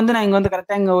 இங்க வந்து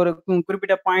கரெக்ட்டா இங்க ஒரு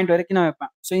குறிப்பிட்ட பாயிண்ட் வரைக்கும் நான்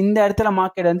வைப்பேன். ஸோ, இந்த இடத்துல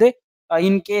மார்க்கெட் வந்து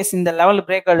இன் கேஸ் இந்த லெவல்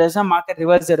பிரேக் ஆயிடுச்சுனா மார்க்கெட்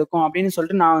ரிவர்ஸ் எடுக்கும் அப்படின்னு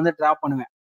சொல்லிட்டு நான் வந்து டிராப் பண்ணுவேன்.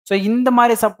 ஸோ, இந்த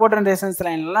மாரி சப்போர்ட் அண்ட் ரெசிஸ்டன்ஸ்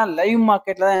லைன்லாம் லைவ்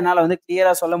மார்க்கெட்ல தான் என்னால வந்து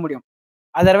கிளியரா சொல்ல முடியும்.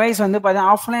 அதர்வைஸ் வந்து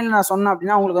பார்த்தீங்கன்னா, ஆஃப்லைன்ல நான் சொன்னேன்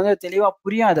அப்படின்னா, உங்களுக்கு வந்து தெளிவா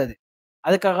புரியாது அது.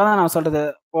 அதுக்காக தான் நான் சொல்றது.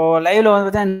 இப்போ லைவ்ல வந்து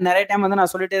பார்த்தீங்கன்னா, நெறைய டைம் வந்து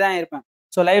நான் சொல்லிட்டே தான் இருப்பேன்.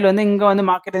 ஸோ லைவ்ல வந்து இங்க வந்து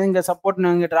மார்க்கெட் வந்து இங்க சப்போர்ட்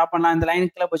நீங்க டிராப் பண்ணலாம். இந்த லைன்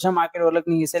கீழ போச்சுனா மார்க்கெட்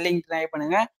ஓரளவுக்கு நீங்க செல்லிங் ட்ரை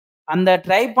பண்ணுங்க. அந்த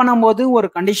ட்ரை பண்ணும்போது ஒரு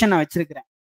கண்டிஷன் நான் வச்சிருக்கிறேன்.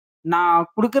 நான்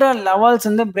குடுக்குற லெவல்ஸ்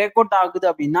வந்து பிரேக் அவுட் ஆகுது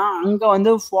அப்படின்னா, அங்க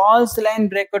வந்து falls line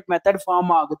break out method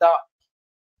form ஆகுதா?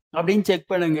 அப்படின்னு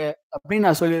செக் பண்ணுங்க. அப்படின்னு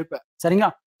நான் சொல்லியிருப்பேன். சரிங்களா?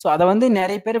 ஸோ அத வந்து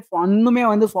நெறைய பேர் இன்னுமே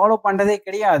வந்து ஃபாலோ பண்றதே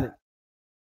கிடையாது.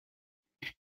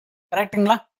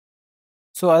 கரெக்ட்டுங்களா?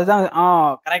 ஸோ அதுதான்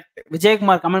கரெக்ட்.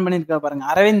 விஜயகுமார் கமெண்ட் பண்ணியிருக்காரு பாருங்க.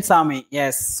 அரவிந்த் சாமி.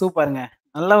 எஸ் சூப்பர்ங்க.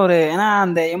 நல்ல ஒரு ஏன்னா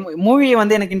அந்த மூவி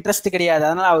வந்து எனக்கு இன்ட்ரெஸ்ட் கிடையாது.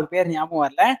 அதனால அவர் பேர் ஞாபகம்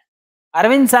வரல.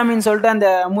 அரவிந்த் சாமின்னு சொல்லிட்டு அந்த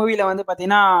மூவில வந்து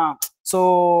பார்த்தீங்கன்னா, ஸோ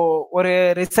ஒரு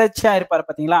ரிசர்ச்சா இருப்பாரு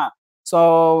பார்த்தீங்களா? ஸோ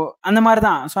அந்த மாரி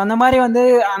தான். ஸோ அந்த மாரி வந்து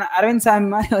அரவிந்த் சாமி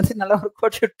மாரி வந்து நல்ல ஒரு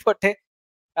கோட் ஷூட் போட்டு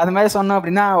அது மாரி சொன்னோம்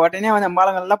அப்டின்னா, உடனே வந்து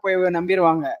அம்பாளங்கள்லாம் போய்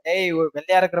நம்பிருவாங்க. ஏய்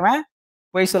வெள்ளையா இருக்கிறவன்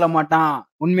பொய் சொல்ல மாட்டான்.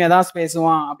 உண்மைய தான்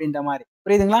பேசுவான் அப்டின்ற மாரி.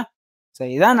 புரியுதுங்களா? ஸோ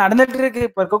இதான் நடந்துட்டு இருக்கு.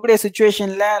 இப்ப இருக்கக்கூடிய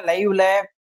சிச்சுவேஷன்ல லைவ்ல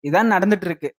இதான் நடந்துட்டு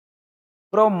இருக்கு.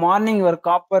 Bro morning your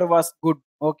copper was good.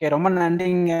 Okay ரொம்ப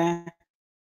நன்றிங்க.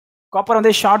 காப்பர்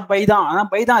வந்து ஷார்ட் பை தான். ஆனா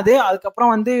பை தான் அது.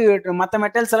 அதுக்கப்புறம் வந்து மத்த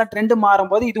மெட்டல்ஸ் எல்லாம் ட்ரெண்ட்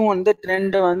மாறும்போது, இதுவும் வந்து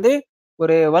ட்ரெண்ட் வந்து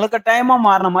ஒரு வலுக்கட்டாயமா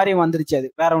மாறுன மாரி வந்துருச்சு அது.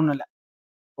 வேற ஒண்ணும் இல்ல.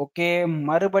 ஓகே.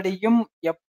 மறுபடியும்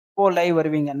எப்போ லைவ்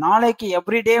வருவீங்க? நாளைக்கு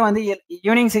எவ்ரிடே வந்து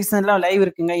ஈவினிங் செக்ஷன்ல லைவ்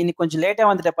இருக்குங்க. இன்னைக்கு கொஞ்சம் லேட்டா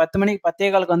வந்துட்டேன். 10 மணிக்கு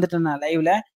 10:15க்கு வந்துட்டேன் நான்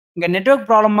லைவ்ல. இங்க நெட்வொர்க்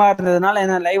ப்ராப்ளமா இருந்ததுனால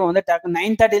என்ன லைவ் வந்து டக்கு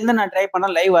 9:30ல நான் ட்ரை பண்ணா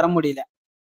லைவ் வர முடியல.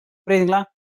 புரியுதுங்களா?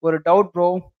 ஒரு டவுட் ப்ரோ.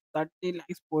 30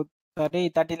 லேக்ஸ்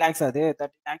 30 லேக்ஸ் அது.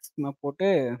 30 லேக்ஸ் போட்டு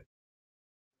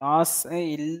லாஸ்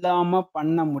இல்லாம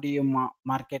பண்ண முடியுமா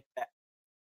மார்க்கெட்ல?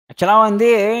 ஆக்சுவலா வந்து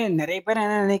நெறைய பேர்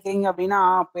என்ன நினைக்கிறீங்க அப்டின்னா,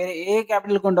 பெரிய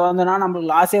கேப்பிட்டல் கொண்டு வந்தோம்னா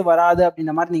நம்மளுக்கு லாஸே வராது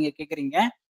அப்டின்ற மாரி நீங்க கேட்கிறீங்க.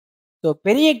 ஸோ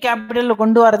பெரிய கேப்பிட்டல்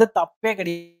கொண்டு வரது தப்பே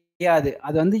கிடையாது.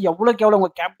 அது வந்து எவ்வளோக்கு எவ்வளோ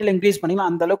உங்க கேப்பிட்டல் இன்கிரீஸ் பண்ணீங்களோ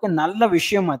அந்த அளவுக்கு நல்ல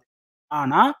விஷயம் அது.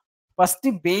 ஆனா, ஃபர்ஸ்ட்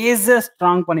பேஸ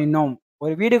ஸ்ட்ராங் பண்ணிடணும்.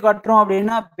 ஒரு வீடு கட்டுறோம்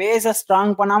அப்டின்னா, பேஸ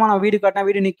ஸ்ட்ராங் பண்ணாம நான் வீடு கட்டினா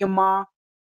வீடு நிக்குமா?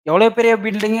 எவ்வளோ பெரிய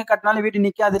பில்டிங்கே கட்டினாலும் வீடு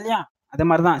நிக்காது இல்லையா? அது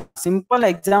மாரி தான். சிம்பிள்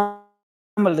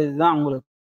எக்ஸாம்பிள் இதுதான் உங்களுக்கு.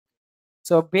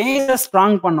 ஸோ பேஸ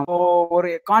ஸ்ட்ராங் பண்ணும். இப்போ ஒரு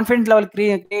கான்ஃபிடன்ட் லெவல்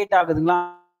கிரியேட் ஆகுதுங்களா?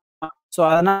 ஸோ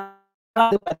அதனால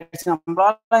அது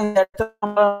நம்மளால இந்த இடத்துல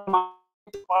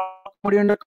பார்க்க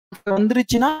முடியும்ன்ற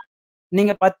வந்துருச்சுன்னா,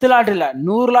 நீங்க 10 லாட் இல்ல,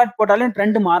 100 லாட் போட்டாலும்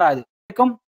ட்ரெண்ட் மாறாது.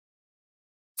 இருக்கும்.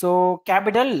 ஸோ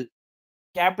கேப்பிட்டல்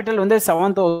கேப்பிட்டல் வந்து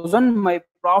 7,000 மை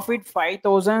ப்ராஃபிட்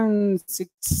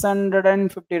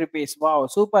 ₹5,650 வாவ்!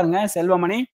 சூப்பர்ங்க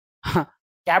செல்வமணி.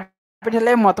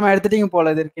 கேப்பிட்டலே மொத்தமா எடுத்துட்டீங்க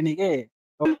போல இது இருக்கு இன்னைக்கு.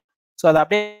 ஸோ அத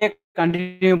அப்படியே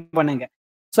கன்டின்யூ பண்ணுங்க.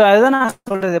 ஸோ அதுதான் நான்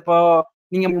சொல்றது. இப்போ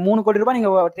நீங்க ரூ. 3,00,00,000 நீங்க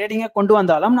ட்ரேடிங்கா கொண்டு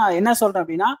வந்தாலும், நான் என்ன சொல்றேன்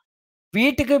அப்படின்னா,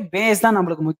 வீட்டுக்கு பேஸ் தான்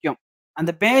நம்மளுக்கு முக்கியம்.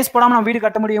 அந்த பேஸ் போடாம நம்ம வீடு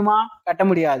கட்ட முடியுமா? கட்ட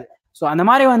முடியாது. ஸோ அந்த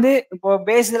மாரி வந்து இப்போ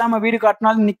பேஸ் இல்லாம வீடு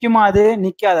கட்டினாலும் நிக்குமா அது?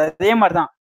 நிக்காது. அதே மாரி தான்.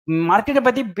 மார்க்கெட்ட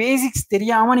பத்தி பேசிக்ஸ்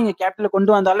தெரியாம நீங்க கேப்பிட்டல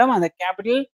கொண்டு வந்தாலும், அந்த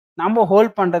கேப்பிட்டல் நம்ம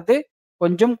ஹோல்ட் பண்றது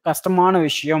கொஞ்சம் கஷ்டமான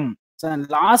விஷயம்.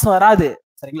 லாஸ் வராது.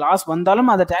 சரிங்களா? லாஸ்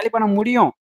வந்தாலும் அத டேலி பண்ண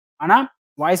முடியும். ஆனா,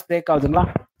 வாய்ஸ் பிரேக் ஆகுதுங்களா?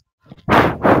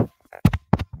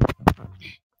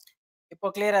 இப்போ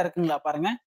கிளியரா இருக்குங்களா பாருங்க.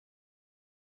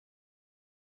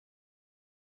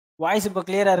 வாய்ஸ் இப்போ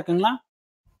கிளியரா இருக்குங்களா?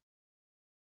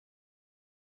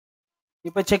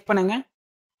 இப்ப செக் பண்ணுங்க.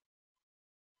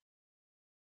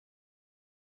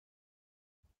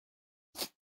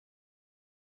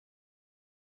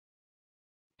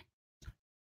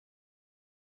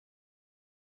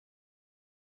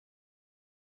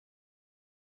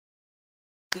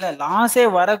 இல்ல லாஸே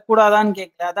வரக்கூடாதான்னு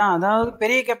கேட்கல. அதாவது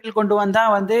பெரிய கேப்பிட்டல் கொண்டு வந்தா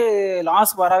வந்து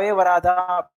லாஸ் வரவே வராதா?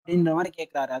 அப்படின்ற மாரி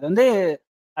கேட்கிறாரு. அது வந்து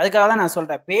அதுக்காக தான் நான்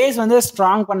சொல்றேன். பேஸ் வந்து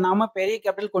ஸ்ட்ராங் பண்ணாம பெரிய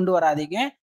கேப்பிட்டல் கொண்டு வராதீங்க.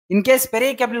 இன்கேஸ் பெரிய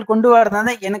கேப்பிட்டல் கொண்டு வரதா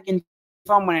இருந்தா எனக்கு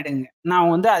இன்ஃபார்ம் பண்ணிடுங்க.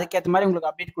 நான் வந்து அதுக்கேத்த மாரி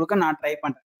உங்களுக்கு அப்டேட் குடுக்க நான் ட்ரை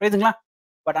பண்றேன். புரியுதுங்களா?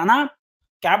 பட் ஆனா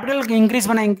கேப்பிட்டலுக்கு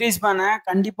இன்கிரீஸ் பண்ண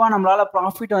கண்டிப்பா நம்மளால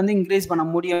ப்ராஃபிட் வந்து இன்கிரீஸ் பண்ண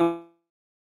முடியும்.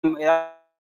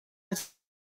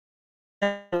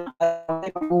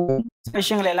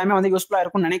 விஷயங்கள் எல்லாமே வந்து யூஸ்ஃபுல்லா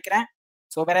இருக்கும்னு நெனைக்கிறேன்.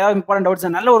 சோ வேற ஏதாவது இம்பார்டன்ட்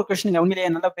டவுட்ஸ் நல்ல ஒரு கொஸ்டின்ங்க. உண்மையிலேயே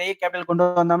நல்ல பெரிய கேப்பிட்டல் கொண்டு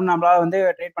வந்தோம்னா நம்மளால வந்து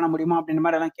ட்ரேட் பண்ண முடியுமா? அப்படின்ற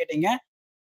மாரி எல்லாம் கேட்டீங்க.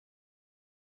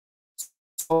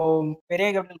 ஸோ பெரிய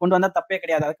கேப்பிட்டல் கொண்டு வந்தா தப்பே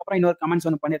கிடையாது. அதுக்கப்புறம் இன்னொரு கமெண்ட்ஸ்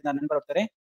ஒண்ணு பண்ணியிருந்தார் நண்பர் ஒருத்தரு.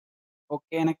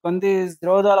 ஓகே எனக்கு வந்து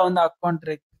Zerodhaல வந்து அக்கவுண்ட்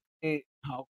இருக்கு.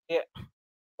 Okay.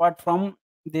 Apart from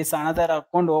this another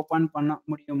account open பண்ண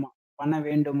முடியுமா? பண்ண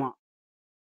வேண்டுமா?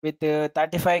 வித்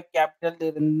 35 கேப்பிட்டல்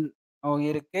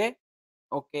இருக்கு.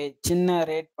 ஓகே. சின்ன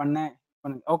ரேட் பண்ண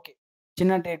பண்ணுங்க. ஓகே.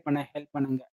 சின்ன ட்ரேட் பண்ண ஹெல்ப்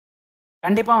பண்ணுங்க.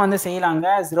 கண்டிப்பா வந்து செய்யலாங்க.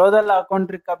 Zerodhaல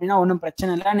அக்கவுண்ட் இருக்கு அப்டின்னா ஒண்ணும்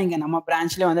பிரச்சனை இல்ல. நீங்க நம்ம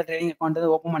பிரான்ச்லயே வந்து ட்ரேடிங் அக்கவுண்ட்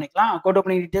வந்து ஓப்பன் பண்ணிக்கலாம். அக்கவுண்ட்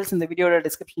ஓப்பனிங் டீடைல்ஸ் இந்த வீடியோட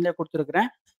டிஸ்கிரிப்ஷன்லயே குடுத்துருக்கிறேன்.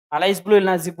 அலைஸ் ப்ளூ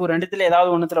இல்லனா ZEBU 2த்துல ஏதாவது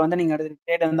ஒண்ணுத்துல வந்து நீங்க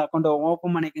ட்ரேட் வந்து அக்கவுண்ட்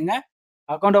ஓப்பன் பண்ணிக்கங்க.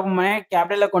 அக்கவுண்ட் ஓப்பன் பண்ணி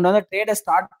கேபிட்டல்ல கொண்டு வந்து ட்ரேட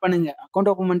ஸ்டார்ட் பண்ணுங்க. அக்கவுண்ட்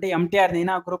ஓப்பன் பண்ணிட்டு எம்ப்டியா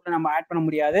இருந்தீங்கன்னா குரூப்ல நம்ம ஆட் பண்ண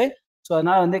முடியாது. ஸோ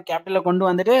அதனால வந்து கேபிட்டல்ல கொண்டு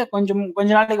வந்துட்டு கொஞ்ச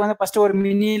நாளைக்கு வந்து ஃபர்ஸ்ட் ஒரு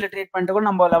மினில ட்ரேட் பண்ணிட்டு கூட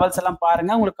நம்ம லெவல்ஸ் எல்லாம்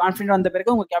பாருங்க. உங்களுக்கு கான்ஃபிடன்ட் வந்த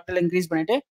பிறகு உங்க கேபிட்டல் இன்கிரீஸ்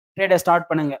பண்ணிட்டு ட்ரேட ஸ்டார்ட்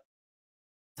பண்ணுங்க.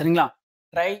 சரிங்களா?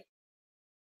 Try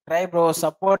try bro.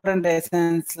 Support and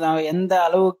ரெசிஸ்டன்ஸ்ல எந்த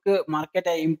அளவுக்கு மார்க்கெட்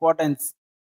இம்பார்ட்டன்ஸ்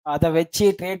அத வச்சு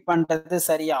ட்ரேட் பண்றது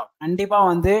சரியா? கண்டிப்பா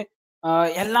வந்து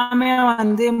எல்லாமே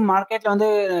வந்து மார்க்கெட்ல வந்து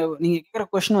நீங்க கேட்கிற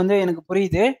கொஸ்டின் வந்து எனக்கு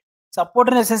புரியுது. சப்போர்ட்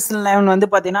அண்ட் ரெசிஸ்டன்ஸ் லைன் வந்து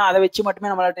பார்த்தீங்கன்னா, அத வச்சு மட்டுமே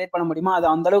நம்மளால ட்ரேட் பண்ண முடியுமா? அது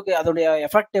அந்த அளவுக்கு அதோடைய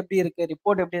எஃபெக்ட் எப்படி இருக்கு?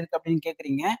 ரிப்போர்ட் எப்படி இருக்கு? அப்படின்னு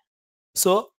கேட்கிறீங்க.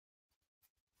 ஸோ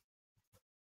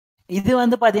இது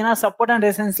வந்து பார்த்தீங்கன்னா, சப்போர்ட் அண்ட்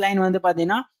ரெசிஸ்டன்ஸ் லைன் வந்து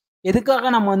பார்த்தீங்கன்னா, எதுக்காக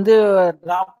நம்ம வந்து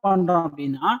டிராப் பண்றோம்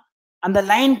அப்டின்னா, அந்த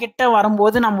லைன் கிட்ட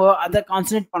வரும்போது நம்ம அத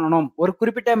கான்சன்ட்ரேட் பண்ணணும். ஒரு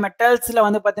குறிப்பிட்ட மெட்டல்ஸ்ல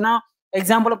வந்து பார்த்தீங்கன்னா,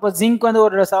 எக்ஸாம்பிள் இப்போ ஜிங்க் வந்து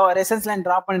ஒரு ரெசிஸ்டன்ஸ் லைன்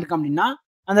டிராப் பண்ணியிருக்கோம் அப்டின்னா,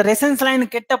 அந்த ரெசிஸ்டன்ஸ் லைன்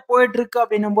கிட்ட போயிட்டு இருக்கு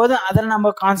அப்டின்னும்போது, அதுல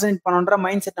நம்ம கான்சன்ட்ரேட் பண்ணணுன்ற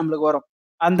மைண்ட் செட் நம்மளுக்கு வரும்.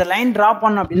 அந்த லைன் டிராப்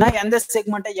பண்ணோம் அப்டின்னா, எந்த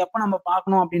செக்மென்ட்ட எப்ப நம்ம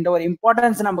பார்க்கணும் அப்டின்ற ஒரு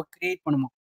இம்பார்ட்டன்ஸ் நம்ம கிரியேட்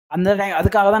பண்ணுவோம். அந்த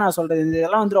அதுக்காக தான் நான் சொல்றது.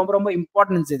 இதெல்லாம் வந்து ரொம்ப ரொம்ப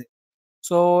இம்பார்ட்டன்ஸ் இது.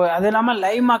 ஸோ, அது இல்லாம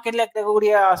லைவ் மார்க்கெட்ல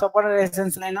இருக்கக்கூடிய சப்போர்ட்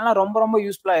ரெசிஸ்டன்ஸ் லைன்லாம் ரொம்ப ரொம்ப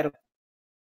யூஸ்ஃபுல்லா இருக்கும்.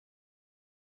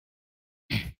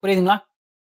 புரியுதுங்களா?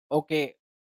 Okay.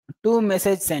 2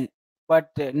 message send.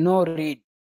 But no read.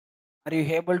 Are you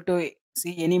able to sea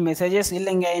any messages?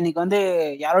 இல்லைங்க. இன்னைக்கு வந்து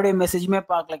யாருடைய மெசேஜுமே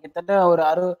பார்க்கல. கிட்டத்தட்ட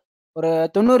ஒரு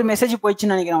 90 மெசேஜ்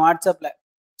போயிடுச்சுன்னு நெனைக்கிறேன் WhatsAppல.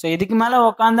 ஸோ, இதுக்கு மேல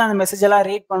உட்காந்து அந்த மெசேஜ் எல்லாம்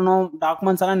ரீட் பண்ணணும்.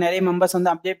 டாக்குமெண்ட்ஸ் எல்லாம் நெறைய மெம்பர்ஸ்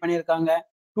வந்து அப்டேட் பண்ணியிருக்காங்க.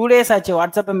 2 டேஸ் ஆச்சு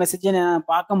WhatsApp மெசேஜே என்னால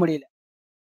பார்க்க முடியல.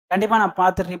 கண்டிப்பா நான்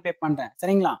பார்த்து ரீப்ளை பண்றேன்.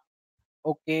 சரிங்களா?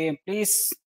 ஓகே. ப்ளீஸ்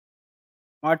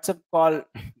வாட்ஸ்அப் கால்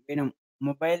வேணும்.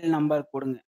 மொபைல் நம்பர்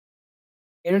குடுங்க.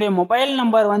 என்னுடைய மொபைல்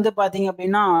நம்பர் வந்து பார்த்தீங்க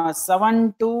அப்டின்னா,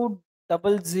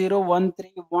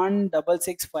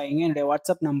 7200131665ங்க என்னுடைய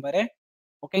வாட்ஸ்அப் நம்பரு.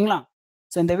 ஓகேங்களா?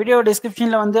 ஸோ இந்த வீடியோ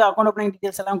டிஸ்கிரிப்ஷன்ல வந்து அக்கவுண்ட் ஓப்பனிங்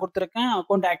டீட்டெயில்ஸ் எல்லாம் குடுத்துருக்கேன்.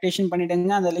 அக்கவுண்ட் ஆக்டிவேஷன்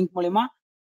பண்ணிடுங்க அந்த லிங்க் மூலியமா.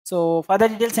 ஸோ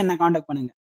ஃபர்தர் டீட்டெயில்ஸ் என்ன கான்டாக்ட்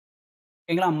பண்ணுங்க.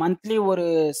 ஓகேங்களா? மந்த்லி ஒரு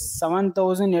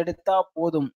 7000 எடுத்தா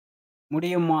போதும்.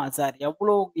 முடியுமா சார்?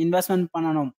 எவ்ளோ இன்வெஸ்ட்மென்ட்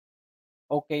பண்ணணும்?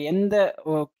 ஓகே.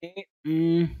 ஓகே.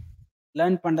 ம்.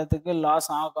 லேர்ன் பண்றதுக்கு லாஸ்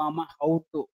ஆகாம ஹவ்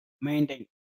டூ மெயின்டெயின்.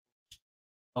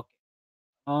 ஓகே.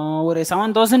 ஆ ஒரு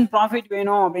 7000 ப்ராஃபிட்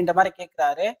வேணும் அப்டின்ற மாரி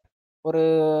கேட்கிறாரு. ஒரு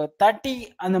 30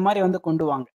 அந்த மாரி வந்து கொண்டு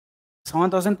வாங்க.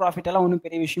 7000 ப்ராஃபிட் எல்லாம் ஒண்ணும்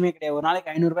பெரிய விஷயமே கிடையாது. ஒரு நாளைக்கு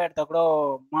ரூ. 500 எடுத்தா கூட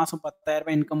மாசம் ரூ.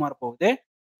 10,000 இன்கமா வரப்போகுது.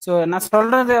 ஸோ நான்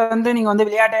சொல்றது வந்து நீங்க வந்து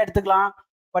விளையாட்டா எடுத்துக்கலாம்.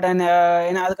 பட் ஏன்னா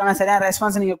அதுக்கான சரியான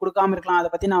ரெஸ்பான்ஸ் நீங்க குடுக்காம இருக்கலாம். அத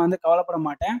பத்தி நான் வந்து கவலைப்பட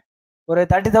மாட்டேன். ஒரு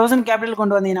 30,000 கேபிட்டல்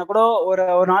கொண்டு வந்தீங்கன்னா கூட, ஒரு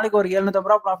ஒரு நாளைக்கு ஒரு ரூ.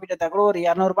 750 ப்ராஃபிட் எடுத்தா கூட, ஒரு ரூ.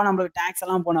 200 நம்மளுக்கு டாக்ஸ்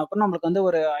எல்லாம் போனா கூட, நம்மளுக்கு வந்து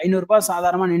ஒரு ரூ. 500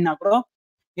 சாதாரணமா நின்னா கூட,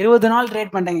 20 நாள்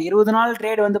ட்ரேட் பண்றீங்க. 20 நாள்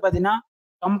ட்ரேட் வந்து பார்த்தீங்கன்னா,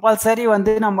 கம்பல்சரி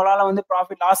வந்து நம்மளால வந்து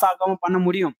ப்ராஃபிட் லாஸ் ஆகாம பண்ண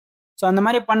முடியும். ஸோ அந்த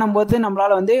மாரி பண்ணும்போது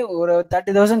நம்மளால வந்து ஒரு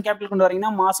 30,000 கேபிட்டல் கொண்டு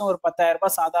வரீங்கன்னா, மாசம் ஒரு ரூ.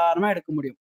 10,000 சாதாரணமா எடுக்க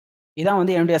முடியும். இதான்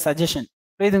வந்து என்னுடைய சஜஷன்.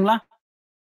 புரியுதுங்களா?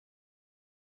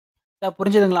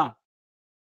 புரிஞ்சுதுங்களா?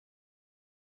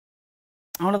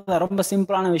 அவ்வளோதான். ரொம்ப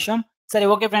சிம்பிளான விஷயம். சரி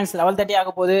ஓகே ஃபிரெண்ட்ஸ் 11:30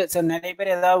 ஆகப்போது. சரி நெறைய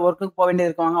பேர் ஏதாவது ஒர்க்குக்கு போ வேண்டியது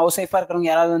இருக்காங்க. ஹவுஸ் ஒய்ஃபா இருக்கிறவங்க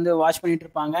யாராவது வந்து வாட்ச் பண்ணிட்டு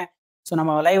இருப்பாங்க. ஸோ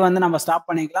நம்ம லைவ் வந்து நம்ம ஸ்டாப்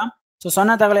பண்ணிக்கலாம். ஸோ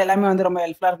சொன்ன தகவல் எல்லாமே வந்து ரொம்ப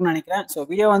ஹெல்ப்ஃபுல்லா இருக்கும்னு நெனைக்கிறேன். ஸோ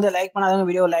வீடியோ வந்து லைக் பண்ணாதவங்க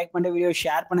வீடியோ லைக் பண்ணிட்டு வீடியோ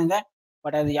ஷேர் பண்ணுங்க.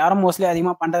 பட் அது யாரும் மோஸ்ட்லி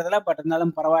அதிகமா பண்றதில்ல. பட்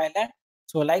இருந்தாலும் பரவாயில்ல.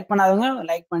 ஸோ லைக் பண்ணாதவங்க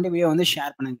லைக் பண்ணிட்டு வீடியோ வந்து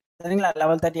ஷேர் பண்ணுங்க. சரிங்களா?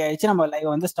 11:30 ஆயிடுச்சு. நம்ம லைவ்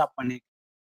வந்து ஸ்டாப் பண்ணிக்கலாம்.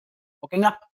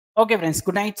 ஓகேங்களா? Okay friends.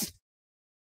 Good night.